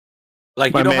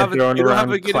 Like you don't have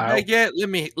a get it back yet. Let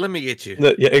me get you.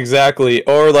 Yeah, exactly.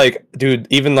 Or like, dude,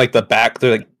 even like the back.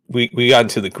 They're like, we got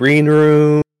into the green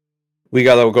room. We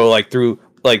gotta go like through.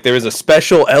 Like there was a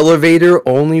special elevator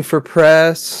only for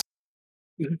press.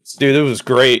 Dude, it was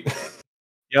great.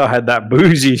 Y'all had that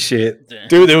bougie shit.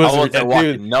 Dude, it was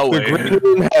nowhere. The green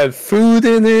room had food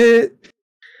in it,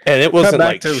 and it wasn't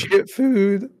like shit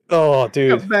food. Oh,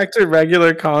 dude. Come back to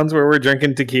regular cons where we're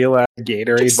drinking tequila and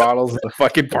Gatorade bottles in the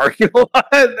fucking parking lot.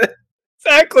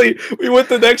 Exactly. We went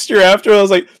the next year after. I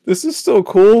was like, this is still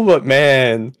cool, but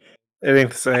man, it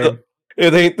ain't the same.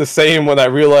 It ain't the same when I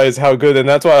realized how good. And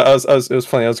that's why it was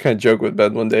funny. I was kind of joking with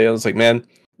Ben one day. I was like, man,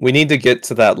 We need to get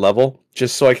to that level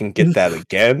just so I can get that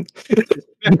again.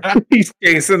 He's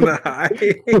chasing the high.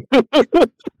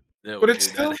 But it's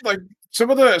still like some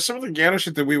of the Gano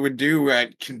shit that we would do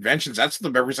at conventions. That's the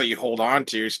memories that you hold on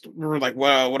to. We were like,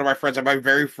 well, one of my friends at my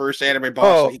very first anime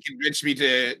boss, and he convinced me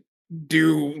to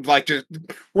do like just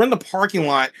we're in the parking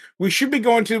lot. We should be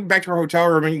going back to our hotel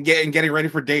room and getting ready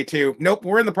for day 2. Nope,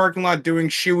 we're in the parking lot doing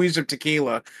shoeies of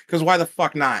tequila because why the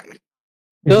fuck not?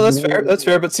 No, that's fair. That's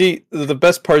fair. But see, the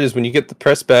best part is when you get the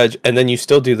press badge and then you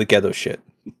still do the ghetto shit.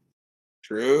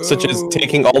 True. Such as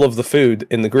taking all of the food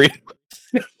in the green.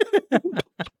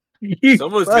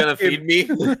 Someone's gonna feed me.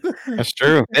 That's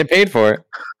true. They paid for it.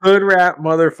 Hood rat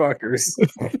motherfuckers.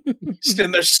 Just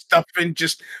in there stuffing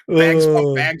just bags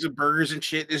of burgers and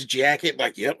shit in his jacket.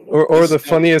 Like, yep. Or the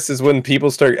funniest is when people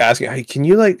start asking, "Hey, can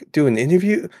you like do an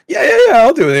interview?" Yeah,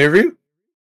 I'll do an interview.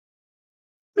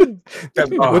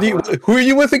 Who are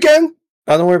you with again?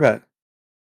 I don't worry about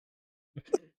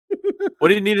it. What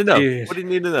do you need to know? Dude. What do you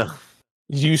need to know?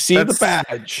 You see the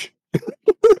badge.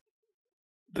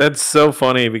 That's so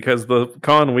funny because the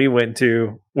con we went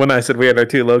to, when I said we had our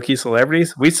 2 low-key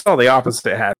celebrities, we saw the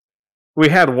opposite happen. We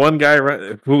had one guy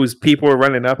whose people were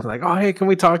running up and like, oh, hey, can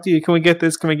we talk to you? Can we get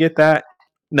this? Can we get that?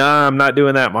 Nah, I'm not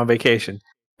doing that. I'm on vacation.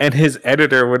 And his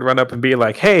editor would run up and be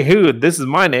like, hey, this is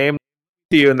my name.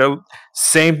 You. And the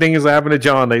same thing as happened to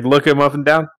John. They'd look him up and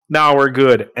down. Nah, we're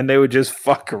good. And they would just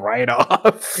fuck right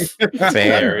off.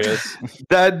 Hilarious.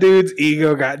 That dude's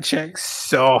ego got checked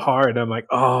so hard. I'm like,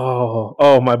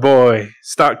 oh, my boy.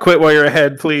 Quit while you're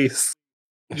ahead, please.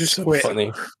 Just So quit.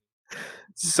 funny.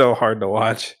 So hard to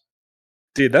watch.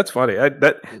 Dude, that's funny.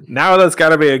 Now that's got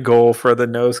to be a goal for the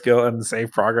No Skill and the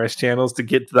Safe Progress channels to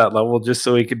get to that level just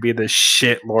so we could be the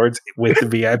shit lords with the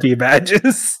VIP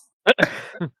badges.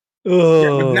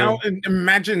 Yeah, but now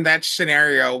imagine that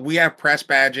scenario. We have press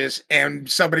badges and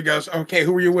somebody goes, okay,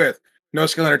 who are you with? No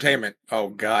Skill Entertainment. Oh,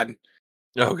 God.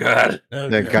 Oh God. Oh,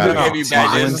 The God. Who gave you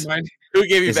badges? Who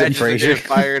gave you Is it badges and Frasier? get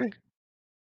fired?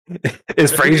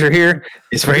 Is Fraser here?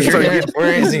 Is Fraser here?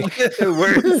 Where is he?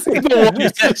 Where is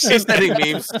he? She's sending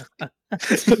memes.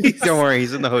 Don't worry,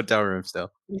 he's in the hotel room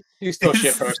still. He's still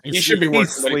shit posting. He should be working,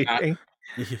 He's but he's not.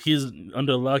 sleeping. He's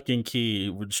under lock and key.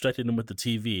 We're distracting him with the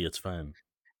TV. It's fine.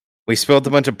 We spilled a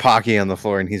bunch of Pocky on the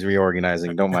floor and he's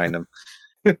reorganizing. Don't mind him.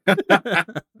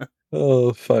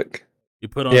 Oh fuck. You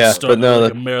put on Yeah, Star, but no,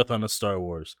 like a marathon of Star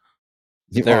Wars.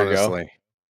 There we go. Honestly.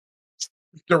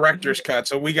 Director's cut.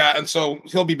 So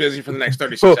he'll be busy for the next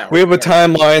 36 So hours. we have a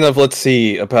timeline of let's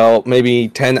see, about maybe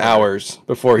 10 hours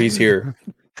before he's here.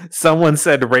 Someone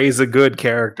said raise a good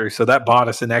character, so that bought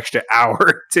us an extra hour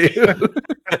or 2.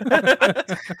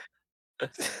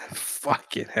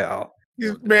 Fucking hell.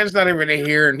 This man's not even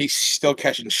here and he's still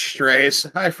catching strays.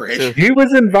 Hi, Fraser. He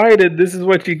was invited. This is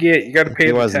what you get. You got to pay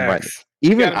He the was tax. invited.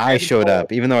 Even gotta I pay the showed toll.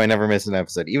 up, even though I never missed an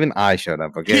episode. Even I showed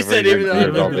up. Okay, He said even though I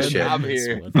Everybody all never this did shit. I'm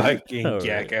here. Fucking All right.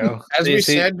 gecko. As You we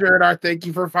see- said during our thank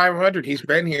you for 500, he's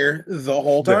been here the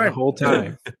whole The time. whole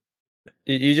time.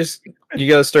 You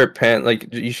gotta start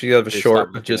you should have a Dude, stop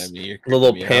short, looking just at me, you're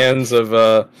little creeping me out. pans of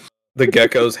the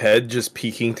gecko's head just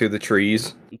peeking through the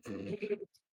trees.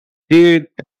 Dude,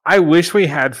 I wish we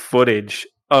had footage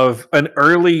of an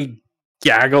early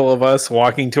gaggle of us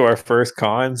walking to our first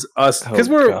cons. Because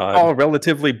Oh, we're God. all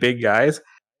relatively big guys.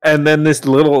 And then this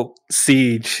little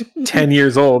siege, 10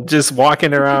 years old, just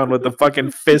walking around with a fucking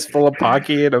fistful of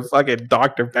Pocky and a fucking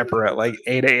Dr. Pepper at like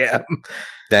 8 a.m.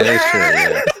 That is true.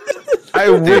 Yeah. I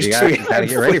Dude, wish you we gotta had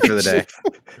get ready for the day.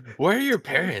 Where are your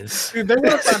parents? Dude, they would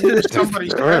have thought he was somebody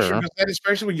Sure. special, because then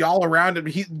especially with y'all around him,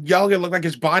 y'all gonna look like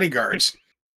his bodyguards.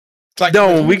 It's like,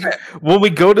 No, when we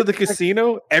go to the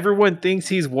casino, everyone thinks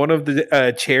he's one of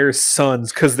the chair's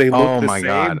sons because they look Oh the my same.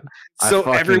 God. I So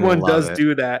fucking everyone love does it.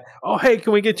 do that. Oh, hey,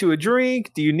 can we get you a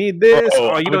drink? Do you need this?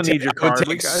 Bro, Oh, you don't need your I would card.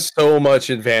 We take got so much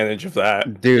advantage of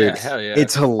that. Dude, Yeah, hell yeah.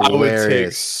 it's I would take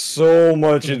hilarious. so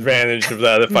much advantage of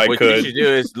that if I What you could. should do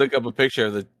is look up a picture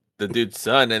of the dude's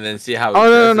son and then see how. Oh he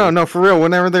no, dresses. no, for real.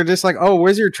 Whenever they're just like, "Oh,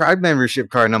 where's your tribe membership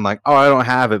card?" and I'm like, "Oh, I don't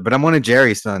have it, but I'm one of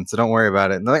Jerry's sons, so don't worry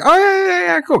about it." And they're like, "Oh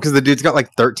yeah, cool," because the dude's got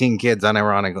like 13 kids,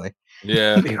 unironically.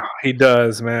 Yeah. He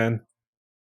does, man.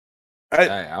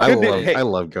 I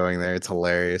love going there. It's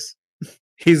hilarious.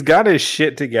 He's got his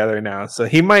shit together now, so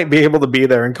he might be able to be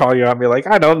there and call you out and be like,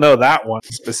 I don't know that one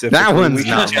specifically. That one's We should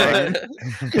not check."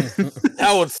 mine.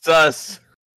 That one's sus.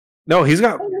 No, he's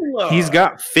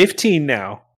got 15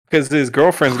 now because his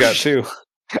girlfriend's got 2.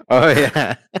 Oh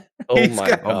yeah. Oh He's my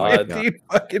got god. 15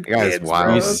 fucking That guy's kids,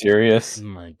 wild. Are you bro. serious? Oh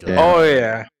my God. Yeah. Oh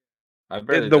yeah. I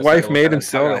barely The wife decided what made kind him of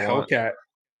sell dog a I want. Hellcat.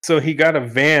 So he got a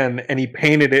van and he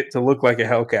painted it to look like a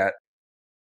Hellcat.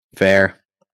 Fair.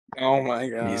 Oh my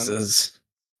god. Jesus.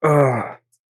 Ugh.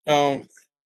 Oh,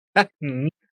 Mhm.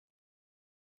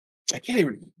 I can't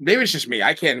even. Maybe it's just me.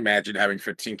 I can't imagine having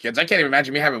 15 kids. I can't even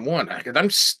imagine me having one because I'm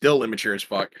still immature as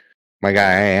fuck. My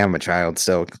guy, I am a child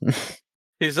still.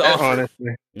 He's also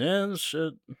Honestly, Yeah,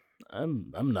 shit.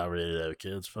 I'm not ready to have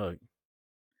kids. Fuck.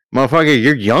 Motherfucker,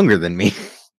 you're younger than me.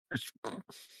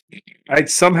 I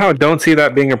somehow don't see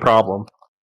that being a problem.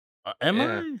 Am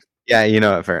Yeah. I? Yeah, you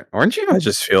know it, fair. Aren't you? I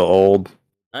just feel old.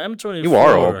 I'm 24. You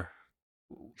are old.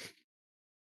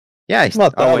 Yeah.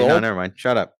 Not Oh that wait, no, old. never mind.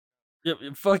 Shut up. Yep,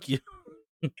 fuck you.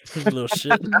 You little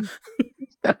shit.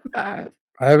 I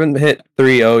haven't hit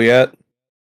 3-0 yet.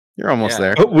 You're almost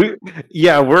Yeah.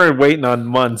 there. We're waiting on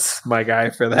months, my guy,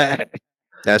 for that.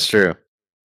 That's true.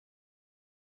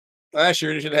 I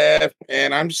sure should have,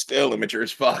 and I'm still immature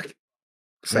as fuck.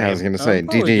 Yeah, I was Same. gonna say,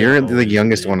 probably DJ, you're gonna the always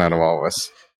youngest be. one out of all of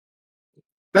us.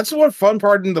 That's the one fun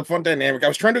part in the fun dynamic. I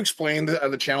was trying to explain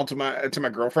the channel to my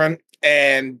girlfriend,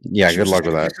 and Yeah, she good was luck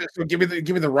just with like, that. So give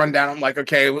me the rundown. I'm like,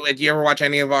 okay, well, do you ever watch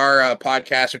any of our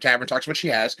podcasts or tavern talks? Which she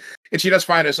has, and she does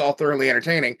find us all thoroughly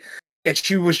entertaining. And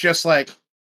she was just like,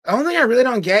 the only thing I really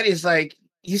don't get is like,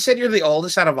 you said you're the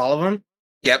oldest out of all of them.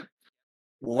 Yep.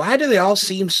 Why do they all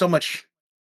seem so much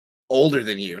older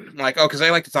than you? I'm like, oh, because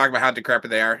they like to talk about how decrepit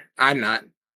they are. I'm not.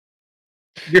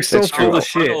 You're so That's full true. of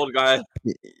shit. Old guy.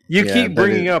 You Yeah, keep that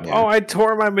bringing is- up, yeah. oh, I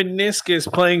tore my meniscus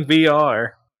playing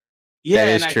VR. Yeah,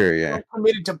 is and true, I yeah. still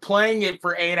committed to playing it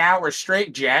for 8 hours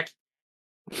straight, Jack.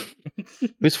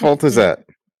 Whose fault is that?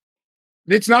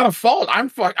 It's not a fault.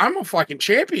 I'm a fucking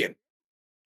champion.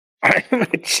 I'm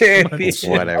a champion. Shit.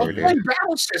 I Whatever, was dude. playing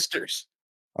Battle Sisters.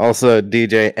 Also,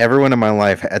 DJ, everyone in my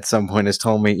life at some point has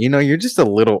told me, you're just a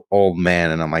little old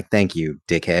man. And I'm like, thank you,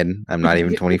 dickhead. I'm not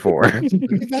even 24.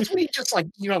 That's when you just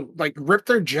like rip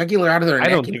their jugular out of their I neck.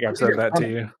 don't think I've said that to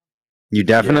you. You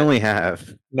definitely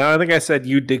have. No, I think I said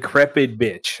you decrepit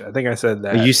bitch. I think I said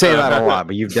that. You say that a lot,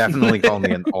 but you've definitely called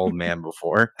me an old man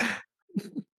before.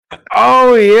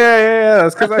 Oh yeah.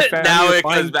 That's because I found Now you it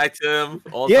fine- comes back to him.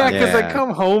 All Yeah, time. because I Yeah.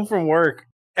 come home from work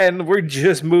and we're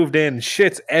just moved in.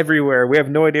 Shit's everywhere. We have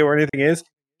no idea where anything is.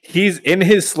 He's in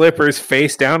his slippers,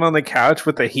 face down on the couch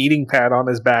with a heating pad on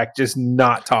his back, just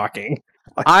not talking.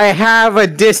 I have a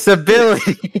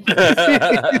disability.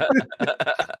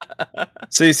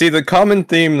 So you see, the common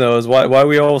theme though is why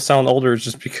we all sound older is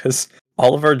just because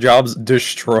all of our jobs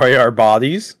destroy our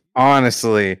bodies.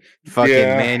 Honestly, fucking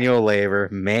Yeah. manual labor,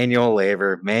 manual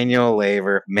labor, manual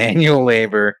labor, manual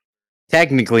labor.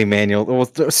 Technically manual,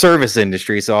 well, service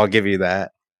industry. So I'll give you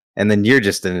that. And then you're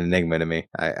just an enigma to me.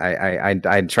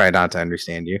 I try not to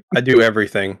understand you. I do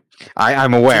everything.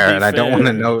 I'm aware, be and I don't want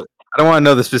to fair- know. I don't want to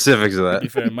know the specifics of To be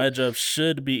that. fair, my job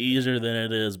should be easier than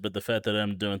it is, but the fact that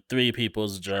I'm doing 3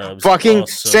 people's jobs Fucking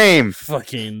also same.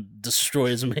 fucking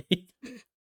destroys me.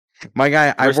 My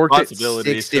guy, I worked at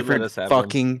Responsibility 6 should let different us have them.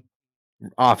 fucking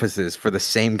offices for the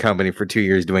same company for 2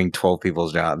 years, doing 12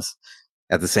 people's jobs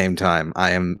at the same time.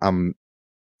 I'm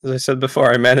As I said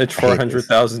before, I manage I hate this.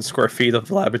 400,000 square feet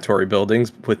of laboratory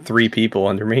buildings with 3 people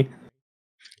under me,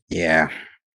 yeah.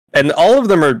 and all of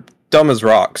them are dumb as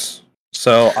rocks.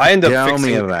 So I end up Tell me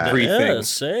fixing of that. everything.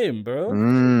 Same, bro.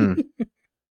 Mm.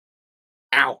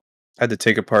 Ow. I had to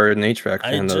take apart an HVAC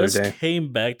I fan the other just day.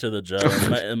 came back to the job,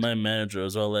 and my manager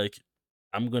was all like,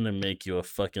 I'm going to make you a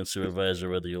fucking supervisor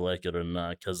whether you like it or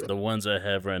not, because the ones I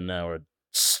have right now are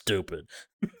stupid.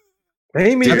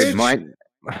 Hey, me, Dude, bitch.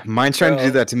 mine's trying to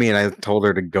do Bro. that to me, and I told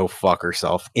her to go fuck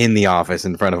herself in the office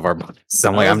in front of our boss. So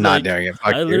I'm I like, was I'm not like- doing it.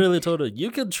 Fuck I you. literally told her,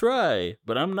 you can try,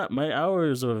 but I'm not. My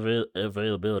hours of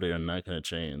availability are not going to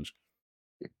change.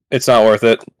 It's not worth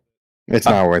it. It's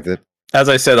not worth it. As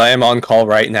I said, I am on call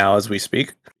right now as we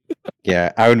speak.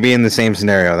 Yeah, I would be in the same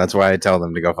scenario. That's why I tell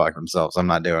them to go fuck themselves. I'm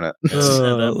not doing it. At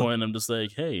that Ugh. point, I'm just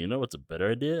like, hey, you know what's a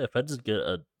better idea? If I just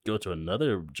go to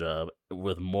another job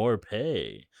with more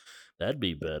pay, that'd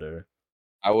be better.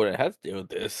 I wouldn't have to deal with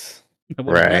this. I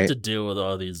wouldn't have Right. to deal with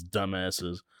all these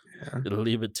dumbasses. Yeah. It'll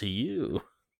leave it to you.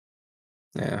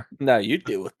 Yeah, Now you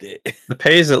deal with it. the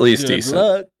pay is at least Good decent.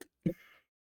 luck.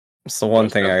 It's the one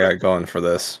thing I got going for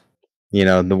this.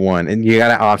 The one, and you got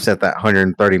to offset that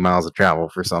 130 miles of travel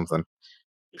for something.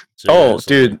 Oh,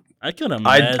 Seriously. dude, I can I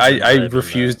imagine. I driving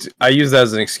refused. I use that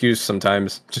as an excuse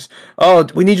sometimes. Just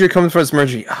we need you to come for this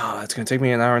emergency. It's gonna take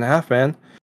me an hour and a half, man.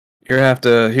 You're gonna have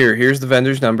to here's the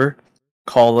vendor's number.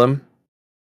 Call them.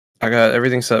 I got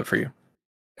everything set up for you.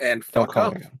 And Don't fuck call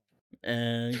up. me again. that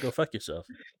and go fuck yourself.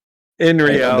 In throw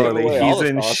reality, away all he's the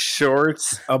in sauce.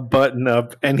 shorts, a button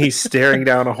up, and he's staring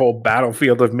down a whole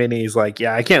battlefield of minis. Like,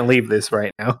 yeah, I can't leave this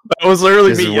right now. That was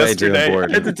literally This me is way too yesterday. I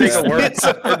important. had to take a Yeah. work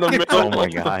in the middle Oh my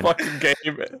of God. the fucking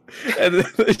game, and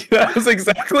that was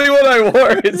exactly what I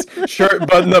wore. It's shirt,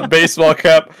 button up, baseball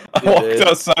cap. I You walked did.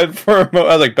 outside for a moment.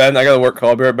 I was like, Ben, I gotta work. Call,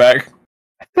 I'll be right back.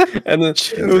 And then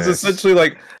it was Jesus. essentially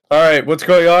like, all right, what's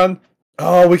going on?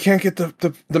 Oh, we can't get the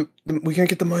we can't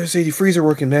get the -80 freezer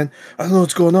working, man. I don't know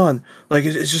what's going on. Like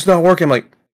it's just not working. I'm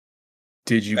like,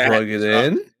 did you That plug it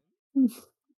sucks. in?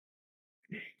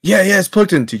 Yeah, it's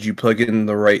plugged in. Did you plug it in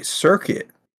the right circuit?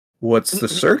 What's the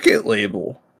circuit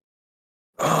label?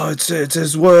 Oh, it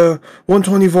says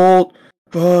 120 volt,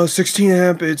 16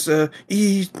 amp. It's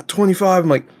E25. I'm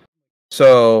like,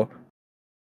 so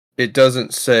it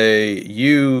doesn't say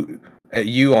you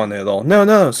on it at all.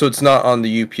 No. So it's not on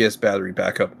the UPS battery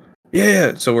backup.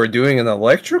 Yeah. So we're doing an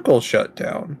electrical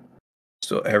shutdown.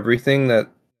 So everything that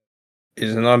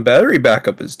isn't on battery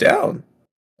backup is down,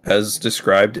 as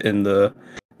described in the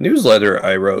newsletter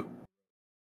I wrote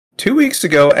 2 weeks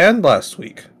ago and last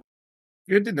week.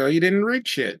 Good to know you didn't read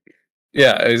shit.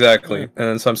 Yeah, exactly. Yeah. And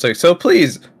then some say, so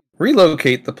please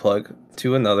relocate the plug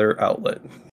to another outlet.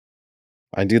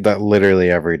 I do that literally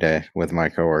every day with my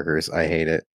coworkers. I hate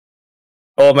it.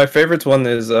 Oh, my favorite one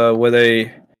is where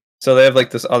they have like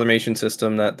this automation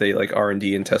system that they like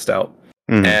R&D and test out.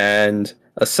 Mhm. And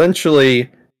essentially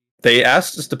they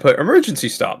asked us to put emergency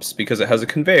stops because it has a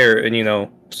conveyor and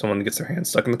someone gets their hand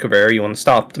stuck in the conveyor, you want to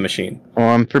stop the machine. Oh,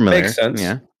 I'm familiar. Makes sense.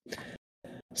 Yeah.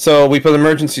 So we put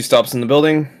emergency stops in the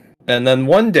building, and then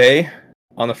one day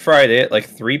on a Friday at like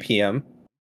 3 p.m.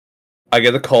 I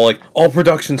get a call like, all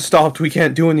production stopped, we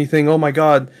can't do anything, oh my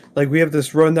god, like we have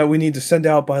this run that we need to send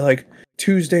out by like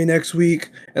Tuesday next week.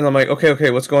 And I'm like,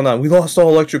 okay, what's going on? We lost all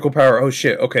electrical power. Oh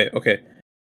shit, okay.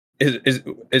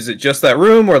 Is it just that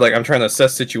room, or like I'm trying to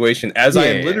assess situation as I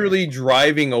am Yeah. literally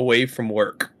driving away from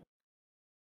work?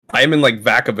 I am in like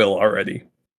Vacaville already.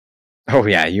 Oh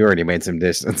yeah, you already made some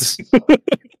distance.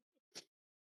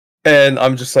 And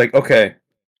I'm just like, okay,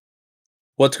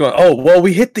 what's going on? Oh, well,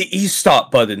 we hit the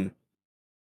e-stop button.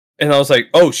 And I was like,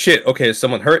 oh shit, okay, is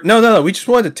someone hurt? No, we just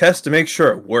wanted to test to make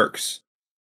sure it works.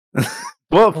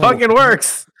 Well, it fucking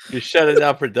works. You're shutting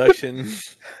down production.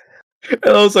 And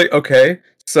I was like, okay,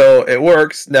 so it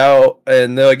works now.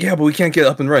 And they're like, yeah, but we can't get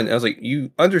up and running. I was like, you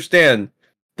understand,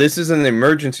 this is an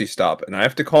emergency stop, and I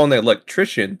have to call an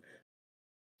electrician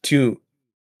to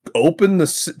open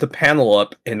the panel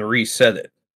up and reset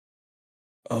it.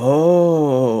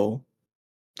 Oh.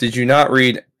 Did you not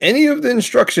read any of the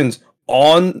instructions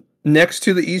on next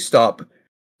to the e-stop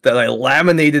that I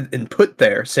laminated and put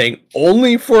there saying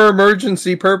only for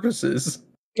emergency purposes?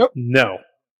 No.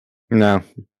 No, it's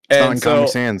not in And Comic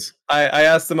so Sans. I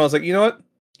asked them, I was like, you know what?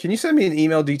 Can you send me an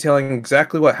email detailing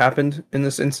exactly what happened in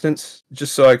this instance,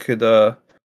 just so I could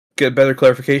get better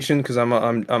clarification? Because I'm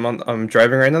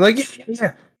driving right now. Like,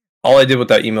 yeah. All I did with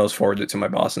that email is forward it to my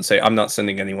boss and say I'm not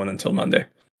sending anyone until Monday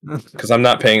because I'm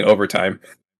not paying overtime.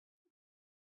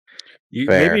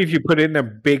 Fair. Maybe if you put in a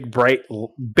big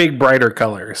brighter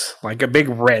colors, like a big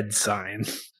red sign.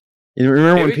 You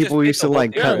remember Maybe when just people make used the to whole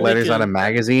like thing cut red. letters Make out it- of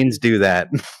magazines? Do that.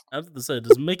 I have to say,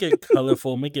 just make it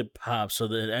colorful, make it pop, so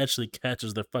that it actually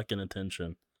catches their fucking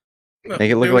attention.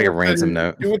 Make it look Do like a what ransom the-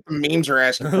 note. Do what the memes are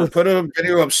asking for. Put a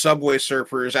video of Subway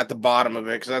Surfers at the bottom of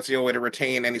it, because that's the only way to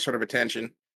retain any sort of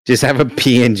attention. Just have a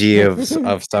PNG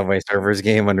of Subway Surfers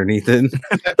game underneath it.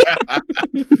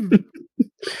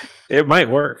 It might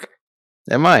work.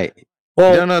 It might. You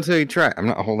Well, don't know until you try. I'm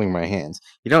not holding my hands.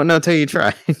 You don't know until you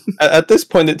try. at this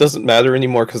point, it doesn't matter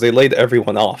anymore because they laid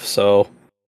everyone off. So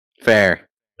Fair.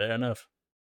 Fair enough.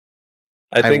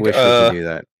 I think, wish we could do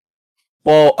that.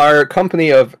 well, our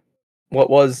company of what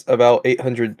was about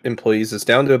 800 employees is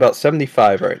down to about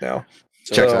 75 right now.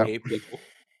 Checks So, out. 8 people.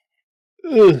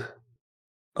 ugh.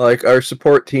 Like our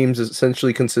support teams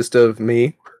essentially consist of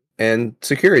me and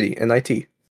security and IT,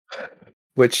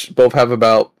 which both have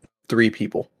about 3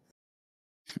 people.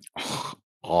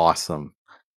 Awesome.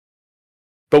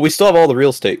 But we still have all the real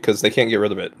estate because they can't get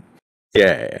rid of it.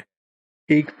 Yeah.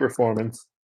 Peak performance.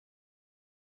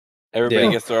 Everybody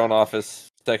Yeah. gets their own office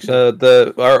section.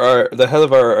 The head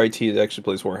of our IT actually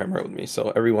plays Warhammer with me,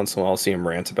 so every once in a while I'll see him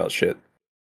rant about shit.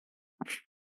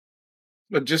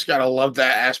 But just gotta love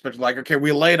that aspect. Like, okay,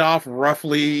 we laid off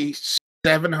roughly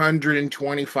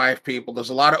 725 people. There's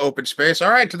a lot of open space.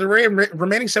 All right, to the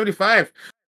remaining 75,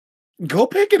 go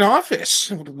pick an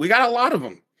office. We got a lot of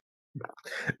them.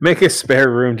 Make a spare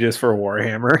room just for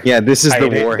Warhammer. Yeah, this is the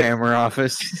Hide it. Warhammer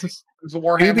office. There's a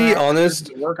Warhammer To be office, honest,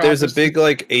 there's a work there's a office. big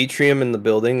like atrium in the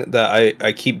building that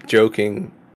I keep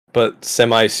joking but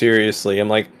semi-seriously, I'm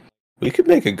like, we could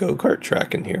make a go-kart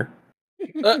track in here.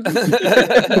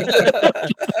 That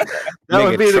Make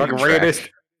would a be the truck greatest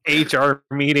track. HR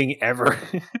meeting ever.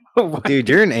 Dude,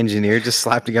 you're an engineer. Just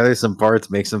slap together some parts,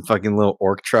 make some fucking little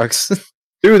orc trucks.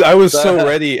 Dude, I was so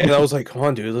ready, and I was like, "Come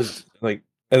on, dude, let's like."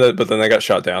 But then I got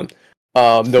shot down.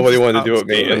 Nobody wanted to do it with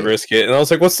me and risk it, and I was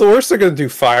like, "What's the worst they're gonna do?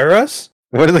 Fire us?"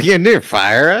 What are they gonna do?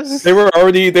 Fire us? They were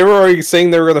already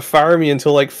saying they were gonna fire me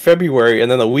until like February,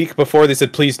 and then a week before they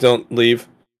said, "Please don't leave.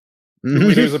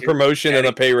 There's a promotion and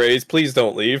a pay raise. Please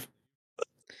don't leave."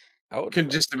 I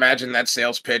could just imagine that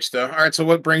sales pitch, though. All right, so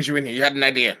what brings you in here? You had an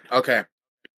idea. Okay.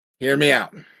 Hear me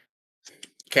out.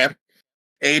 Okay.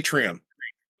 Atrium.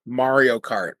 Mario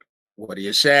Kart. What do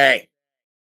you say?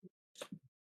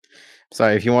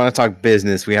 Sorry, if you want to talk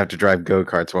business, we have to drive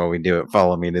go-karts while we do it.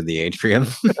 Follow me to the atrium.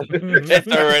 It's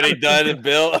already done and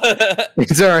built.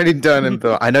 It's already done and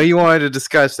built. I know you wanted to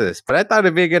discuss this, but I thought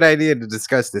it'd be a good idea to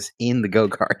discuss this in the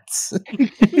go-karts.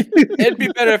 It'd be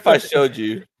better if I showed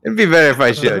you. It'd be better if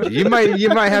I showed you. You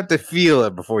might have to feel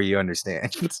it before you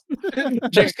understand.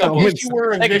 Take a couple, If you were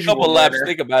a take a visual couple laps. learner.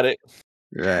 Think about it.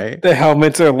 Right? The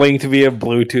helmets are linked via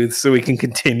Bluetooth, so we can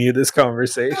continue this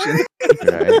conversation.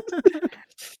 Right.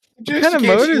 Just What kind in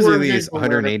of case you motors were are a these? visual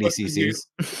learner, 180 fuck you. cc's.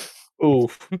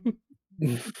 Oof.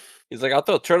 He's like, I'll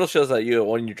throw turtle shells at you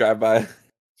when you drive by.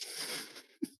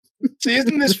 See,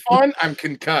 isn't this fun? I'm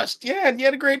concussed. Yeah, and you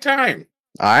had a great time.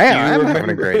 I am. You I'm having a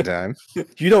remember- great time.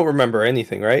 You don't remember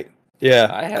anything, right? Yeah.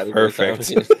 I had a Perfect.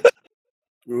 Great time.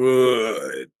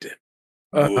 Good.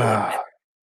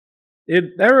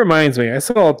 That reminds me, I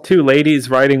saw two ladies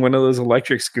riding one of those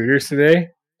electric scooters today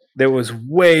that was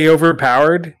way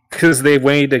overpowered because they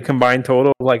weighed a combined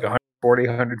total of like 140,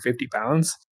 150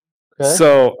 pounds. Okay.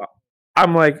 So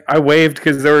I'm like, I waved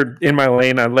because they were in my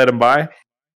lane. I let them by.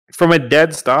 From a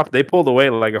dead stop, they pulled away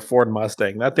like a Ford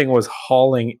Mustang. That thing was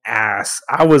hauling ass.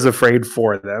 I was afraid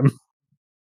for them.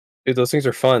 Dude, those things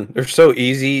are fun. They're so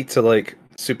easy to like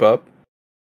soup up.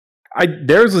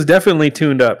 Theirs was definitely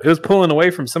tuned up. It was pulling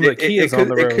away from some of the Kias on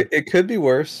the road. It could be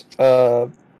worse.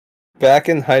 Back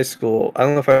in high school, I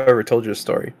don't know if I ever told you a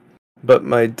story, but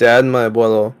my dad and my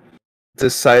abuelo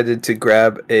decided to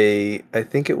grab I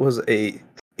think it was a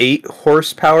 8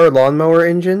 horsepower lawnmower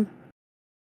engine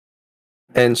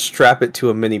and strap it to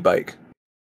a mini bike.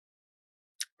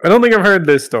 I don't think I've heard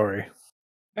this story.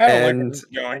 I don't like where And- this is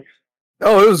going.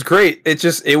 Oh, it was great.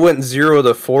 It went 0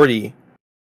 to 40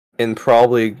 in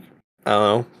probably, I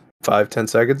don't know, 5-10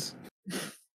 seconds.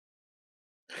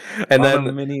 And On a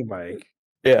then mini bike.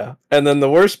 yeah, and then the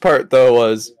worst part though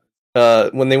was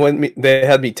when they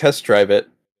had me test drive it.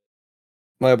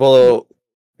 My abuelo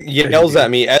yells at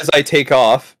me as I take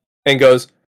off and goes,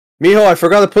 "Mijo, I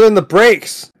forgot to put in the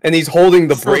brakes," and he's holding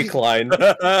the brake line.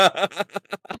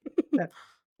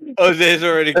 Jose's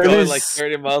already That going is like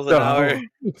 30 miles an hour.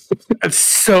 It's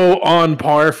so on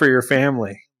par for your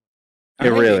family. It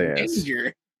really I'm in is.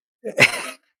 danger.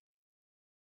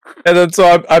 And then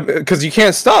so I'm because you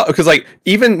can't stop because like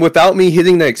even without me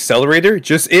hitting the accelerator,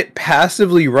 just it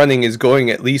passively running is going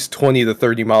at least 20 to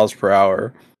 30 miles per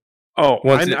hour. Oh,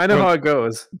 Once I know how it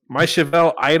goes. My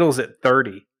Chevelle idles at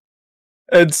 30.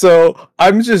 And so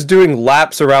I'm just doing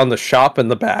laps around the shop in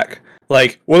the back.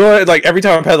 Like, what do I like every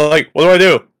time I pedal? Like, what do I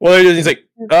do? What do I do? And he's like,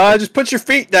 just put your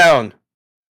feet down.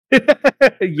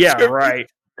 Yeah, right.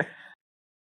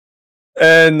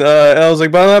 And I was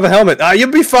like, but I don't have a helmet.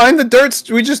 You'll be fine. The dirt's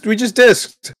we just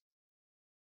disked.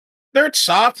 Dirt's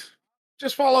soft.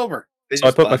 Just fall over. So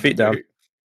I put my feet down.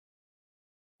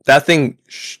 That thing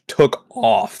took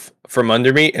off from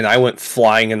under me, and I went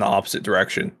flying in the opposite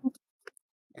direction.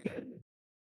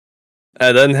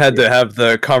 I then had to have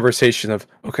the conversation of,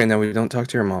 okay, now we don't talk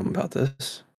to your mom about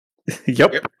this.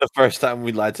 Yep. The first time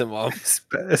we lied to mom.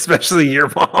 Especially your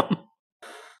mom.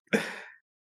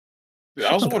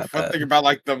 That was one About fun that. thing about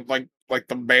like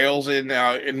the males in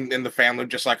the family.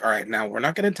 Just like, all right, now we're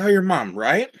not going to tell your mom,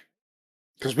 right?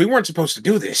 Because we weren't supposed to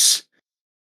do this.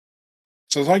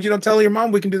 So as long as you don't tell your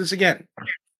mom, we can do this again.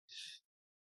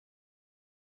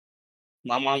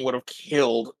 My mom would have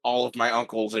killed all of my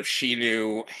uncles if she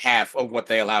knew half of what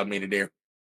they allowed me to do.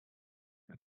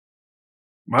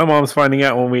 My mom's finding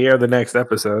out when we air the next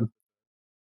episode.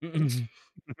 Sorry,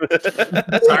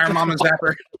 Mama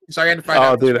Zapper. Sorry, I had to find Oh,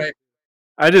 out this dude. way.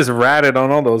 I just ratted on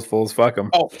all those fools. Fuck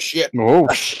them. Oh shit! Oh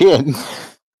shit!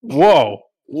 Whoa.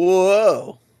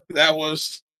 Whoa. That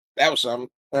was something.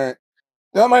 All right,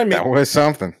 don't mind me. That was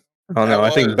something. Oh no,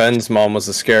 That I think was- Ben's mom was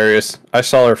the scariest. I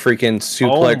saw her freaking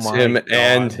suplex my him God.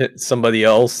 and hit somebody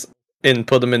else and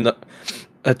put him in a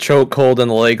chokehold and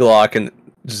a leg lock and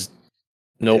just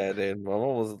nope. Yeah, dude. My mom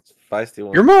was feisty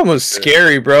one. Your mom was Sure.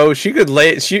 scary, bro. She could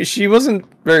lay. She wasn't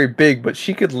very big, but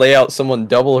she could lay out someone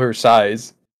double her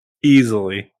size.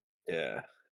 Easily. Yeah,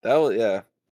 that was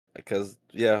because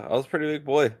I was a pretty big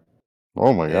boy,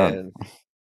 Oh my god. and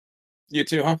You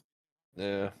too, huh?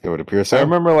 yeah, It would appear I so.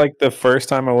 remember like the first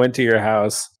time I went to your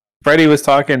house, Freddie was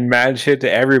talking mad shit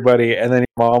to everybody, and then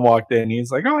your mom walked in.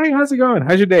 He's like, "Oh, hey, how's it going?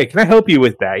 How's your day? Can I help you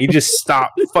with that?" He just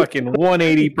stopped fucking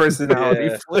 180 personality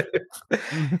Yeah. flip.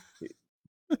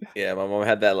 yeah. My mom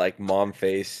had that like mom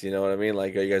face. You know what I mean?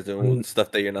 Like, are you guys doing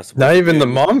stuff that you're not supposed Not to even do? the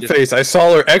mom Just- face. I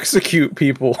saw her execute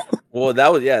people Well,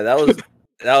 that was the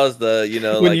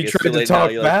when like you it's tried too to late now.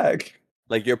 talk You're back.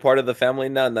 like you're part of the family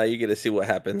now. Now you get to see what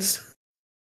happens.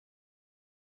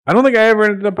 I don't think I ever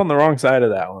ended up on the wrong side of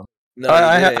that one. No, you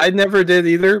I didn't. never did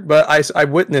either, but I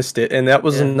witnessed it, and that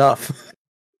was Yeah. enough.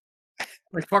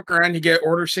 Like fuck around, you get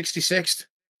order 66.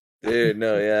 Dude,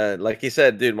 no, yeah. Like he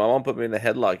said, dude, my mom put me in a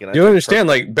headlock, and I You took understand?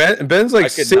 Like Ben's like I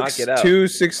could not get out. 6'2",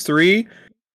 6'3".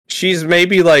 She's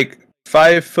maybe like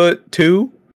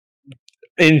 5'2",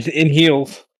 In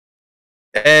heels.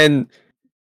 and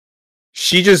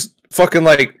she just fucking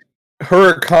like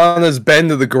hurricanes Ben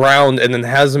to the ground, and then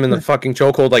has him in the fucking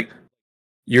chokehold. Like,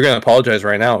 you're gonna apologize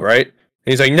right now, right? And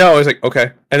he's like, no. He's like,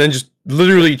 okay, and then just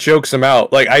literally chokes him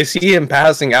out. Like, I see him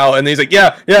passing out, and he's like,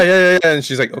 yeah, and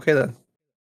she's like, okay then.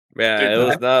 Yeah, Dude, it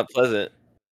was not pleasant.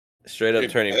 Straight up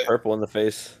Dude, turning purple in the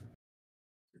face.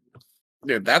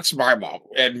 Dude, that's my mom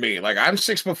and me. Like I'm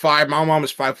 6'5", my mom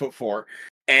is 5'4",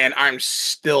 and I'm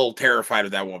still terrified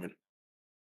of that woman.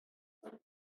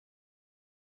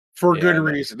 For Yeah, good no.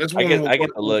 reason. This I woman get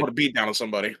the will look. put a beat down on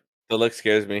somebody. The look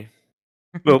scares me.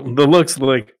 The looks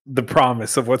like the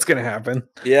promise of what's gonna happen.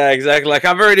 Yeah, exactly. Like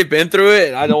I've already been through it,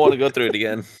 and I don't want to go through it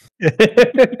again.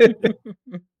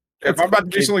 If I'm about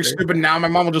to do something stupid now, my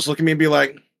mom will just look at me and be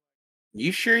like,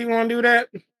 "You sure you want to do that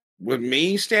with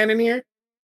me standing here?"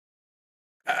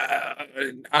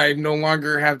 I no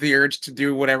longer have the urge to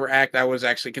do whatever act I was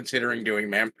actually considering doing,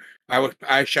 ma'am.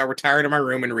 I shall retire to my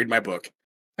room and read my book.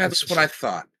 That's what I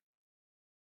thought.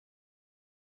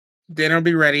 Dinner will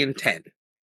be ready in 10.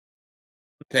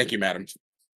 Thank you, madam.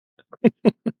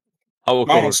 I will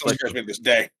My go mom still reflect. scares me to this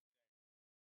day.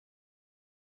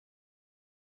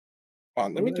 Hold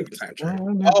on, let me do a time check.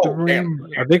 Oh, damn.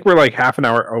 I think we're like half an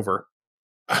hour over.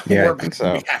 Yeah, I We're think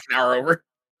about to be so. half an hour over.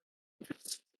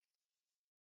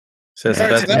 Says All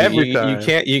right, so Beth,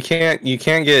 that- you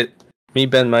can't get me,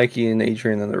 Ben, Mikey, and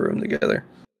Adrian in the room together.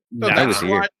 So I that's was here.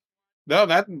 why. No,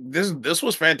 this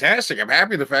was fantastic. I'm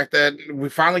happy the fact that we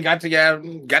finally got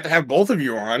to have both of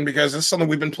you on because this is something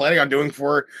we've been planning on doing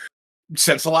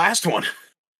since the last one.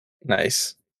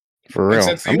 Nice. For And real.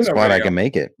 since the I'm just Uno glad I video. can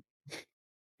make it.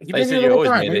 You've I been said here you the whole always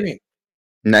time. made What do you it. mean?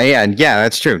 No, yeah,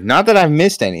 that's true. Not that I've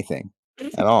missed anything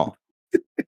at all.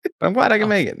 But I'm glad I can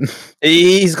make it.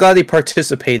 He's glad he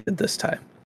participated this time.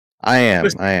 I am.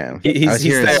 He's- I was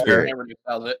here in there. spirit. Never just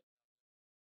tells it.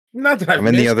 Not that I've I'm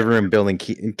in the missed other it. room building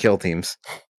kill teams.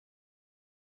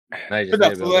 I just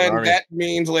Enough made of an that. army. That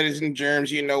means, ladies and germs,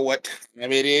 you know what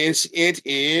time it is. It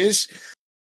is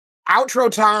outro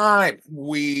time.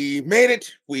 We made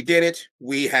it. We did it.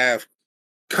 We have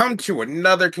come to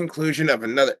another conclusion of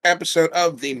another episode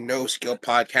of the No Skill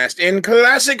Podcast. In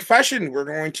classic fashion, we're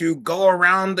going to go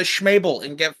around the schmable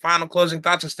and get final closing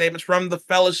thoughts and statements from the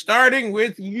fellas, starting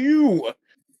with you.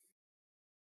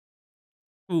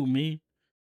 Who, me?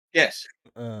 Yes.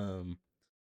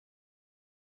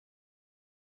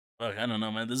 Fuck, I don't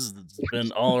know, man. This has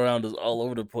been all around us, all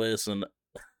over the place, and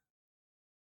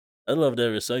I loved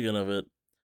every second of it.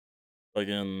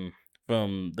 Again,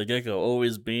 from the get go,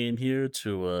 always being here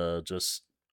to just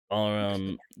all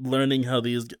around learning how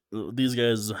these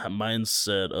guys'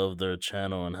 mindset of their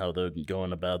channel and how they're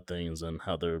going about things and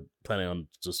how they're planning on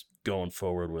just going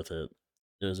forward with it.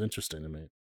 It was interesting to me.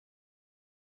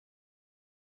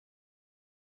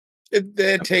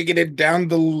 They're taking it down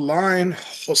the line,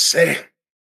 Jose.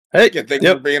 Hey, Yeah, thank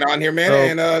you for being on here,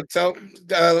 man. So-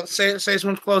 And say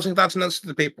some closing thoughts and notes to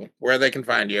the people where they can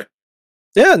find you.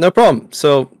 Yeah, no problem.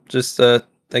 So just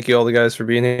thank you all the guys for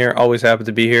being here. Always happy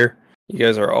to be here. You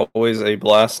guys are always a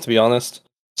blast, to be honest.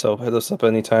 So hit us up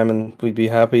anytime, and we'd be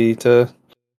happy to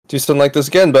do something like this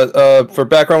again. But for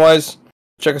background wise,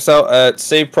 check us out at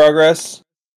Save Progress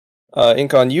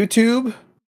Inc. on YouTube.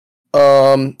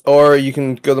 Or you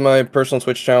can go to my personal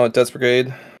Twitch channel at Death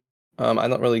Brigade. I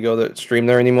don't really go to stream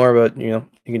there anymore, but you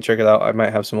can check it out. I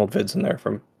might have some old vids in there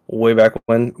from way back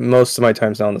when. Most of my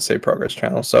time's now on the Save Progress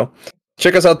channel. So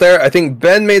check us out there. I think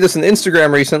Ben made us an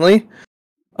Instagram recently.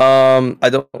 I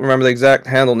don't remember the exact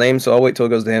handle name, so I'll wait till it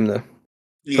goes to him to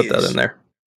put that in there.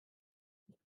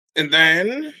 And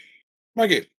then,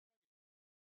 Mikey.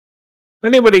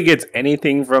 anybody gets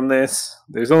anything from this,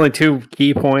 there's only 2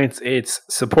 key points. It's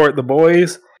support the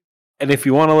boys, and if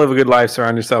you want to live a good life,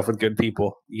 surround yourself with good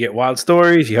people. You get wild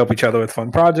stories, you help each other with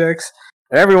fun projects,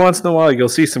 and every once in a while you'll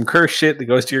see some cursed shit that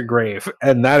goes to your grave,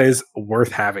 and that is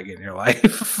worth having in your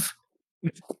life.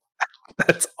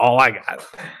 That's all I got.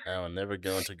 I will never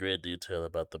go into great detail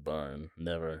about the barn.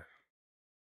 Never.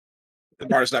 The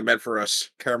bar's not meant for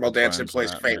us. Caramel The dancing barn's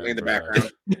plays not faintly in meant the for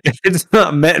us. background. It's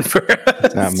not meant for us.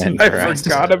 It's not meant I for us.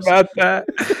 forgot about that.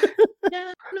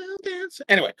 Caramel dance.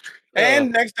 Anyway,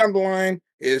 and next on the line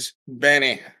is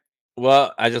Benny.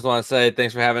 Well, I just want to say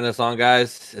thanks for having us on,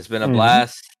 guys. It's been a Mhm.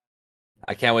 blast.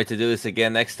 I can't wait to do this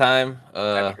again next time.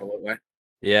 Absolutely.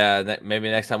 Yeah,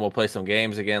 maybe next time we'll play some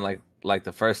games again, like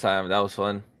the first time. That was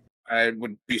fun. I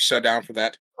would be so down for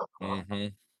that. Mm-hmm.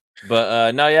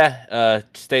 But no, yeah.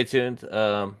 Stay tuned.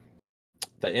 The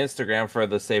Instagram for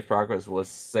the Safe Progress was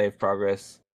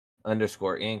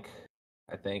SafeProgress_Inc.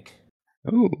 I think.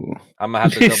 Ooh. I'm gonna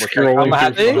have to double check. I'm Scrolling gonna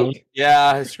have through to, phone.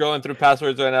 yeah, scrolling through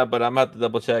passwords right now, but I'm gonna have to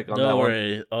double check on that Don't one.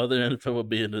 worry. All the info will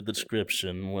be in the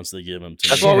description once they give them to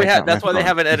That's me. why we Check have. out my That's why they phone.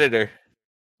 have an editor.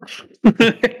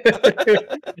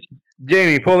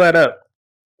 Jamie, pull that up.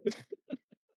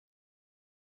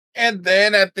 And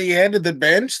then at the end of the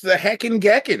bench, the Heckin'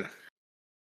 Geckin.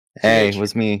 Hey, it CH.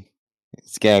 was me.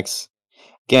 It's Gex.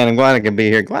 Again, I'm glad I could be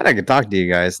here. Glad I could talk to you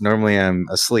guys. Normally I'm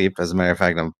asleep. As a matter of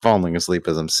fact, I'm falling asleep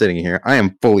as I'm sitting here. I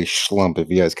am fully schlump if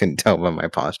you guys couldn't tell by my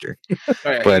posture. Oh,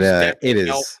 yeah, But he's it definitely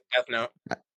is Death Note.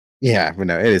 yeah, but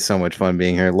no, it is so much fun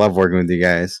being here. Love working with you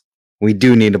guys. We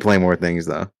do need to play more things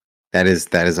though. That is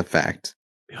a fact.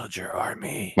 Build your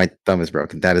army. My thumb is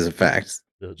broken. That is a fact.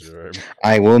 Build your army.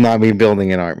 I will not be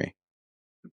building an army.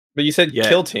 But you said Yeah.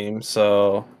 kill team,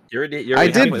 so You're already I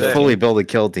did halfway there. fully build a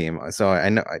kill team, so I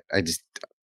know. I just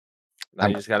Now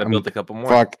you just gotta I'm- build a couple more.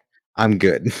 fuck. I'm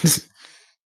good.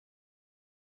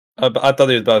 I thought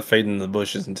he was about to fade in the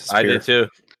bushes and I disappear. did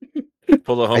too.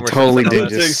 Pull a I Homer totally Simpson on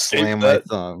did that. just Jinx, slam hate my that.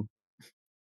 thumb.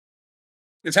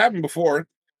 It's happened before.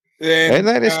 Then,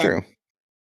 That is true.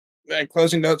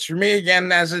 Closing notes for me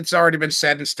again, as it's already been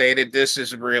said and stated, this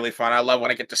is really fun. I love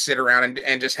when I get to sit around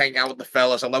and just hang out with the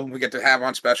fellas. I love when we get to have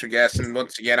on special guests. And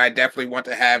once again, I definitely want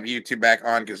to have you two back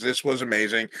on because this was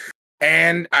amazing.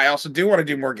 And I also do want to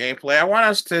do more gameplay. I want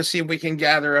us to see if we can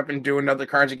gather up and do another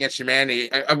Cards Against Humanity.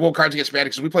 Cards Against Humanity,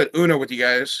 because we played Uno with you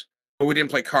guys, but we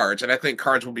didn't play cards. And I think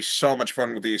cards will be so much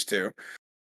fun with these two.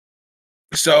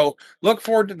 So look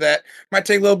forward to that. Might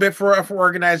take a little bit for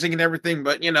organizing and everything,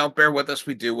 but bear with us.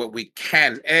 We do what we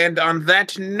can. And on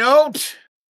that note,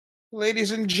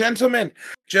 ladies and gentlemen,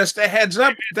 just a heads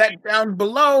up that down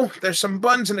below, there's some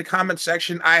buttons in the comment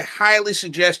section. I highly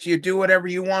suggest you do whatever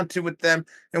you want to with them,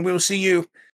 and we will see you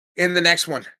in the next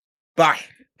one. Bye.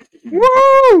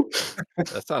 Woo!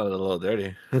 That sounded a little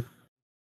dirty.